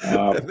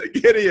 And the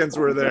Gideons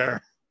were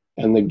there.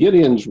 And the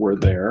Gideons were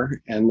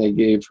there, and they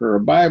gave her a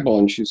Bible,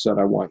 and she said,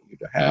 I want you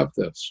to have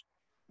this.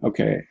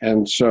 Okay,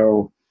 and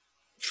so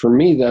for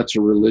me, that's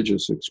a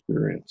religious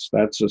experience.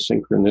 That's a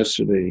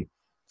synchronicity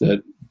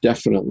that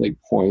definitely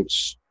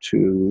points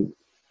to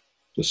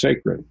the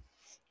sacred,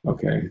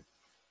 okay,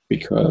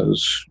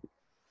 because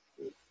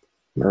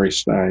Mary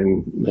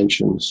Stein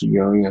mentions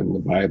Jung in the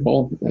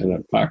Bible and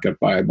a pocket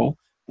Bible,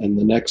 and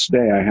the next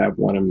day I have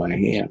one in my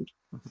hand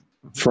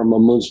from a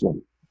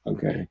Muslim,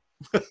 okay.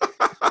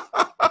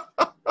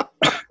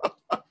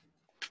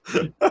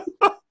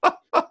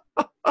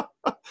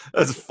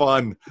 That's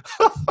fun.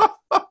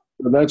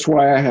 So that's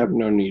why I have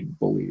no need to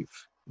believe,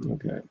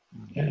 okay,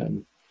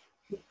 and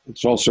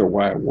it's also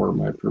why I wore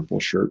my purple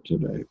shirt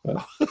today.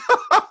 But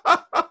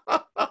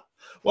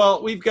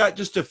well, we've got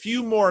just a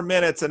few more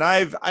minutes, and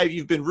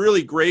you've been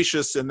really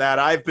gracious in that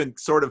I've been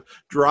sort of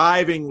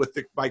driving with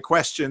my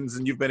questions,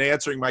 and you've been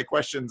answering my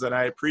questions, and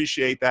I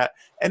appreciate that.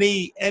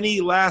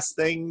 Any last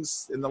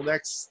things in the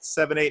next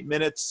 7-8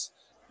 minutes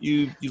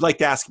you'd like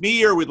to ask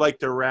me, or we'd like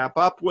to wrap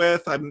up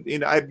with? I think you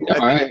and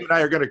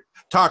I are going to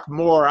talk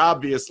more,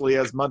 obviously,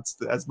 as months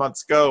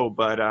go.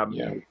 But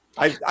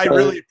I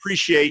really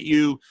appreciate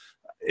you.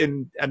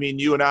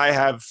 You and I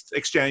have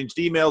exchanged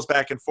emails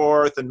back and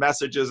forth and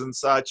messages and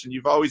such, and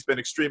you've always been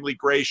extremely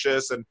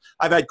gracious. And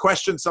I've had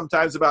questions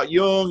sometimes about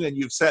Jung, and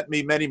you've sent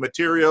me many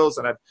materials,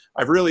 and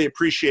I've really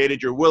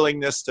appreciated your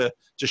willingness to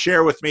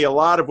share with me a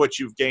lot of what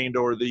you've gained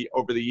over the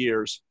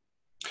years.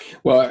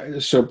 Well,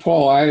 so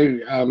Paul, I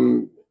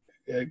am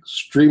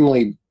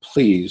extremely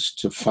pleased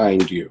to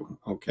find you,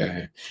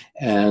 okay,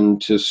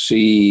 and to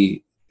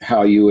see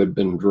how you had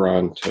been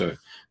drawn to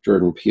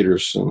Jordan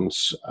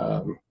Peterson's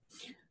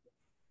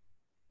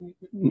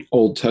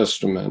Old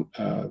Testament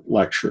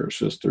lectures,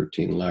 his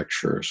 13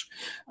 lectures.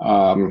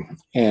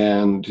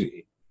 And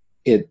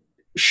it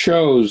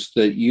shows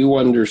that you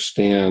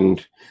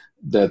understand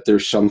that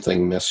there's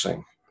something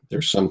missing,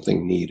 there's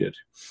something needed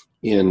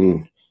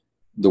in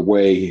the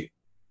way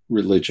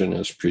religion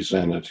is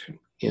presented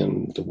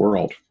in the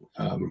world.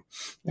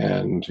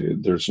 And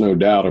there's no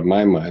doubt in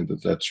my mind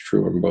that that's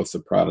true in both the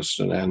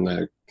Protestant and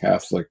the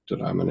Catholic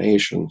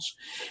denominations.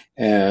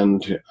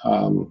 And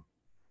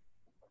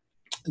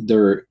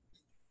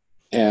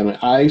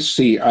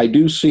I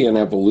do see an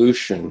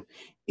evolution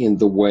in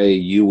the way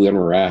you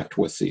interact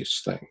with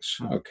these things,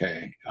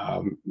 okay?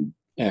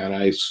 And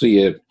I see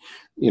it,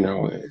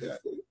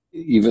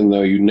 even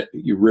though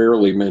you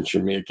rarely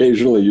mention me,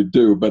 occasionally you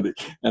do,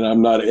 and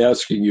I'm not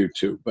asking you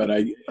to, but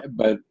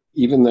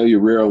even though you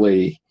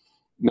rarely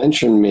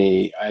mention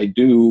me, I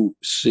do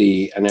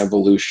see an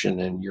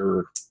evolution in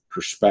your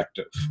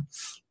perspective.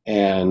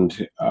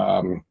 And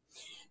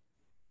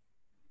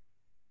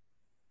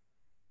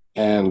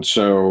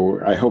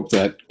so I hope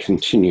that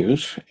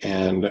continues,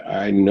 and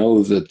I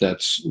know that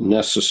that's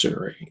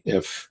necessary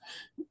if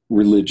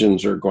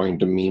religions are going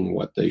to mean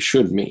what they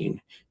should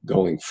mean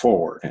going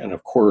forward. And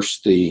of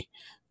course, the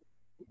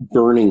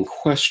burning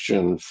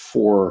question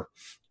for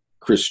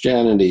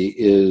Christianity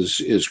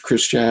is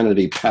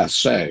Christianity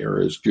passé,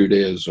 or is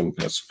Judaism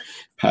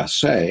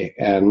passé?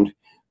 And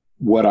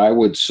what I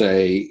would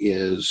say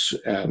is,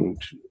 and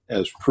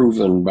as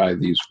proven by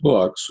these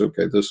books,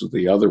 okay, this is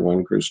the other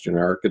one, Christian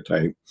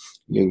Archetype,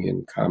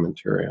 Jungian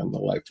Commentary on the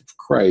Life of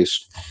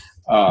Christ.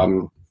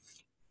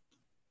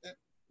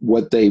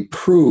 What they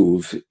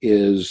prove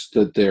is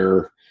that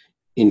they're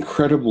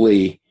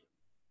incredibly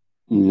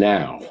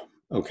now,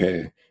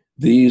 okay?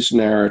 These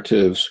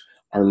narratives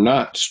are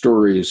not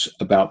stories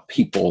about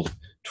people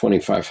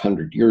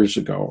 2,500 years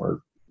ago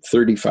or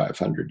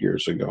 3,500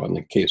 years ago in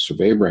the case of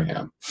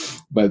Abraham,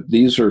 but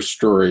these are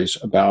stories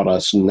about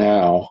us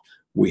now.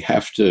 We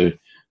have to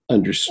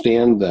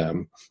understand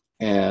them,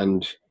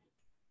 and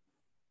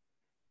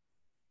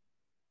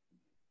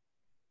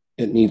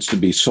it needs to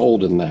be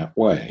sold in that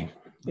way.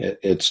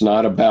 It's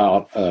not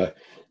about, I'm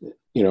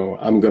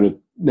going to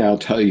now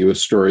tell you a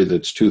story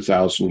that's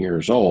 2,000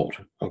 years old.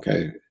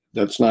 Okay,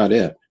 that's not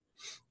it.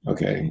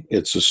 Okay,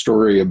 it's a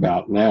story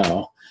about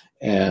now,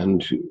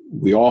 and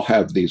we all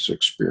have these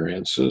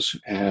experiences,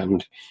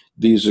 and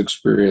these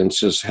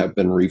experiences have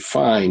been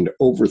refined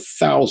over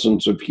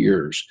thousands of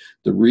years.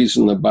 The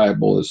reason the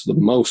Bible is the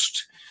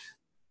most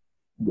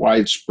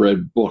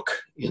widespread book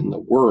in the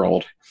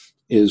world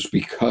is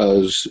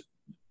because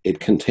it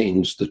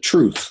contains the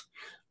truth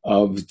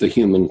of the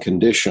human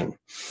condition.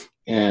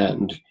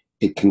 And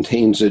it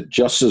contains it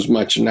just as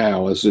much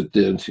now as it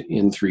did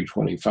in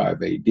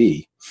 325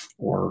 AD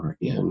or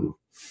in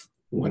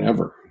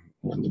whenever,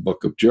 when the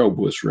book of Job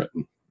was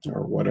written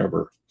or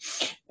whatever.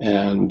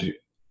 And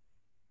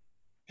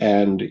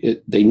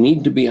they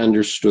need to be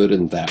understood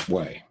in that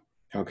way,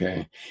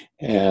 okay?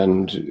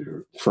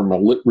 And from a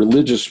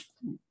religious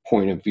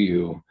point of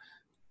view,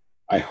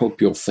 I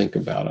hope you'll think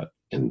about it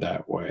in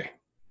that way.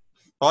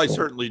 Well, I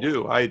certainly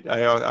do.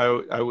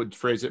 I would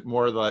phrase it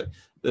more like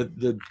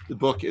the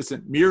book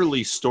isn't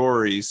merely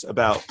stories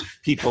about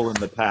people in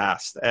the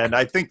past. And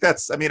I think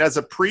that's, I mean, as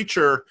a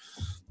preacher,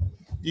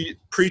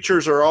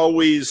 preachers are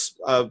always,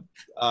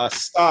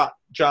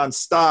 John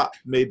Stott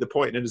made the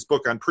point in his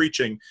book on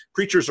preaching,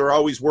 preachers are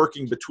always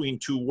working between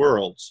two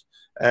worlds.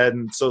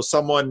 And so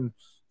someone,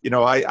 you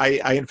know,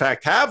 I in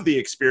fact have the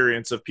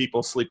experience of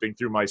people sleeping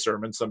through my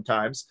sermons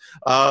sometimes.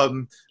 I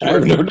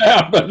have no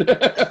doubt.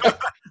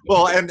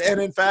 Well, and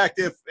in fact,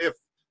 if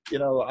you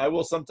know, I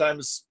will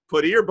sometimes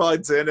put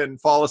earbuds in and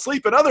fall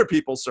asleep in other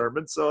people's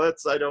sermons. So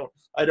that's, I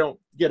don't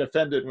get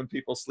offended when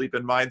people sleep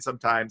in mine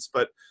sometimes.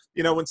 But,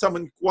 you know, when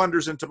someone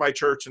wanders into my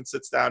church and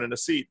sits down in a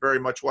seat, very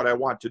much what I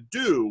want to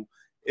do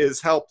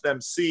is help them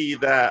see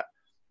that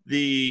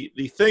the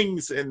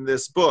things in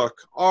this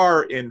book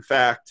are, in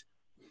fact,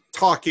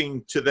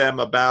 talking to them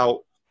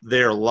about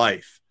their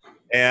life.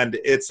 And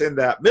it's in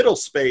that middle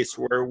space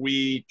where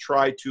we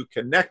try to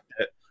connect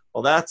it.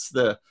 Well, that's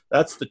the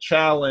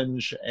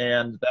challenge,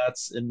 and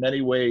that's in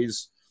many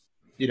ways,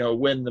 you know,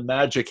 when the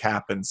magic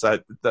happens.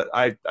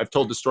 I've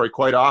told the story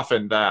quite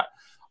often that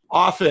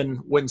often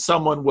when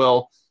someone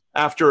will,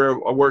 after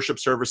a worship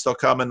service, they'll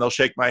come and they'll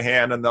shake my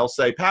hand and they'll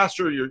say,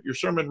 "Pastor, your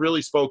sermon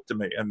really spoke to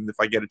me." And if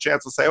I get a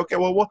chance, I'll say, "Okay,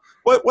 well,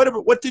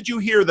 what did you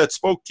hear that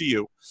spoke to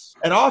you?"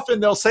 And often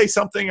they'll say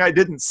something I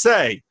didn't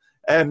say,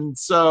 and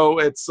so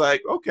it's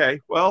like, okay,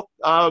 well,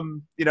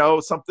 you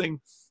know,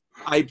 something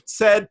I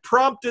said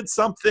prompted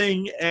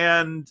something,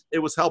 and it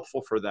was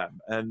helpful for them.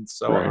 And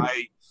so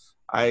right.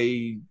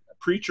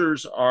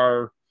 Preachers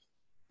are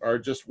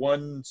just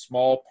one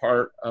small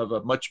part of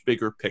a much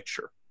bigger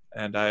picture,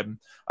 and I'm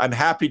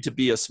happy to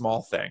be a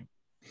small thing.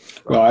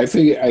 Well, I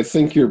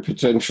think you're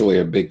potentially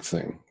a big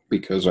thing,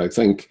 because I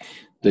think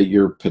that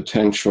you're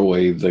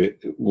potentially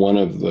one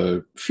of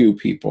the few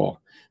people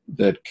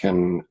that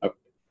can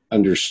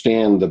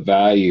understand the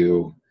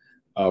value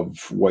of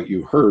what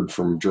you heard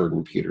from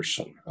Jordan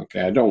Peterson.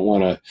 Okay, I don't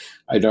want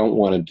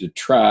to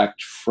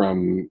detract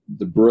from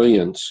the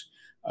brilliance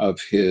of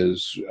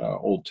his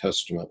Old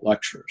Testament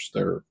lectures.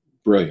 They're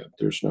brilliant.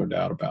 There's no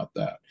doubt about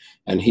that.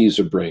 And he's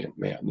a brilliant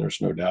man.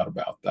 There's no doubt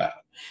about that.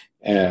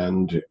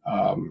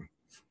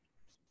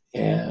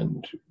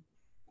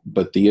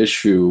 But the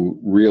issue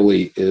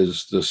really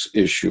is this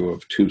issue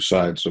of two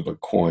sides of a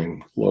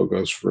coin,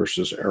 logos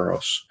versus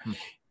eros,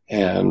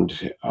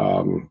 and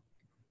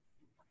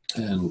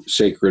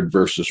sacred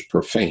versus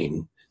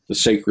profane. The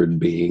sacred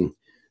being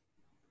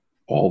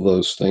all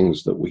those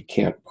things that we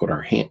can't put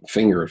our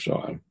fingers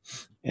on,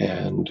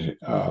 and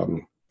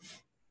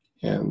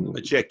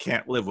but you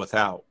can't live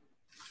without.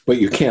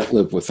 But you can't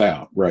live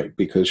without, right?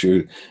 Because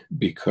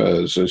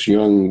as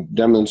Jung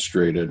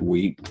demonstrated,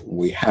 we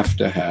have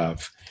to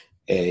have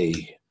a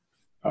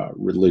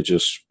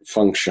religious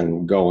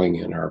function going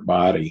in our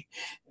body,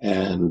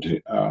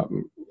 and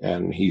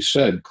he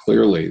said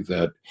clearly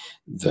that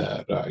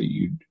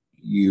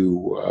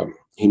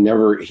he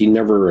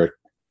never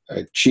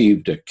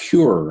achieved a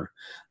cure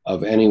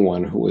of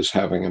anyone who was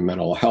having a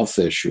mental health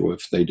issue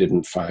if they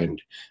didn't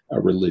find a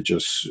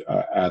religious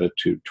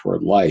attitude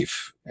toward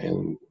life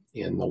in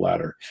the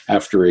latter,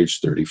 after age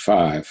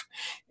 35.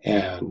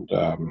 And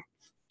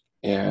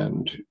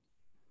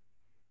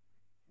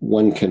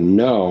one can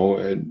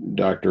know,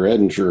 Dr.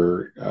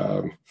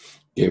 Edinger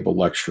gave a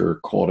lecture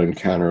called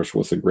Encounters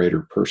with a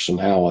Greater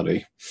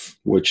Personality,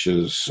 which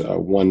is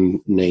one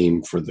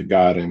name for the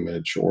God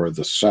image or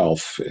the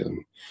self,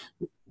 and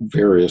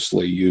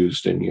variously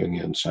used in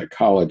Jungian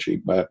psychology.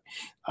 But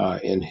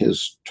in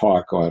his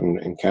talk on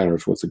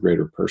Encounters with a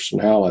Greater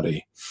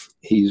Personality,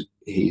 he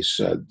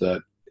said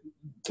that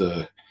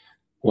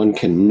one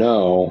can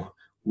know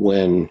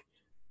when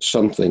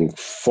something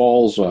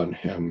falls on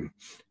him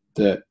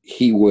that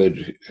he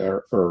would,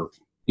 or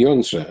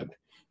Jung said,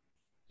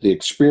 the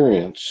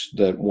experience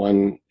that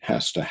one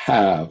has to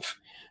have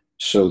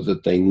so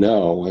that they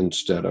know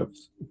instead of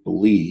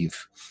believe,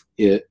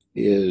 it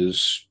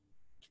is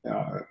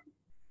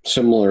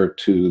similar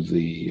to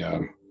the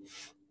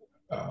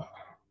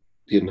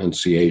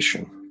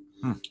Annunciation.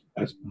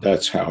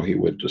 That's how he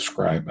would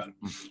describe it.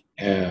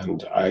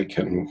 And I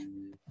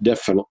can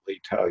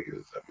definitely tell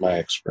you that my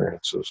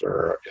experiences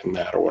are in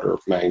that order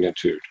of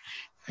magnitude.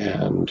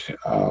 And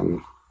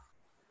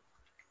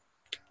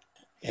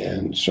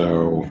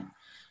so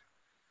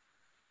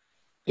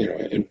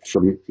and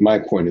from my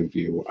point of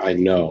view, I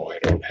know I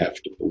don't have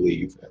to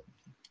believe it.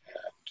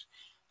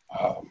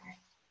 And,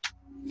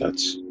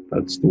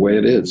 that's the way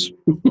it is.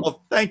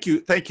 Well, thank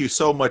you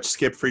so much,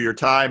 Skip, for your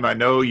time. I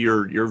know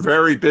you're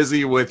very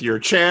busy with your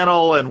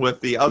channel and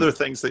with the other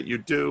things that you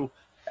do,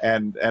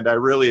 and I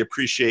really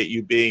appreciate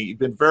you've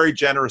been very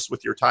generous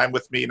with your time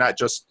with me, not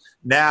just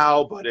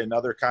now, but in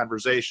other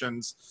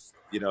conversations,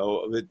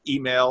 with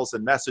emails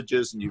and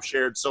messages, and you've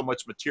shared so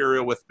much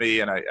material with me,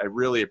 and I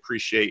really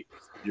appreciate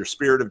your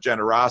spirit of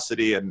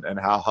generosity and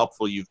how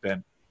helpful you've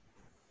been.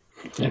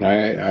 And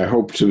I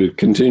hope to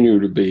continue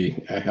to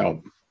be a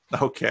help.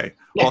 Okay.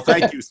 Well,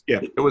 thank you,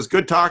 Skip. It was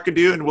good talking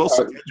to you, and we'll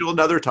schedule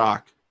another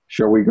talk.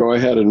 Shall we go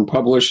ahead and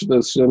publish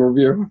this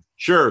interview?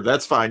 Sure,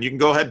 that's fine. You can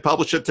go ahead and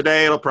publish it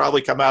today. It'll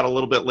probably come out a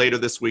little bit later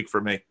this week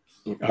for me.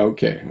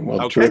 Okay.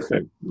 Well, okay.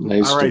 Terrific.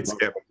 Nice. All right,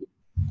 Skip.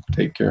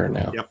 Take care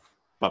now. Yep.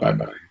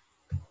 Bye-bye.